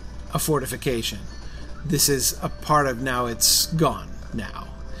just a fortification. This is a part of, now it's gone now.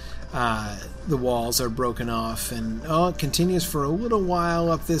 The walls are broken off, and it continues for a little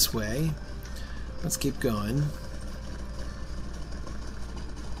while up this way. Let's keep going.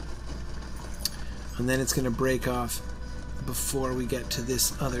 And then it's going to break off before we get to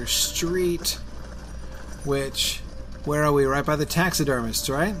this other street, which, where are we? Right by the taxidermists,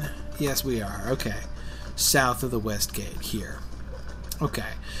 right? Yes, we are. Okay. South of the West Gate here. Okay.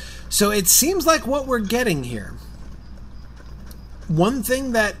 So it seems like what we're getting here, one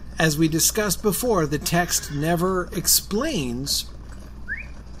thing that, as we discussed before, the text never explains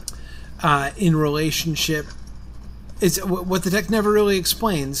in relationship, it's what the text never really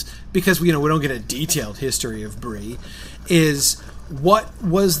explains, because we don't get a detailed history of Bree, is what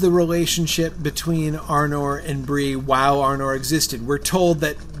was the relationship between Arnor and Bree while Arnor existed. We're told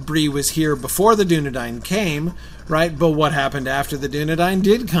that Bree was here before the Dunedain came, right? But what happened after the Dunedain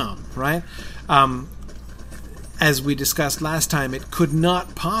did come, right? As we discussed last time, it could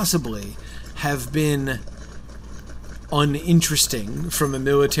not possibly have been uninteresting from a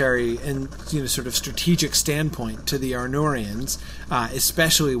military and sort of strategic standpoint to the Arnorians,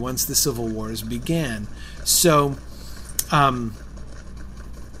 especially once the civil wars began. So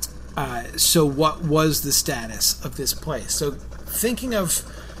what was the status of this place? So thinking of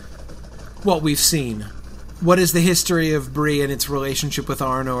what we've seen, what is the history of Bree and its relationship with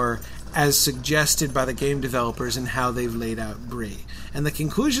Arnor as suggested by the game developers and how they've laid out Bree? And the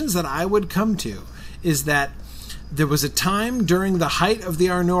conclusions that I would come to is that there was a time during the height of the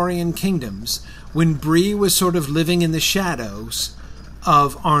Arnorian kingdoms when Bree was sort of living in the shadows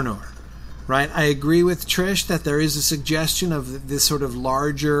of Arnor, right? I agree with Trish that there is a suggestion of this sort of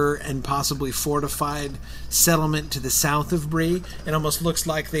larger and possibly fortified settlement to the south of Bree. It almost looks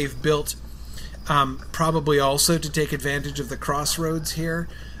like they've built, probably also to take advantage of the crossroads here,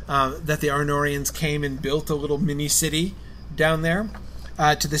 that the Arnorians came and built a little mini-city down there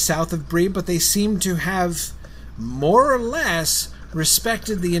to the south of Bree, but they seem to have more or less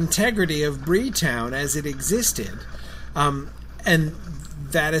respected the integrity of Breetown as it existed. And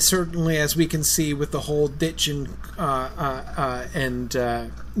that is certainly, as we can see with the whole ditch and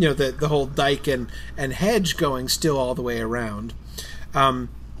the whole dike and hedge going still all the way around.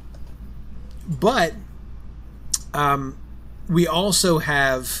 But we also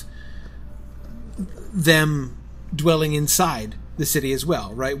have them dwelling inside the city as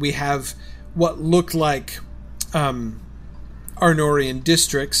well, right? We have what looked like Arnorian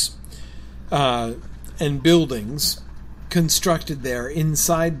districts and buildings constructed there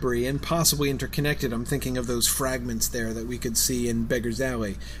inside Bree and possibly interconnected. I'm thinking of those fragments there that we could see in Beggar's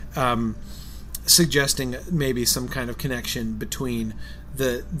Alley, suggesting maybe some kind of connection between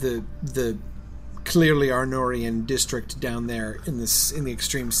the clearly Arnorian district down there in the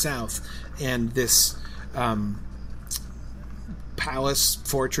extreme south and this palace,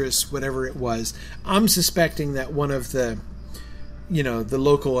 fortress, whatever it was. I'm suspecting that one of the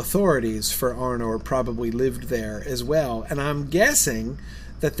local authorities for Arnor probably lived there as well. And I'm guessing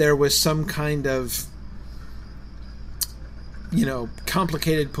that there was some kind of,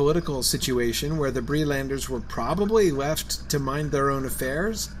 complicated political situation where the Breelanders were probably left to mind their own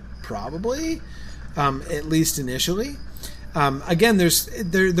affairs. Probably. At least initially. Again,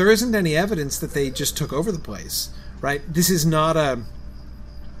 there isn't any evidence that they just took over the place, right? This is not a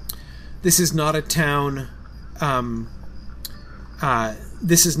town.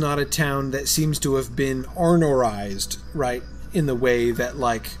 This is not a town that seems to have been Arnorized, right, in the way that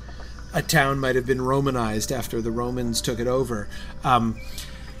like a town might have been Romanized after the Romans took it over.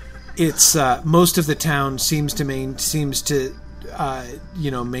 It's most of the town seems to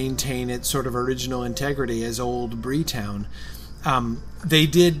maintain its sort of original integrity as old Breetown. They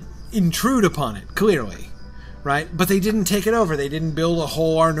did intrude upon it, clearly, right? But they didn't take it over. They didn't build a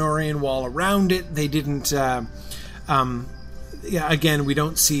whole Arnorian wall around it. They didn't... again, we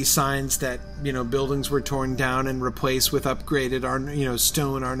don't see signs that, buildings were torn down and replaced with upgraded,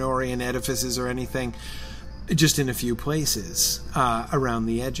 stone Arnorian edifices or anything. Just in a few places around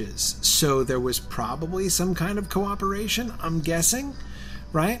the edges. So there was probably some kind of cooperation, I'm guessing,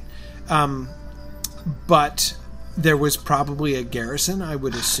 right? But there was probably a garrison, I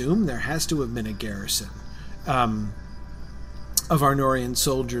would assume. There has to have been a garrison of Arnorian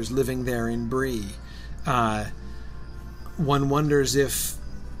soldiers living there in Bree. One wonders if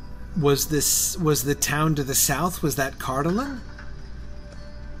was the town to the south, was that Cardolan?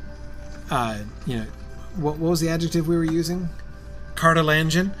 what was the adjective we were using?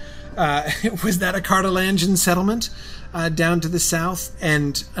 Cartilangian. Was that a Cartilangian settlement down to the south,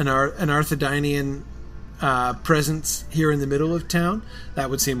 and an Arthedainian presence here in the middle of town? That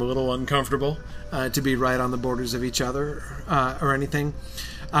would seem a little uncomfortable to be right on the borders of each other or anything.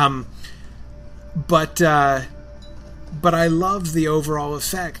 But I love the overall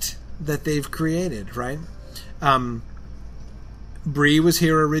effect that they've created, right? Bree was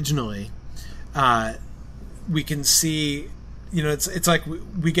here originally. We can see, it's like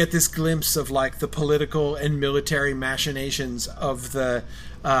we get this glimpse of like the political and military machinations of the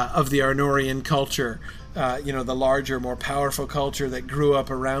Arnorian culture. The larger, more powerful culture that grew up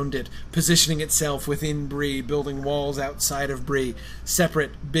around it, positioning itself within Bree, building walls outside of Bree,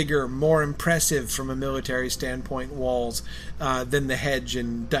 separate, bigger, more impressive from a military standpoint walls than the hedge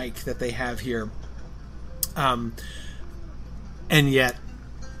and dike that they have here. And yet,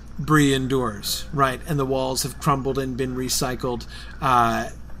 Bree endures, right? And the walls have crumbled and been recycled,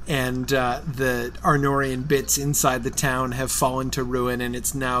 and the Arnorian bits inside the town have fallen to ruin, and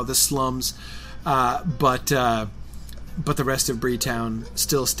it's now the slums. But the rest of Breetown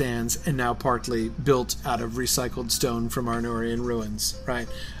still stands, and now partly built out of recycled stone from Arnorian ruins, right?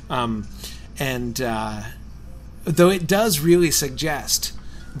 Though it does really suggest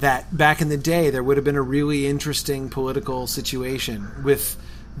that back in the day there would have been a really interesting political situation with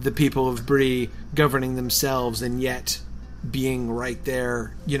the people of Bree governing themselves and yet being right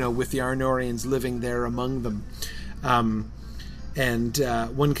there, with the Arnorians living there among them. And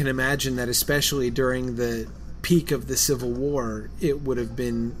one can imagine that, especially during the peak of the Civil War, there would have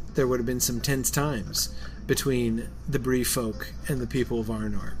been some tense times between the Bree folk and the people of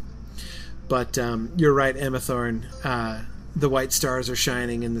Arnor. But you're right, Emethorn. The white stars are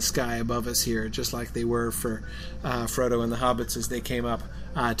shining in the sky above us here, just like they were for Frodo and the hobbits as they came up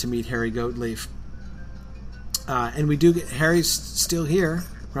to meet Harry Goatleaf. And we do get Harry's still here,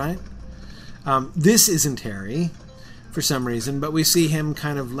 right? This isn't Harry, for some reason, but we see him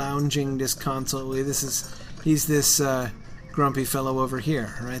kind of lounging disconsolately. He's this grumpy fellow over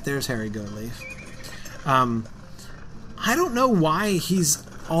here, right? There's Harry Goatleaf. I don't know why he's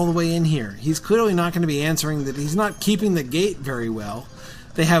all the way in here. He's clearly not going to be answering that. He's not keeping the gate very well.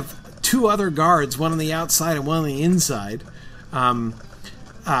 They have two other guards, one on the outside and one on the inside,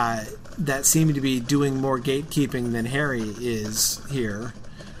 that seem to be doing more gatekeeping than Harry is here.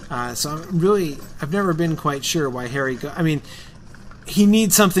 So I've never been quite sure why Harry... he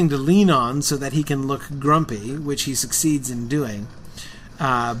needs something to lean on so that he can look grumpy, which he succeeds in doing.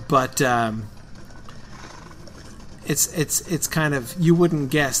 But it's kind of... You wouldn't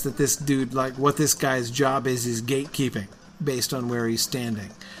guess that this dude, like, what this guy's job is gatekeeping, based on where he's standing.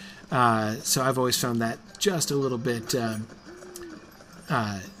 So I've always found that just a little bit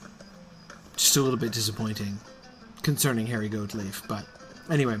disappointing concerning Harry Goatleaf, but...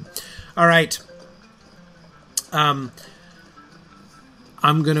 Anyway, all right. I'm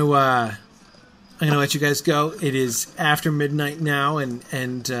gonna let you guys go. It is after midnight now,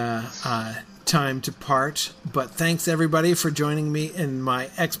 and time to part. But thanks everybody for joining me in my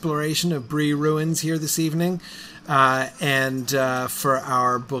exploration of Bree ruins here this evening, and for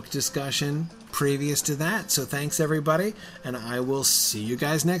our book discussion previous to that. So thanks everybody, and I will see you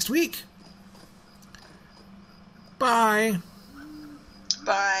guys next week. Bye.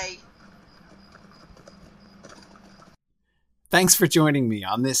 Bye. Thanks for joining me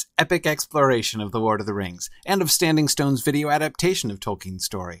on this epic exploration of The Lord of the Rings and of Standing Stone's video adaptation of Tolkien's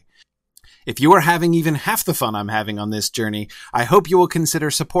story. If you are having even half the fun I'm having on this journey, I hope you will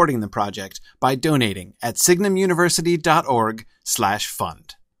consider supporting the project by donating at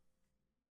signumuniversity.org/fund.